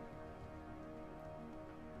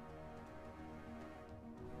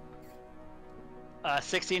 Uh,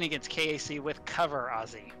 16 against KAC with cover,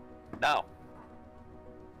 Ozzy. No.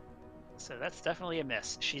 So that's definitely a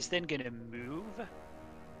miss. She's then going to move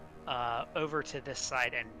over to this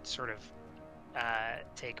side and sort of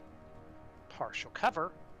take partial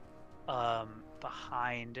cover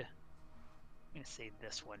behind... I'm going to say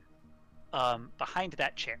this one. Behind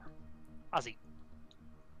that chair. Ozzy.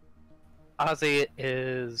 Ozzy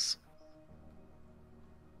is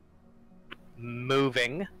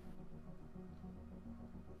moving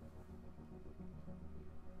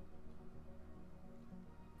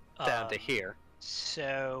down to here.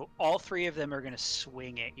 So all 3 of them are going to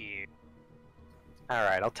swing at you.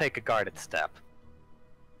 Alright, I'll take a guarded step.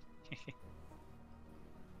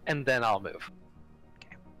 And then I'll move.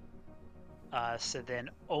 Okay. So then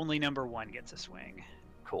only number 1 gets a swing.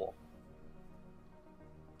 Cool.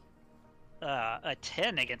 A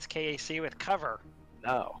 10 against KAC with cover.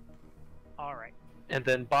 No. Alright. And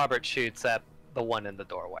then Bobbert shoots at the one in the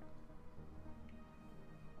doorway.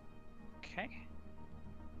 Okay.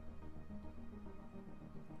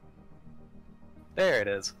 There it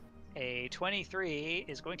is. A 23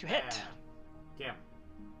 is going to hit. Yeah.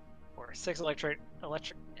 For 6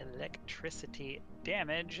 electricity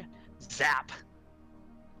damage. Zap.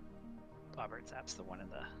 Bobbert zaps the one in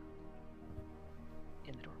the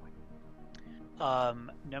doorway.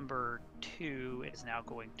 Number 2 is now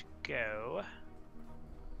going to go.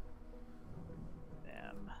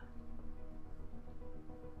 Them.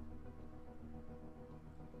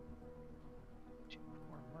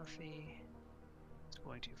 For Murphy. It's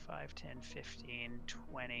going to 5, 10, 15,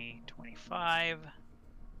 20, 25.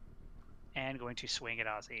 and going to swing at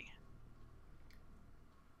Ozzy.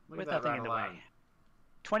 Look With at that nothing right in the alone. way.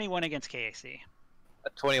 21 against KAC. A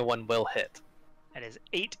 21 will hit. That is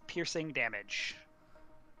 8 piercing damage.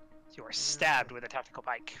 You are stabbed with a tactical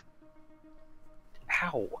pike.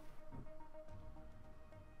 Ow.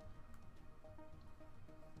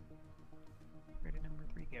 Where did number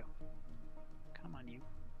 3 go? Come on, you.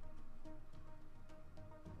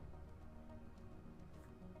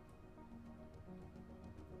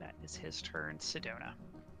 That is his turn, Sedona.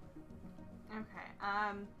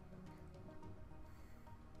 Okay.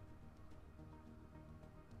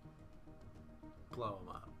 Blow him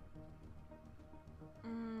up.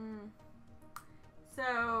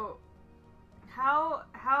 So, how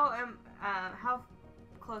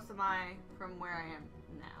close am I from where I am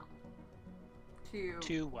now?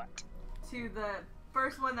 To what? To the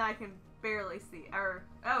first one that I can barely see. Or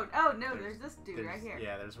no, there's this dude right here.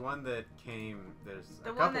 Yeah, there's one that came. There's The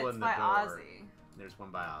a one couple that's in the by door. Ozzy. There's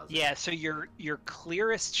one by Ozzy. Yeah, so your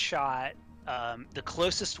clearest shot, the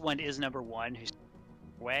closest one is number 1, who's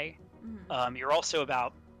away. Mm-hmm. You're also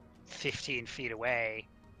about 15 feet away,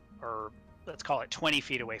 or let's call it 20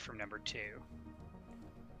 feet away from number 2.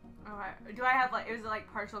 Okay. Do I have is it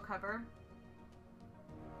like partial cover?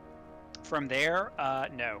 From there,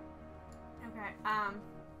 no, Okay.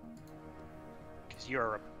 because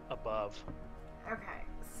you're above. Okay.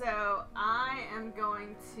 So I am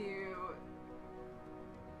going to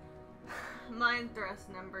mind thrust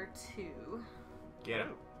number 2. Get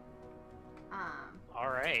him. All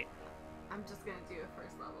right. I'm just gonna do a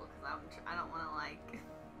first level because I don't want to like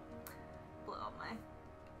blow up my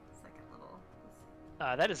second level.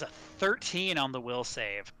 That is a 13 on the will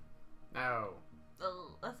save. No.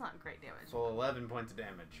 Oh, that's not great damage. Full 11 points of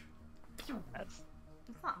damage. That's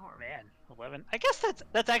It's not horrible. man, 11. I guess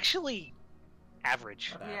that's actually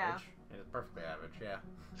average. Not Yeah. average. It's perfectly average,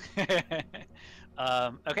 yeah.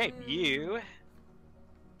 Okay, you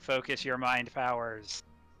focus your mind powers,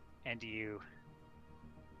 and you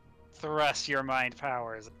thrust your mind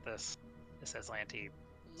powers at this Azlanti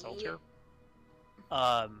soldier.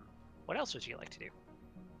 What else would you like to do?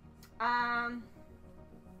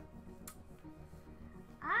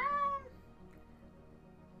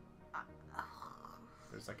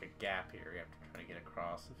 There's like a gap here. You have to try to get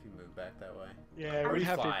across if you move back that way. Yeah, Or you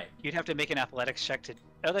fly. You'd have to make an athletics check to.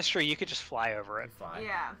 Oh, that's true. You could just fly over You it. fly.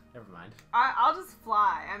 Yeah. Never mind. I'll just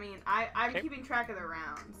fly. I mean, I'm Okay. keeping track of the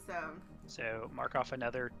round, so. So mark off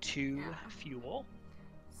another 2 Yeah. fuel.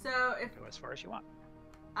 So if Go as far as you want.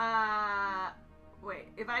 wait,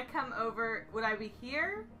 if I come over, would I be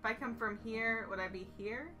here? If I come from here, would I be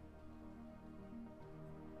here?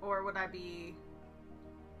 Or would I be,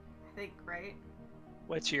 I think, right?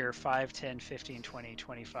 What's your 5, 10, 15, 20,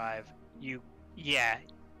 25? Yeah,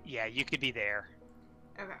 you could be there.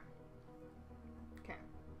 Okay. Okay.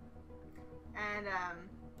 And,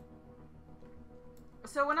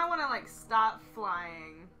 so when I want to, like, stop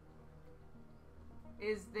flying,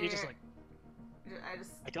 is there... You just like.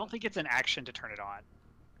 I don't think it's an action to turn it on.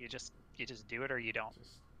 You just do it or you don't.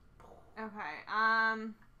 Just Okay,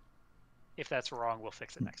 If that's wrong, we'll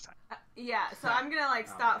fix it next time. yeah, so I'm gonna, like,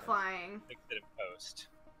 Oh, stop okay. flying. Fix it in post.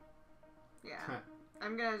 Yeah.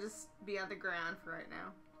 I'm gonna just be on the ground for right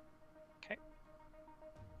now.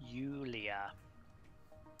 Yulia.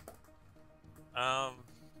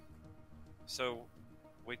 So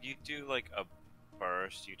when you do like a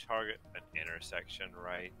burst, you target an intersection,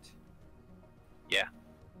 right? Yeah.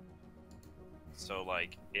 So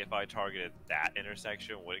like if I targeted that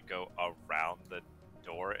intersection, would it go around the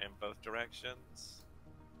door in both directions?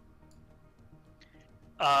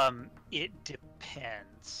 It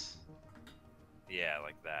depends. Yeah,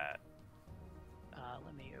 like that.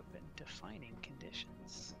 Let me open defining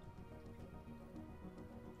conditions.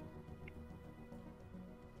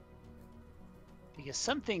 Because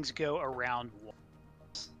some things go around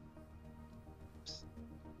walls. Oops.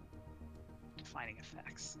 Defining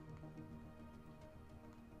effects.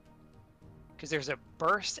 Because there's a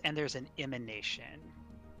burst and there's an emanation.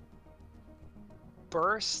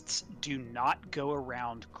 Bursts do not go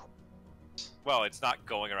around. Well, it's not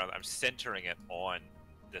going around. I'm centering it on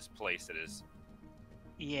this place that is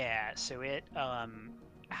Yeah, so it,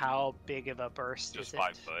 how big of a burst just is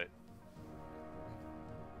 5 it? foot.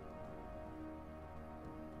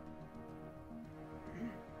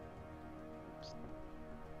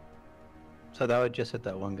 So that would just hit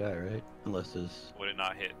that one guy, right? Unless there's... Would it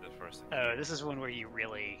not hit the first? Oh, this is one where you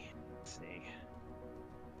really, let's see.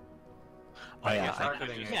 Oh, I yeah, guess I- I could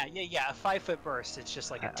just, Yeah. A 5-foot burst. It's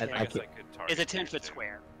just like a I 10. I guess could- I could target. It's a here, 10-foot too.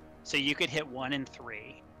 square, so you could hit 1 and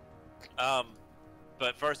 3.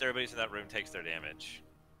 But first, everybody's in that room takes their damage.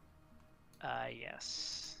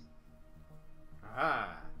 Yes.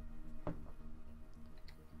 Ah. The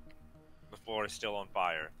floor is still on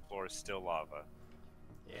fire. The floor is still lava.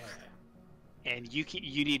 Yeah. And you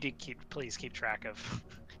need to please keep track of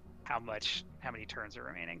how many turns are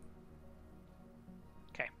remaining.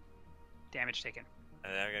 Okay. Damage taken.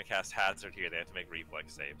 And then I'm gonna cast Hazard here. They have to make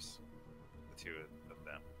reflex saves. The two of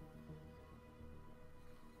them.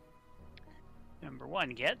 Number 1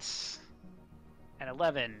 gets an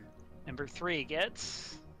 11. Number 3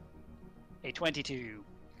 gets a 22.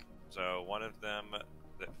 So one of them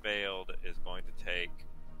that failed is going to take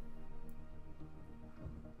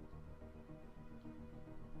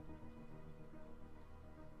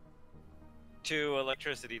 2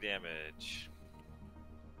 electricity damage.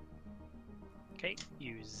 Okay,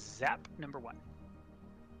 you zap number 1.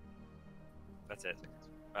 That's it.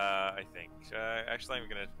 I think. Actually, I'm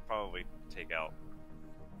gonna probably take out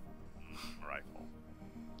rifle.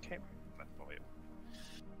 Okay. That's probably it.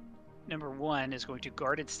 Number 1 is going to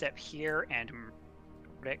guarded step here and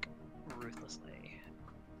Rick ruthlessly.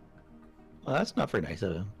 Well, that's not very nice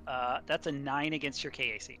of him. That's a 9 against your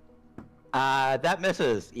KAC. That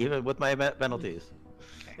misses, even with my penalties.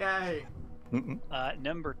 Yay.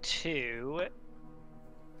 Number 2.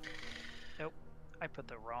 Nope, I put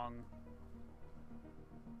the wrong.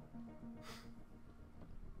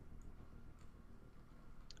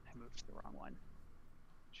 I moved the wrong one.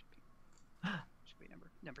 Should be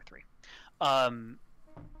number 3.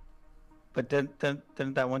 But didn't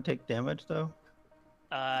that one take damage though?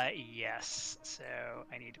 Yes. So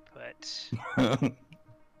I need to put +1,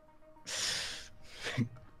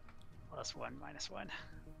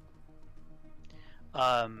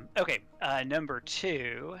 -1. Okay. Number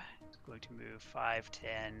 2 is going to move 5,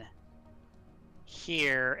 10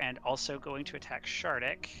 here, and also going to attack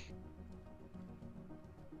Shardik.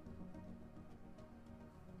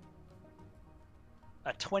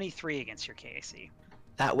 A 23 against your KAC.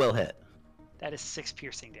 That will hit. That is 6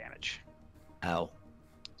 piercing damage. Ow.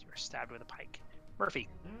 So you're stabbed with a pike. Murphy.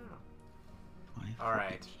 Yeah. All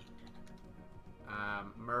right.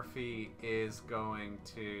 Murphy is going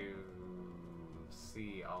to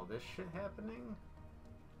see all this shit happening.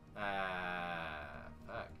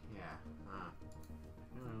 Fuck yeah. I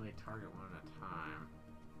don't really target one at a time.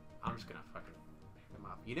 I'm just gonna fucking pick them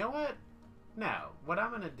up. You know what? No. What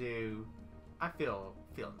I'm gonna do, I feel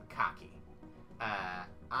cocky.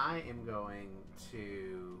 I am going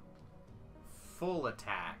to full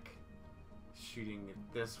attack, shooting at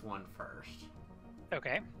this one first.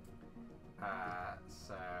 Okay.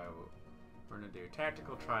 So we're gonna do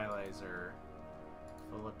tactical tri-laser,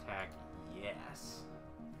 full attack, yes.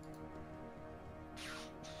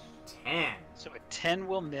 10. So a 10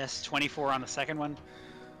 will miss. 24 on the second one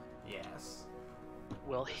Yes.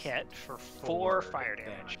 will hit for 4 fire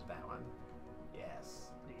damage. That one.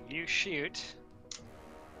 Yes. You shoot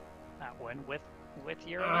that one with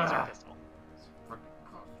your laser pistol.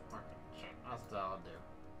 Shit. That's all I'll do.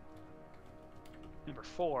 Number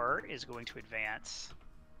 4 is going to advance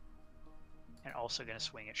and also going to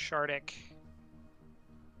swing at Shardik.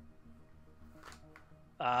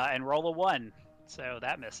 And roll a 1. So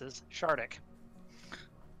that misses. Shardik.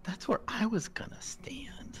 That's where I was gonna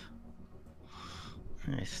stand.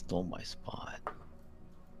 I stole my spot.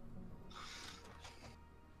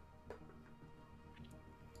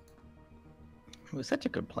 It was such a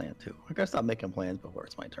good plan too. I gotta stop making plans before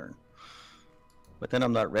it's my turn. But then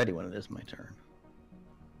I'm not ready when it is my turn.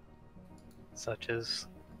 Such as.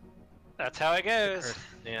 That's how it goes.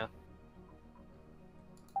 Yeah.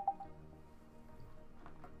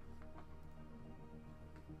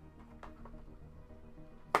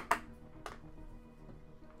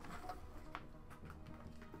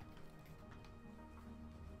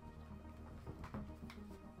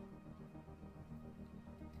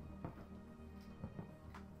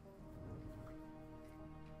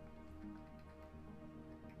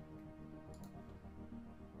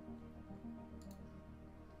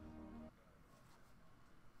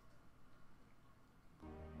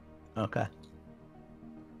 Okay.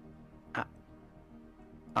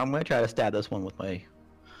 I'm gonna try to stab this one with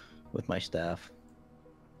my staff.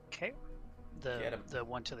 Okay. Get him. The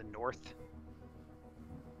one to the north.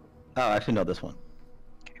 Oh, actually no, this one.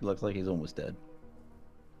 He looks like he's almost dead.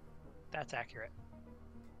 That's accurate.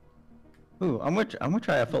 Ooh, I'm gonna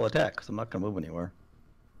try a full attack because I'm not gonna move anywhere.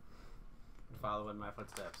 Follow in my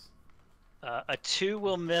footsteps. A 2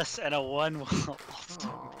 will miss and a 1 will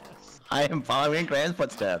also miss. I am following Grand's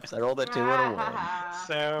footsteps. I rolled a 2 and a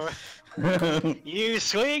So 1. you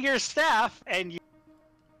swing your staff and you.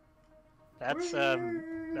 That's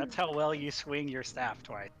how well you swing your staff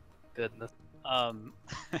twice. Goodness.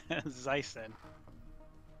 Zyson.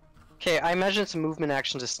 Okay, I imagine it's a movement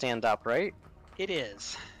action to stand up, right? It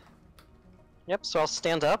is. Yep, so I'll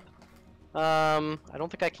stand up. I don't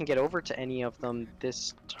think I can get over to any of them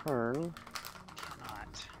this turn.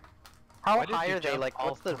 Cannot. How Why did high you are they? jump Like, all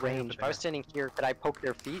what's the the way over range? If I was there? standing here, could I poke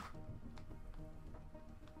their feet?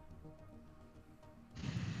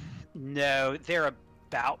 No, they're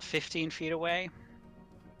about 15 feet away.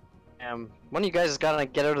 One of you guys has got to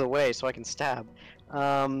get out of the way so I can stab.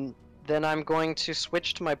 Then I'm going to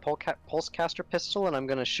switch to my pulsecaster pistol, and I'm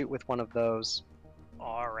going to shoot with one of those.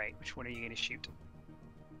 Alright, which one are you going to shoot?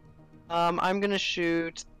 I'm going to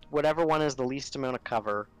shoot whatever one has the least amount of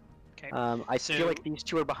cover. Okay. I So- feel like these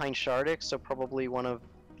two are behind Shardik, so probably one of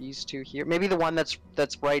these two here. Maybe the one that's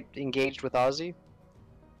right engaged with Ozzy.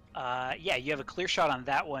 Yeah, you have a clear shot on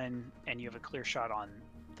that one, and you have a clear shot on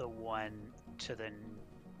the one to the...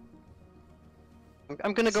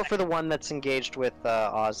 I'm going to go for the one that's engaged with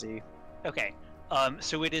Ozzy. Okay.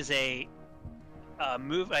 So it is a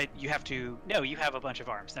move... you have to... No, you have a bunch of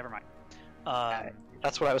arms. Never mind.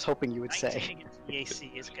 That's what I was hoping you would 19 say. against the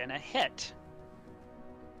AC is gonna hit.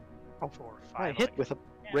 Oh, For I 5 hit with a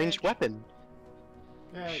ranged weapon.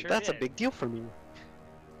 Yay. Sure That's a did. big deal for me. And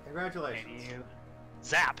Congratulations. you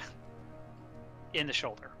zap in the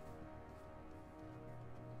shoulder.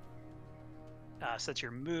 So that's your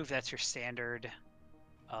move. That's your standard.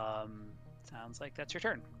 Sounds like that's your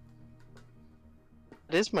turn.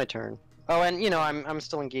 It is my turn. Oh, and you know, I'm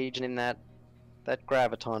still engaged in that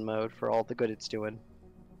graviton mode for all the good it's doing.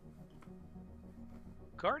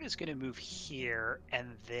 Guard is gonna move here, and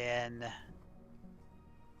then,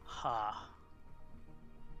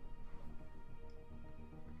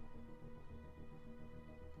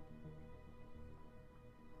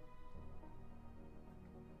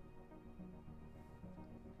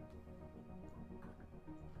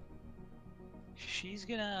 she's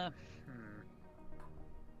gonna.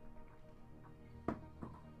 Let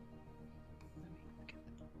me look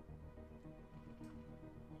at that.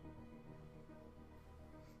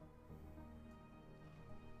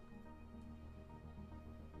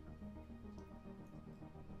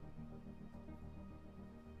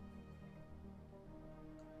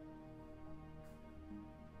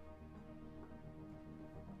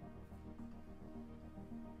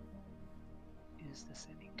 Is this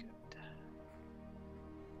any good?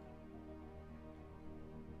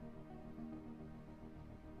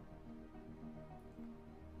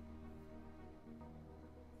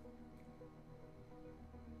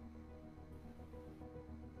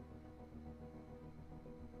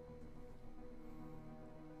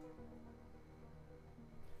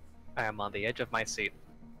 I am on the edge of my seat.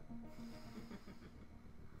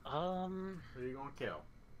 Who are you gonna kill?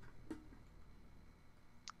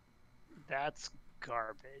 That's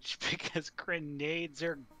garbage because grenades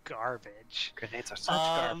are garbage. Grenades are such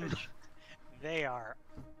garbage. They are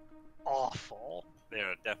awful. They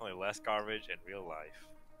are definitely less garbage in real life.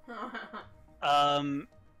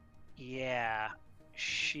 Yeah,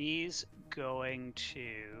 she's going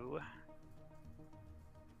to.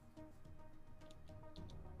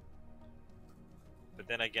 But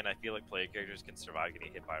then again, I feel like player characters can survive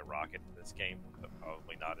getting hit by a rocket in this game, but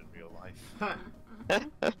probably not in real life.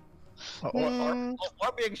 Or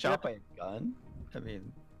being shot by a gun. I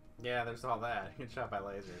mean, Yeah, there's all that. You get shot by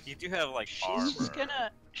lasers. You do have like She's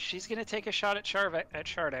gonna take a shot at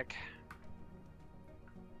Shardik.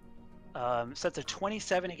 So that's a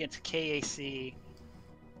 27 against KAC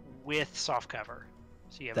with soft cover.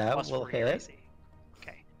 So you have That a plus will 4 to your hit. AC.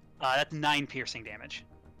 Okay. That's 9 piercing damage.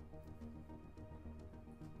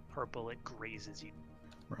 Her bullet grazes you.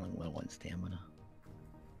 we're on 1 stamina.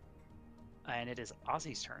 And it is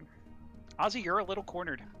Ozzy's turn. Ozzy, you're a little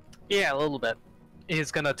cornered. Yeah, a little bit.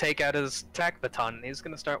 He's gonna take out his attack baton and he's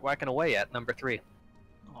gonna start whacking away at number 3.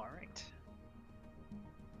 Alright.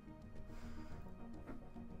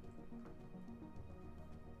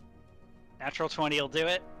 Natural 20 will do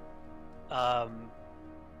it. I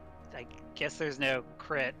guess there's no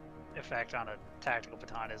crit effect on a tactical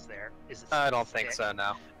baton, is there? Is it I don't think stick? so,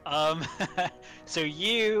 no. So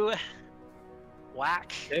you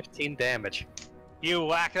whack. 15 damage. You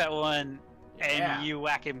whack that one, Yeah. and you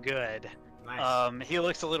whack him good. Nice. He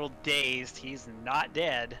looks a little dazed. He's not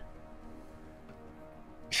dead.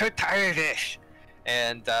 I'm so tired of this!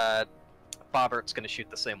 And, Bobbert's gonna shoot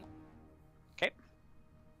the same one. Okay.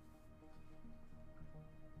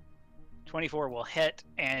 24 will hit,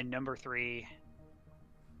 and number 3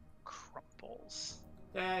 crumples.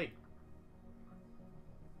 Yay.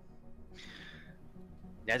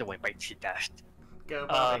 The other one bites you dust. Go,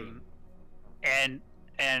 Bobby. And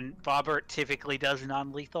Bobbert typically does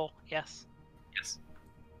non-lethal, yes? Yes.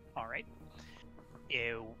 All right.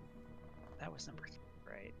 Ew. That was number 3,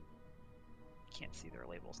 right? Can't see their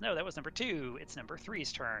labels. No, that was number 2. It's number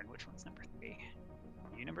 3's turn. Which one's number 3?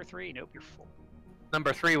 You number 3? Nope, you're 4.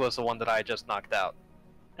 Number 3 was the one that I just knocked out.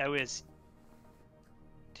 That was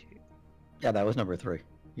 2. Yeah, that was number 3.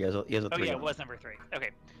 He has a 3. Oh yeah, it was number 3.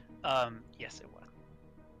 Okay. Yes, it was.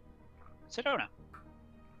 Sedona.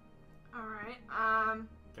 Alright,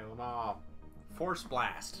 Kill them all. Force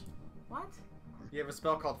Blast. what? You have a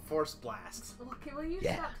spell called Force Blast. Well, will you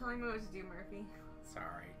Yeah. stop telling me what to do, Murphy?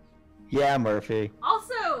 Sorry. Yeah, Murphy.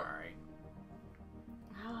 Also! Sorry.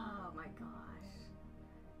 Oh my gosh.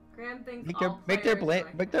 Graham thinks Make all their players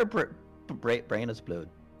brain explode.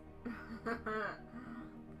 Trying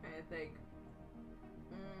to think.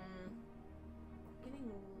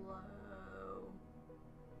 Getting low.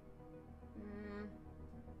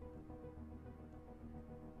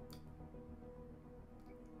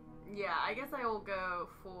 Yeah, I guess I will go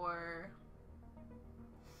for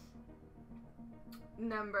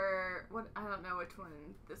number what I don't know which one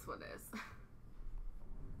this one is.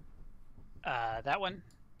 That one.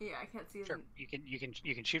 Yeah, I can't see Sure. the... You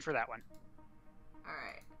can shoot for that one. All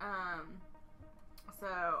right. So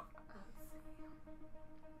let's see.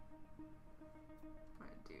 I'm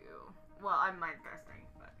gonna do. Well, I'm mind thrusting,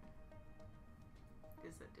 but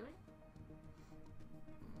is it doing?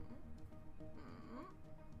 There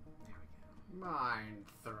we go. Mind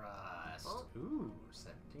Thrust. Oh. Ooh,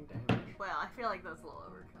 17 damage. Well, I feel like that's a little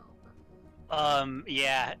overkill.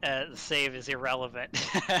 Yeah, the save is irrelevant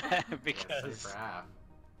because Save for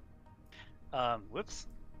half. whoops.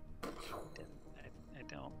 I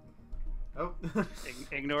don't Oh.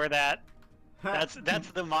 ignore that. That's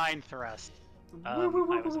the mind thrust. I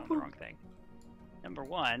was on the wrong thing. Number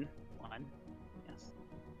 1. Yes.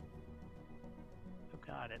 Oh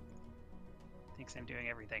god, it thinks I'm doing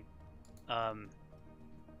everything.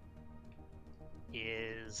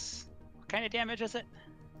 Is what kind of damage is it?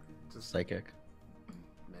 Just Psychic.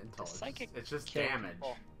 mental. Psychic It's just kill damage.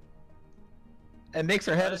 people. It makes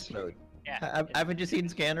her head Does- explode. Yeah. Haven't you seen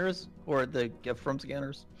scanners or the gift from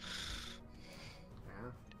scanners?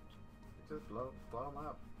 Yeah. Just blow them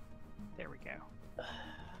up. There we go.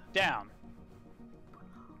 Down.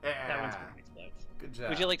 Yeah. That one's going to explode. Good job.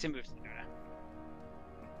 Would you like to move, Sedona?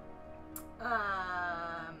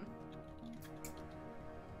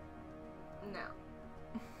 No.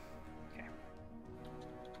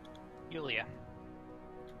 Yulia.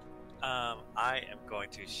 I am going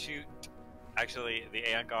to shoot. Actually, the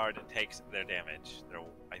Aeon Guard takes their damage.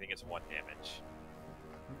 I think it's 1 damage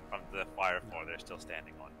from the fire floor they're still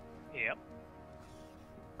standing on. Yep.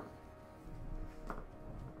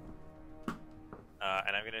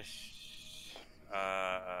 And I'm gonna.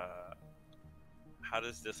 How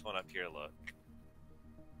does this one up here look?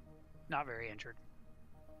 Not very injured.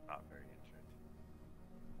 Not very injured.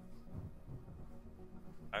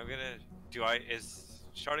 I'm gonna. Is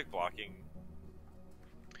Shardik blocking?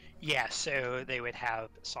 Yeah, so they would have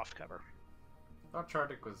soft cover. I thought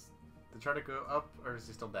Chardic was. Did Chardic go up or is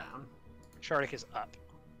he still down? Shardik is up.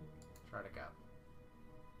 Chardic up.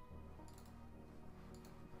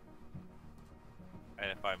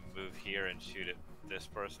 And if I move here and shoot at this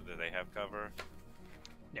person, do they have cover?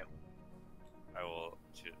 No. I will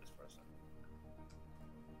shoot at this person.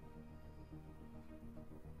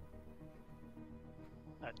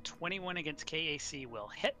 A 21 against KAC will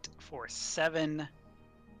hit for 7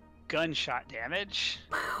 gunshot damage.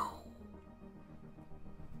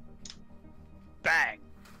 Bang!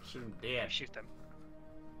 Shoot him You dead. shoot them.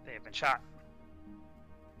 They have been shot.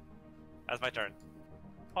 That's my turn.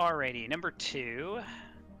 Alrighty, number 2.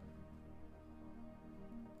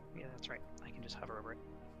 Yeah, that's right. I can just hover over it.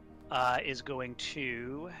 Is going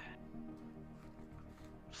to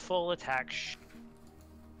full attack.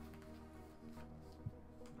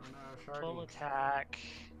 Oh no, Shardy. Full attack.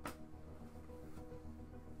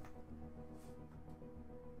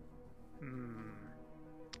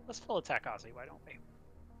 Let's full attack Ozzy. Why don't we?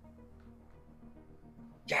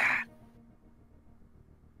 Yeah.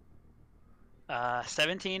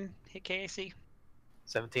 17 hit KAC.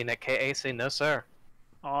 17 at KAC, no sir.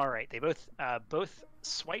 All right, they both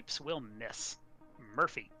swipes will miss.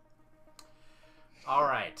 Murphy. All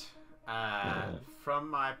right. From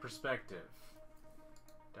my perspective,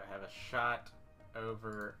 do I have a shot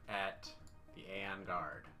over at the Aeon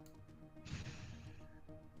Guard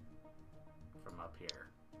from up here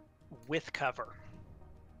With cover.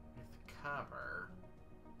 with cover?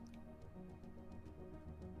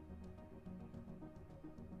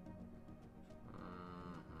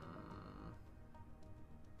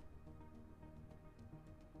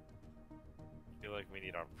 I feel like we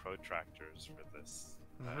need our protractors for this.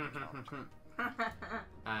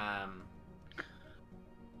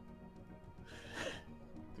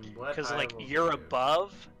 Because like you're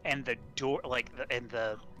above, and the door, and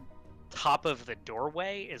the top of the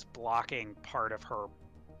doorway is blocking part of her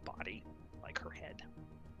body, like her head.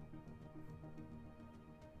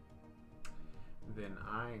 Then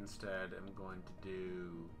I instead am going to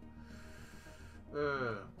do.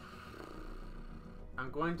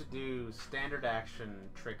 I'm going to do standard action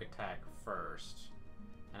trick attack first,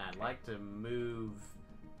 and I'd like to move,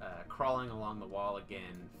 crawling along the wall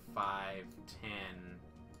again, 5, 10,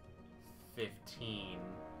 15,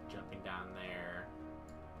 jumping down there,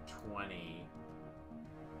 20.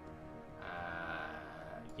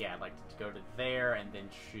 Yeah, I'd like to go to there and then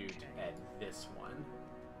shoot at this one.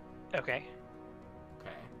 Okay.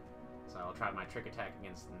 Okay. So I'll try my trick attack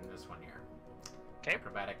against this one here. Okay.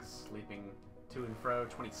 Acrobatics, leaping to and fro,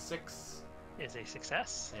 26. Is a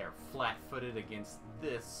success. They are flat-footed against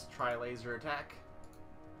this tri-laser attack.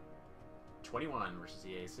 21 versus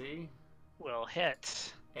the AC. Will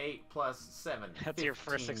hit. 8 plus 7. That's 15. your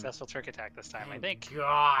first successful trick attack this time, I think.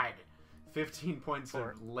 God! 15 points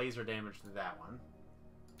of laser damage to that one.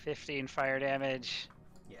 15 fire damage.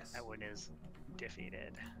 Yes. That one is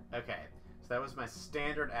defeated. Okay, so that was my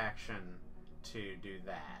standard action to do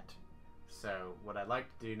that. So what I'd like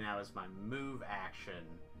to do now is my move action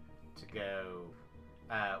to go...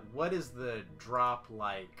 what is the drop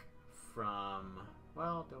like from...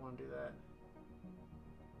 Well, don't want to do that.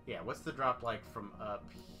 Yeah, what's the drop like from up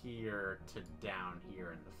here to down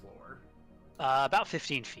here in the floor? About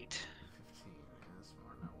 15 feet. 15, that's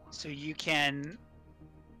more than I want. So you can...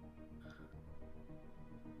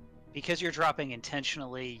 Because you're dropping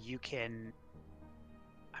intentionally, you can...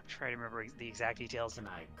 I'm trying to remember the exact details. Can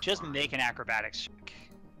I just climb? make an acrobatics check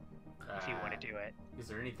if you want to do it. Is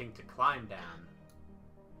there anything to climb down?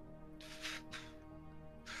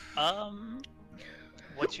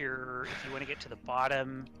 What's your... If you want to get to the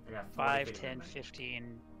bottom, I got 5, 10,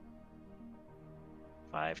 15...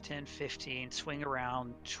 5, 10, 15, swing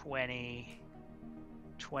around 20,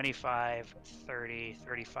 25, 30,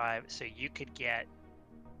 35. So you could get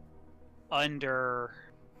under...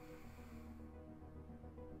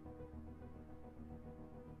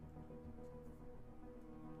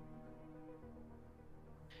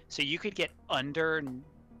 So you could get under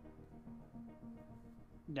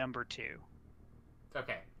number 2.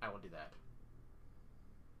 Okay, I will do that.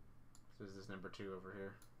 So is this number 2 over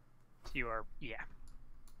here? You are, yeah.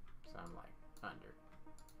 So I'm like under.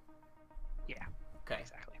 Yeah. Okay.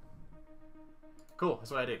 Exactly. Cool,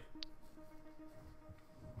 that's what I do.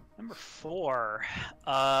 Number 4,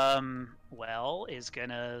 well, is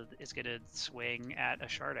gonna swing at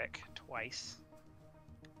Ashardik twice.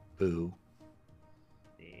 Boo.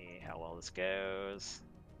 See how well this goes.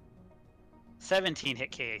 17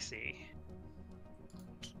 hit KAC.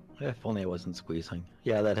 If only I wasn't squeezing.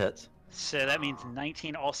 Yeah, that hits. So that means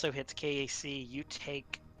 19 also hits KAC. You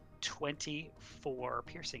take 24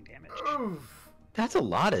 piercing damage. Oof. That's a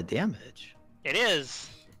lot of damage. It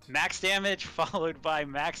is max damage followed by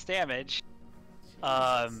max damage.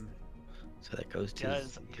 So that goes to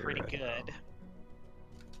Does 0. pretty good.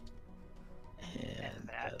 And And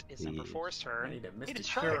that is number 4's turn. I need a It Mystic is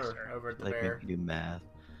Shark's Cure turn. over at the like bear. make me do math.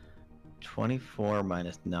 24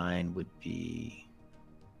 minus 9 would be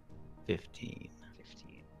 15.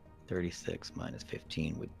 15, 36 minus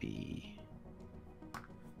 15 would be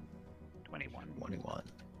 21. 21.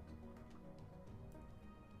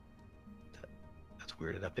 That's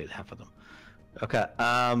weird. It updated half of them. Okay.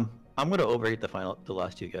 I'm gonna overeat the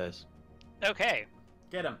last 2 guys. Okay,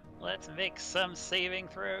 Get him. let's make some saving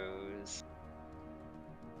throws.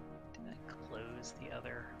 Did I close the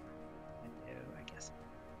other window? I guess.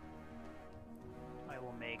 I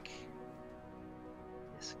will make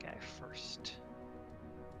this guy first.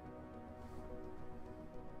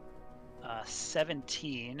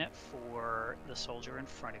 17 for the soldier in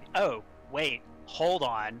front of you. Oh, wait, hold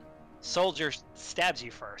on. Soldier stabs you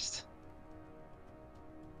first.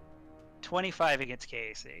 25 against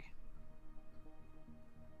KAC.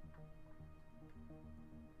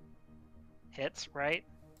 Hits, right?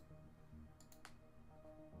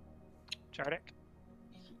 Chardic?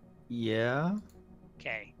 Yeah.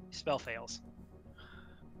 Okay, spell fails.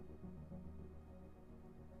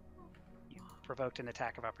 You provoked an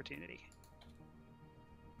attack of opportunity.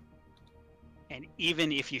 And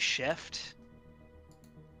even if you shift,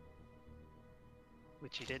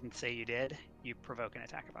 which you didn't say you did, you provoke an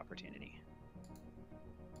attack of opportunity.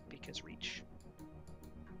 Because reach.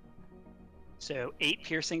 So 8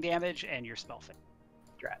 piercing damage and your spell fail.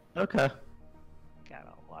 Okay. Got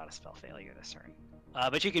a lot of spell failure this turn.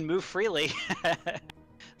 But you can move freely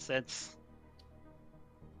since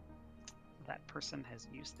that person has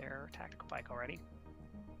used their tactical bike already.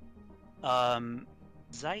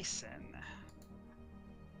 Zyson.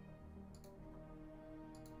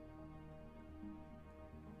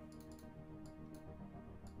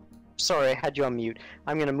 Sorry, I had you on mute.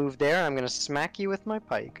 I'm gonna move there. I'm gonna smack you with my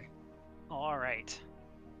pike. All right.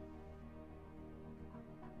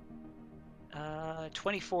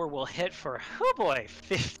 24 will hit for, oh boy,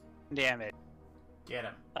 15 damage. Get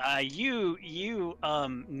him. You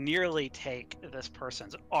nearly take this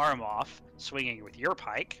person's arm off, swinging with your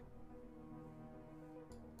pike.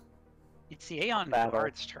 It's the Aeon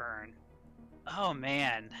Guard's turn. Oh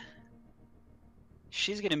man.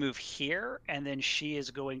 She's going to move here, and then she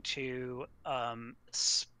is going to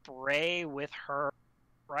spray with her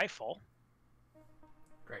rifle.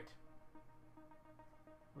 Great.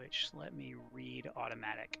 Which, let me read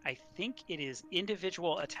automatic. I think it is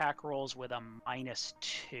individual attack rolls with a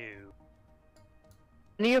 -2.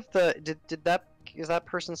 Any of the is that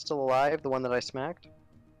person still alive? The one that I smacked?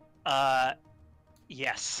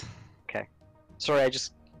 Yes. Okay. Sorry, I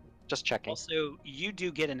just checking. Also, you do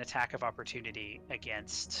get an attack of opportunity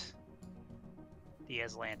against the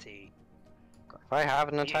Azlanti. If I have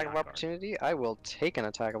an attack of opportunity, I will take an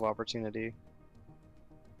attack of opportunity.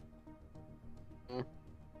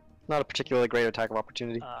 Not a particularly great attack of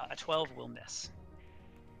opportunity. A 12 will miss.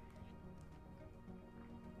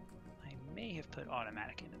 I may have put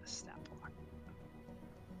automatic into the stat block.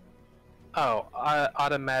 Oh,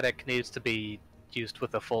 automatic needs to be used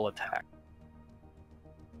with a full attack.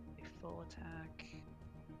 A full attack.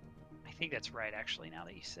 I think that's right, actually, now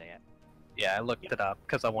that you say it. Yeah, I looked it up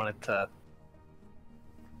because I wanted to.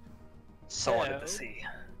 So, I wanted to see.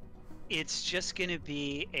 It's just going to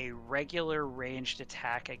be a regular ranged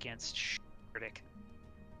attack against Shardik.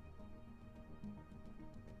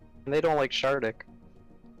 And they don't like Shardik.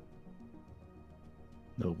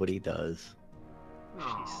 Nobody does.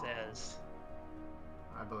 She says,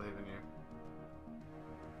 I believe in you.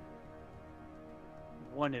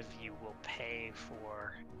 one of you will pay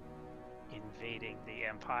for invading the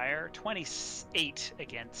Empire. 28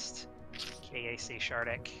 against KAC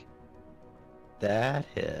Shardik That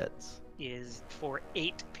hits. is for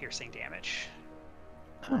 8 piercing damage.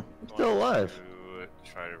 Oh, I'm still alive. To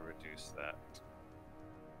try to reduce that.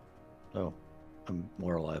 Oh, I'm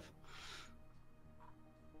more alive.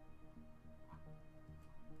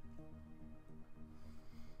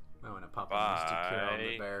 I want to pop a Mystic Cure on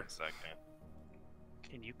the bear. Second.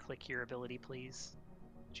 Can you click your ability, please,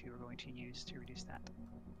 that you are going to use to reduce that?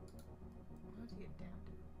 How do you get down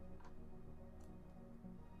to?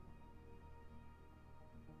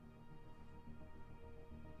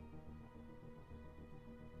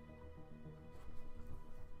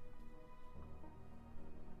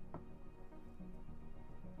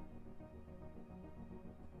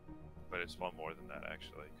 But it's one more than that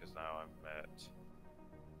actually, because now I'm at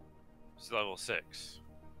level 6.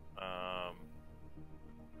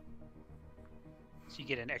 So you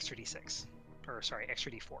get an extra d6. Or, sorry, extra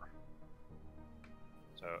d4.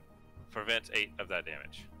 So prevents 8 of that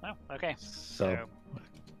damage. Oh, okay. So,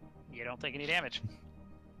 You don't take any damage.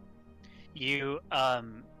 You,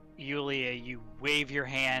 Yulia, you wave your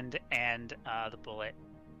hand and the bullet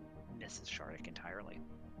misses Shardik entirely.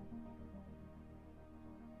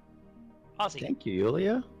 Ozzy. thank you,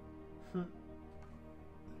 Yulia.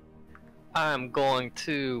 I'm going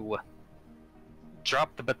to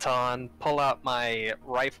drop the baton, pull out my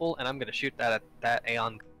rifle, and I'm going to shoot that at that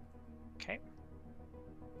Aeon. Okay.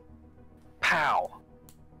 Pow!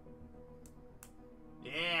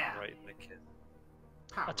 Yeah. Right in the kid.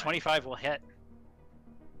 A 25 will hit.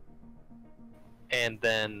 And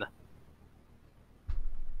then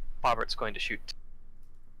Robert's going to shoot.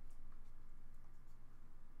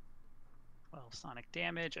 12 sonic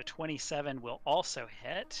damage. A 27 will also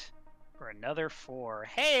hit for another 4.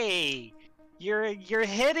 Hey! You're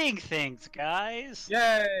hitting things, guys!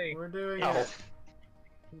 Yay! We're doing Oh. it.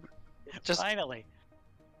 Just Finally.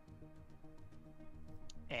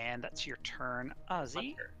 And that's your turn,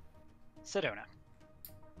 Ozzy. Sedona.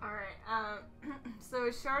 Alright, so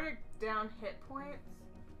is Shardik down hit points?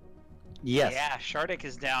 Yes. Yeah, Shardik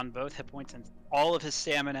is down both hit points and all of his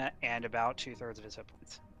stamina and about 2/3 of his hit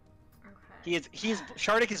points. Okay.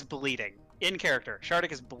 Shardik is bleeding. In character,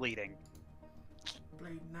 Shardik is bleeding.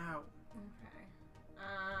 Bleed now. Okay.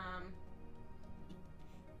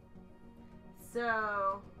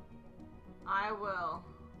 So I will.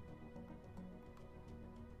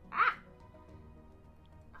 Ah!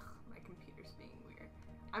 Ugh, my computer's being weird.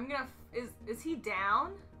 I'm gonna. Is he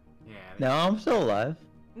down? Yeah. No, I'm still alive.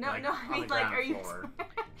 No, Like, no, I on mean, the like, ground are you floor.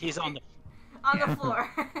 He's on the. on Yeah. the floor?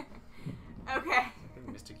 Okay. I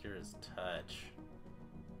think Mystic Cure is touch.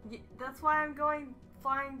 That's why I'm going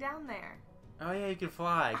flying down there. Oh yeah, you can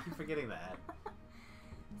fly. I keep forgetting that.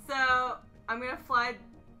 So I'm gonna fly.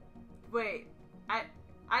 Wait, I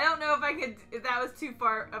don't know if I could. If that was too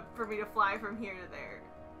far up for me to fly from here to there.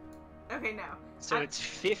 Okay, no. So it's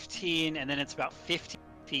 15, and then it's about 50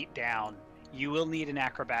 feet down. You will need an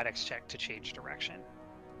acrobatics check to change direction.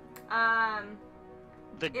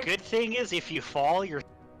 The If- good thing is, if you fall, you're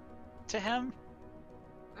to him.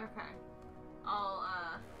 Okay. I'll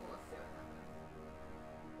well, let's see what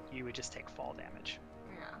happens. You would just take fall damage.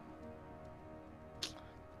 Yeah.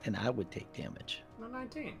 And I would take damage. No,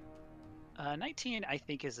 19. 19, I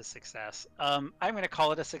think, is a success. I'm going to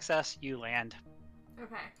call it a success. You land.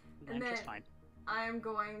 Okay. You And land just then fine. I'm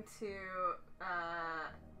going to I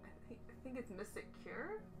think it's Mystic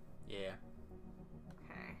Cure. Yeah.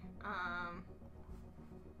 Okay.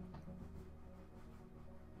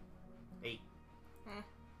 8.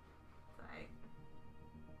 Right.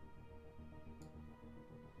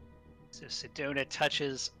 So Sedona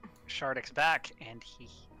touches Shardik's back, and he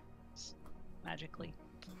heals magically.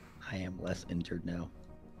 I am less injured now.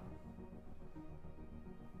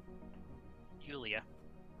 Yulia.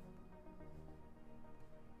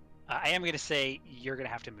 I am going to say you're going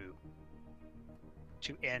to have to move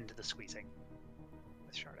to end the squeezing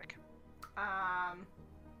with Shardik.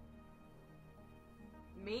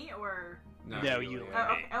 Me or? No, you.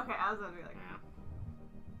 Oh, okay. Okay. I was gonna be like. Yeah.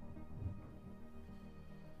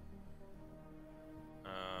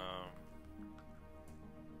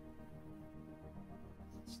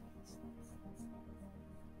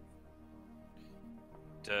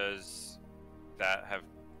 Does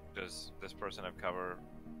this person have cover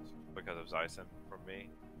because of Zyson from me?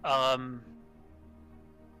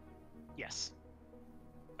 Yes.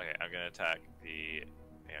 Okay, I'm gonna attack the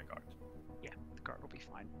Aeon guard. Yeah, the guard will be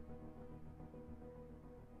fine.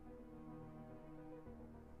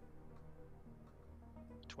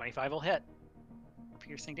 $25 will hit.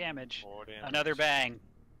 Piercing damage. 4 damage. Another bang.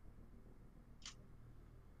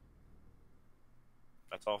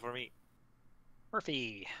 That's all for me.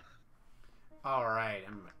 Murphy. Alright,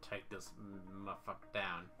 I'm gonna take this motherfucker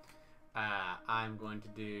down. I'm going to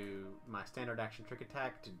do my standard action trick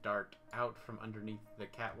attack to dart out from underneath the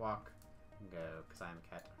catwalk and go, because I'm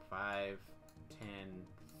cat 5, 10,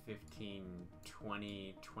 15,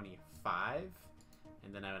 20, 25.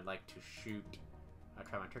 And then I would like to shoot,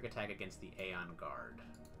 try my trick attack against the Aeon guard.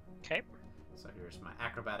 Okay. So here's my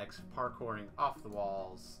acrobatics, parkouring off the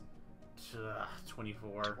walls.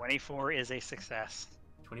 24. 24 is a success.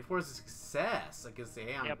 24 is a success against the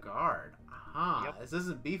Aeon Yep. guard. Yep. This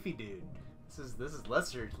isn't beefy dude. This is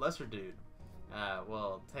lesser dude.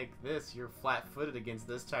 Well, take this. You're flat-footed against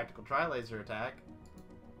this tactical tri-laser attack.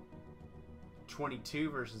 22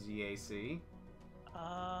 versus EAC.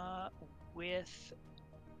 With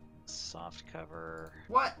soft cover.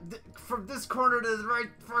 What? From this corner to the right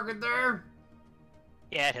fucking there?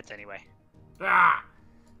 Yeah, it hits anyway. Ah!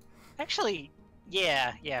 Actually,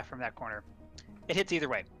 yeah, from that corner. It hits either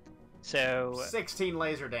way. So 16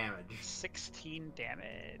 laser damage. 16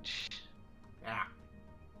 damage. Yeah.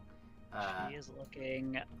 She is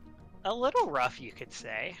looking a little rough, you could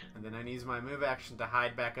say. And then I use my move action to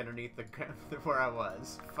hide back underneath the where I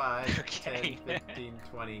was. 5, Okay. 10, 15,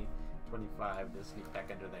 20, 25 to sneak back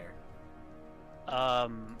under there.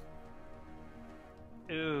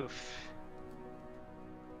 Oof.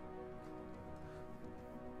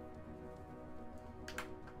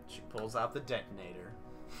 She pulls out the detonator.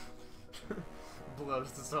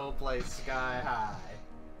 Blows this whole place sky high.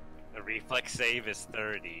 The reflex save is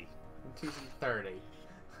 30. 230.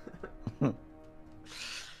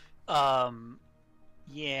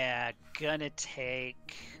 Yeah, gonna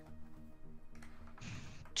take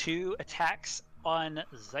 2 attacks on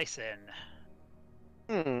Zyson.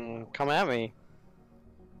 Come at me.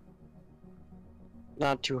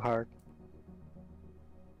 Not too hard.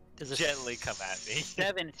 Does a Gently come at me.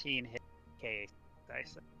 17 hit K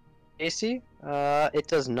Zyson? AC? It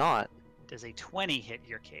does not. Does a 20 hit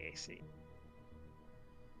your KAC?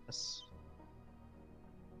 Yes.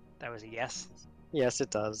 That was a yes? Yes, it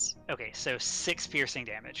does. Okay, so 6 piercing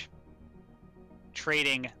damage.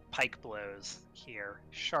 Trading pike blows here.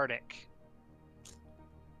 Shardik.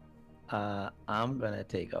 I'm gonna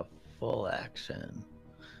take a full action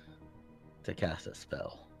to cast a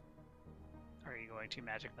spell. Are you going to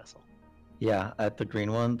magic missile? Yeah, at the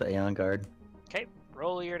green one, the Aeon guard. Okay,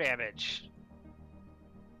 roll your damage.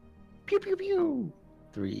 Pew pew pew.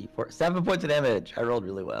 3, 4, 7 points of damage. I rolled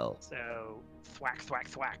really well. So thwack, thwack,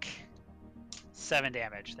 thwack. 7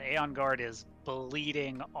 damage. The Aeon Guard is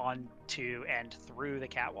bleeding onto and through the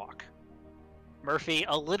catwalk. Murphy,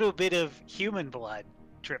 a little bit of human blood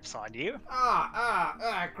drips on you.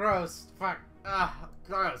 Gross. Fuck.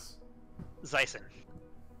 Gross. Zyson.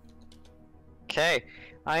 Okay,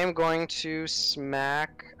 I am going to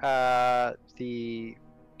smack the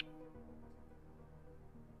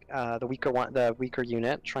weaker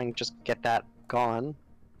unit, trying to just get that gone.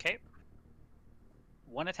 Okay.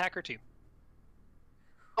 1 attack or 2.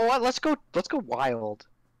 Oh, what? Let's go wild.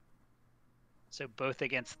 So both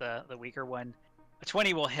against the weaker one. A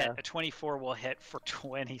 20 will hit. Yeah. A 24 will hit for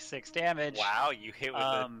 26 damage. Wow, you hit with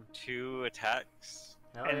the 2 attacks.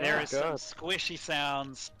 Hell And yeah. there is some Good. squishy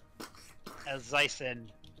sounds as Zyson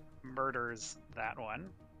murders that one.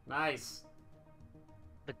 Nice.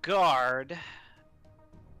 The guard.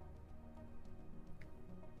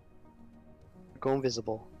 Go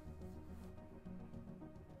invisible.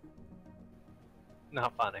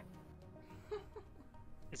 Not funny.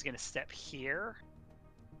 Is going to step here.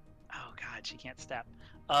 Oh god, she can't step.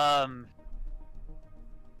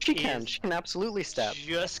 She can. Is She can absolutely step.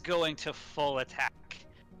 Just going to full attack.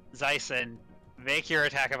 Zyson, make your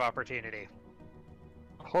attack of opportunity.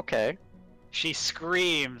 Okay. She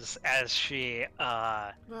screams as she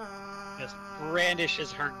just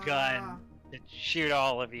brandishes her gun to shoot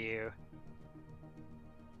all of you.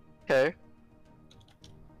 Okay.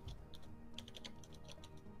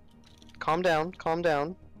 Calm down. Calm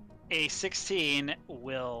down. A 16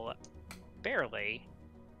 will barely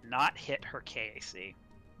not hit her KAC.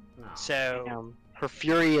 No. So Her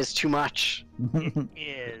fury is too much. it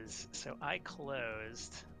is. So I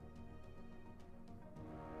closed.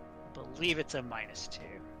 Believe it's a -2.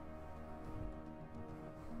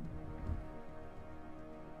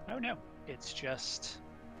 Oh no, it's just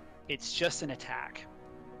an attack.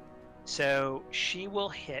 So she'll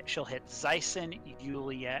hit Zyson,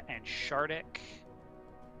 Yulia, and Shardik.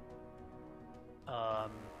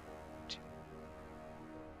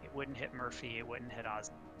 It wouldn't hit Murphy, it wouldn't hit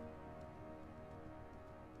Oz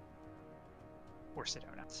or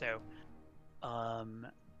Sedona. So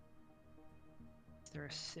is there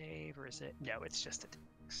a save or is it? No, it's just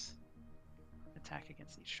attacks. Attack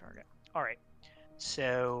against each target. Alright.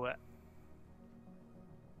 So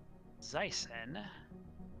Zyson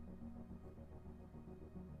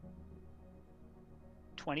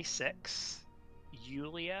 26.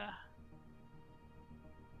 Yulia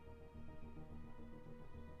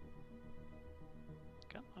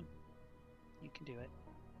come on. You can do it.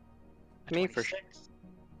 A Me for 26.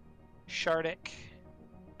 Shardik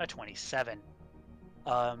a 27.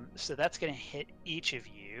 So that's going to hit each of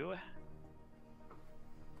you.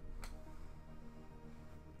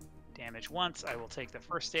 Damage once. I will take the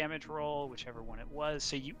first damage roll, whichever one it was.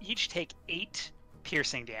 So you each take 8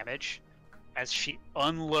 piercing damage as she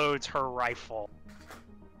unloads her rifle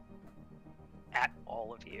at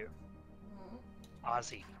all of you.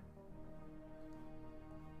 Ozzy.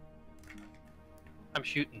 I'm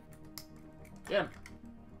shooting. Yeah.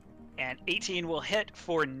 And 18 will hit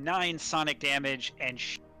for 9 sonic damage and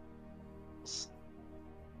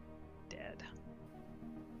dead.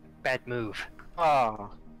 Bad move. Ah.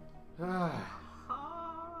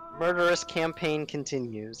 Murderous campaign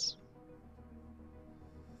continues.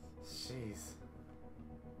 Jeez.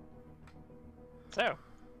 So,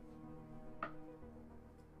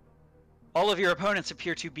 all of your opponents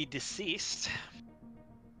appear to be deceased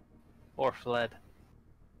Or fled.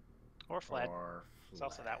 or fled. Or It's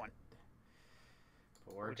also that one.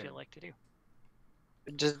 But What we're would you gonna- like to do?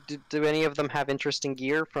 Do any of them have interesting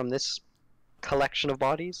gear from this collection of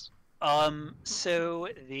bodies? So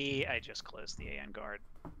I just closed the Aeon Guard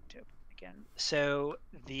to open again. So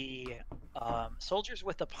the soldiers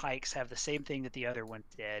with the pikes have the same thing that the other one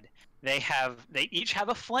did. They each have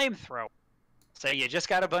a flamethrower. So you just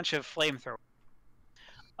got a bunch of flamethrower.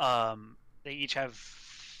 They each have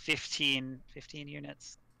 15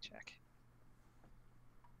 units. Check.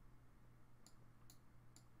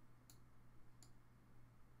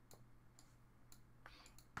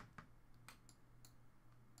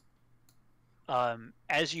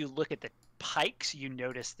 As you look at the pikes, you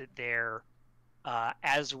notice that they're,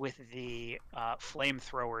 as with the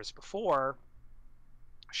flamethrowers before,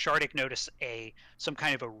 Shardik noticed some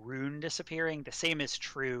kind of a rune disappearing. The same is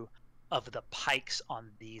true of the pikes on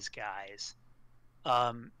these guys.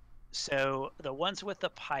 So the ones with the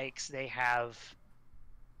pikes, they have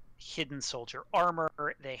hidden soldier armor.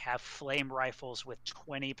 They have flame rifles with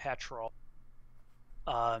 20 petrol.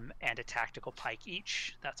 And a tactical pike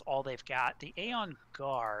each. That's all they've got. The Aeon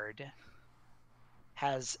Guard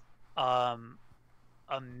has a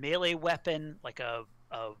melee weapon, like a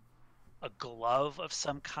a glove of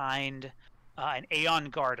some kind, an Aeon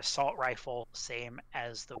Guard assault rifle, same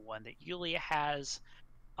as the one that Yulia has,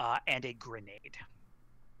 and a grenade.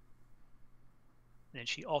 And then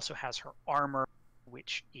she also has her armor,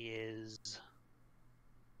 which is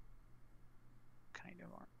kind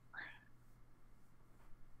of armor.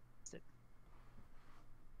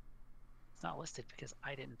 It's not listed because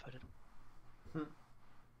I didn't put it.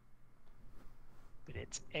 But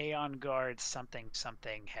it's Aeon Guard something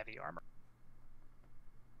something heavy armor.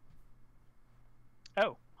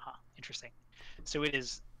 Oh, interesting. So it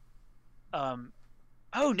is. Oh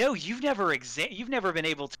no, you've never been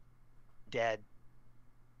able to dead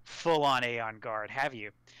full on Aeon Guard, have you?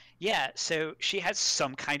 Yeah. So she has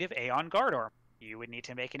some kind of Aeon Guard armor. You would need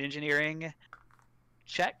to make an engineering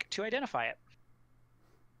check to identify it.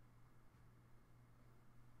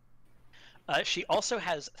 She also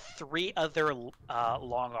has 3 other long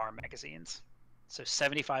arm magazines, so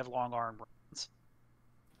 75 long arm rounds.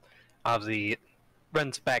 Ozzy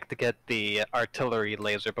runs back to get the artillery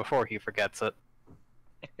laser before he forgets it.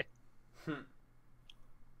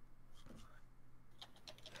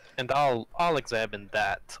 And I'll examine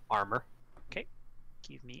that armor. Okay,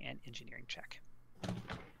 give me an engineering check.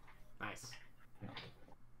 Nice.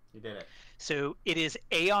 You did it. So it is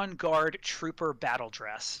Aeon Guard Trooper Battle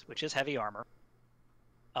Dress, which is heavy armor.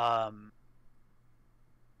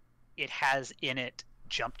 It has in it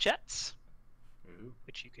jump jets,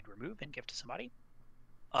 which you could remove and give to somebody.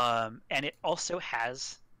 And it also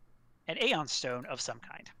has an Aeon Stone of some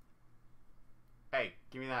kind. Hey,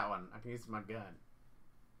 give me that one. I can use my gun.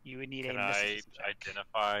 You would need Can a I mysticism check.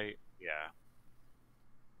 identify? Yeah.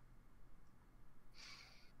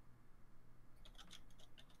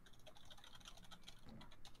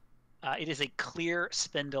 It is a clear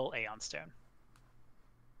spindle Aeon Stone.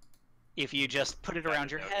 If you just put it around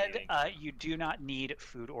your head, you do not need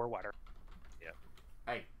food or water. Yep.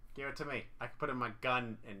 Hey, give it to me. I can put it in my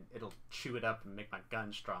gun and it'll chew it up and make my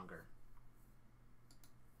gun stronger.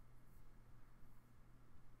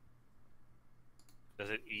 Does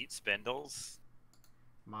it eat spindles?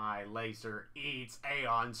 My laser eats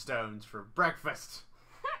Aeon stones for breakfast.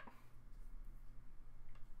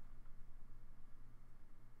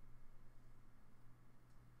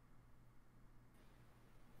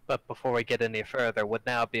 But before we get any further, would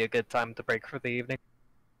now be a good time to break for the evening?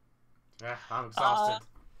 Yeah, I'm exhausted.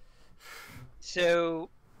 So,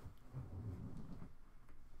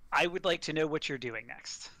 I would like to know what you're doing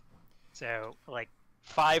next. So, like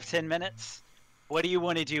 5-10 minutes. What do you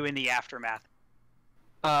want to do in the aftermath?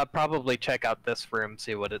 Probably check out this room,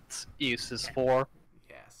 see what its use is for.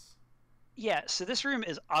 Yes. Yeah, so this room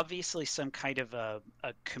is obviously some kind of a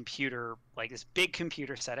computer, like this big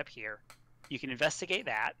computer setup here. You can investigate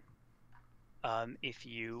that if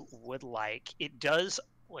you would like. It does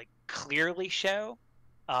like clearly show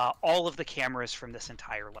all of the cameras from this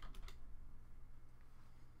entire level.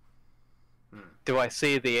 Do I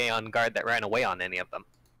see the Aeon Guard that ran away on any of them?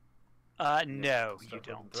 No, you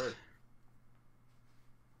don't.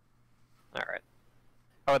 Alright.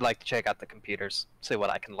 I would like to check out the computers, see what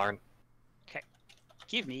I can learn. Okay.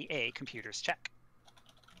 Give me a computers check.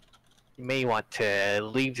 You may want to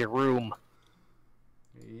leave the room.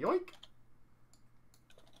 Yoink.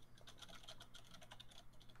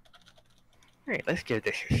 Alright, let's give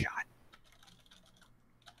this a shot.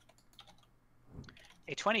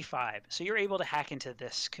 A 25. So you're able to hack into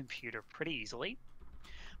this computer pretty easily.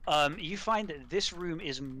 You find that this room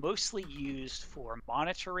is mostly used for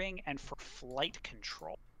monitoring and for flight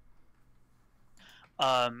control.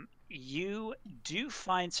 You do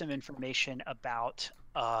find some information about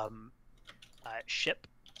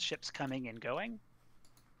ships coming and going.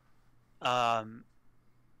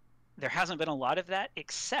 There hasn't been a lot of that,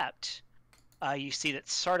 except you see that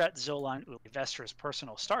Sardat Zolan Ulivestra's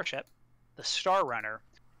personal starship, the Star Runner,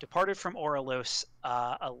 departed from Orelos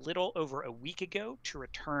a little over a week ago to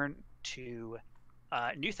return to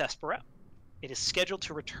New Thespero. It is scheduled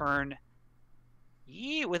to return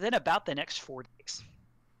within about the next 4 days.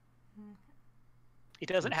 It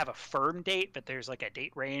doesn't have a firm date, but there's like a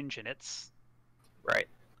date range, and it's Right.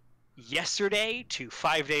 yesterday to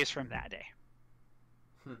 5 days from that day.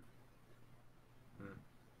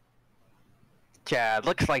 Yeah,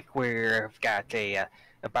 looks like we've got a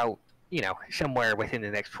about, somewhere within the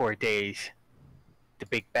next 4 days, the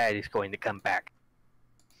big bad is going to come back.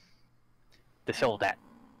 The Soldat.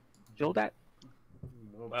 Soldat?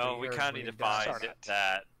 Well, we kind of need to find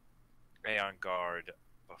that Aeon Guard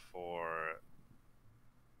before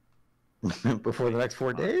Before the next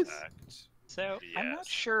 4 days? contact. So I'm not Yes.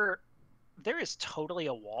 sure. There is totally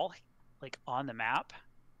a wall like on the map.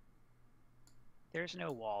 There's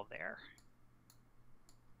no wall there.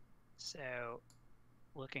 So,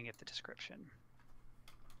 looking at the description.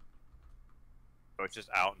 So it's just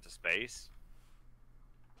out into space?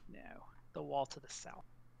 No, the wall to the south.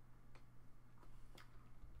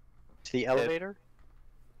 To the elevator?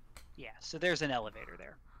 Yeah, so there's an elevator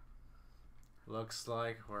there. Looks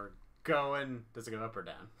like we're going... Does it go up or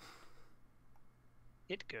down?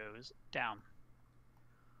 It goes down.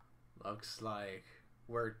 Looks like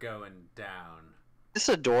we're going down. Is this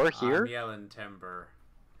a door here? I'm yelling timber.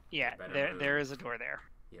 Yeah, there is a door there.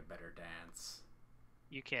 You better dance.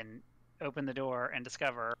 You can open the door and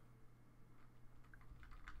discover.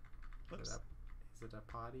 Is it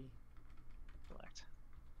a potty? Select.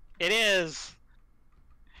 It is.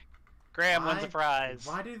 Graham wins a prize.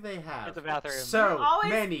 Why do they have It's a bathroom. so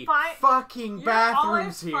many fucking You're bathrooms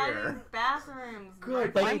always here? finding bathrooms.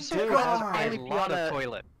 Good But Mike. you so do glad have to a finally lot of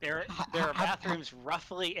toilet. There are bathrooms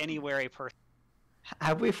roughly anywhere a person.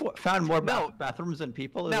 Have we found more bathrooms than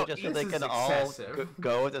people? Is No, it just so this they is can all excessive.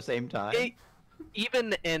 go at the same time?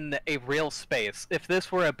 Even in a real space, if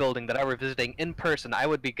this were a building that I were visiting in person, I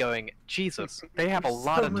would be going, Jesus, they have a There's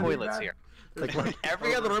lot so of many toilets bat- here. There's Like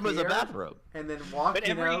every other room is a here, bathroom. And then walk, But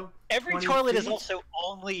you know, every 20 toilet is feet. also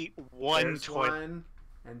only one There's toilet. one,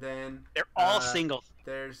 and then They're all uh, single.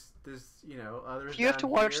 there's you know, others. If you have to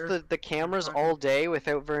down watch here. the cameras fucking- all day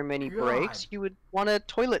without very many God. breaks, you would want a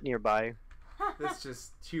toilet nearby. This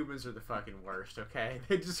just humans are the fucking worst. Okay,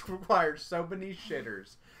 they just require so many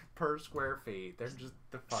shitters per square feet. They're just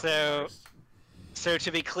the fucking worst. So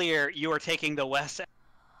to be clear, you are taking the west end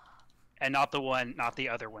and not the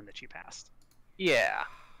other one that you passed. Yeah,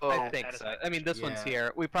 I Oh, think that is so. my I mean, this one's Yeah.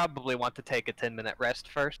 here. We probably want to take a 10-minute rest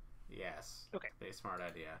first. Yes. Okay. A smart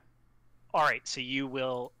idea. All right, so you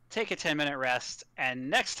will take a 10-minute rest, and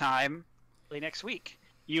next time, next week,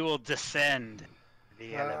 you will descend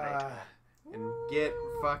the elevator. And get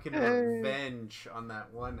fucking revenge on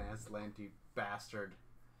that one Azlanti bastard.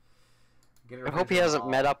 Get I revenge hope he on hasn't all.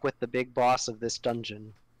 met up with the big boss of this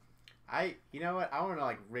dungeon. You know what? I want to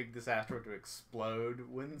like rig this asteroid to explode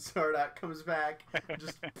when Sardak comes back.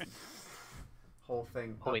 Just whole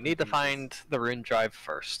thing. Well, we up need in to pieces. find the rune drive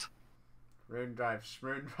first. Rune Drive.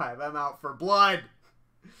 I'm out for blood,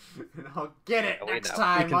 and I'll get it Oh, we next know. We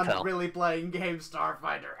time can on tell. Really Playing Games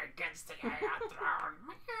Starfinder against the Aeon Throne.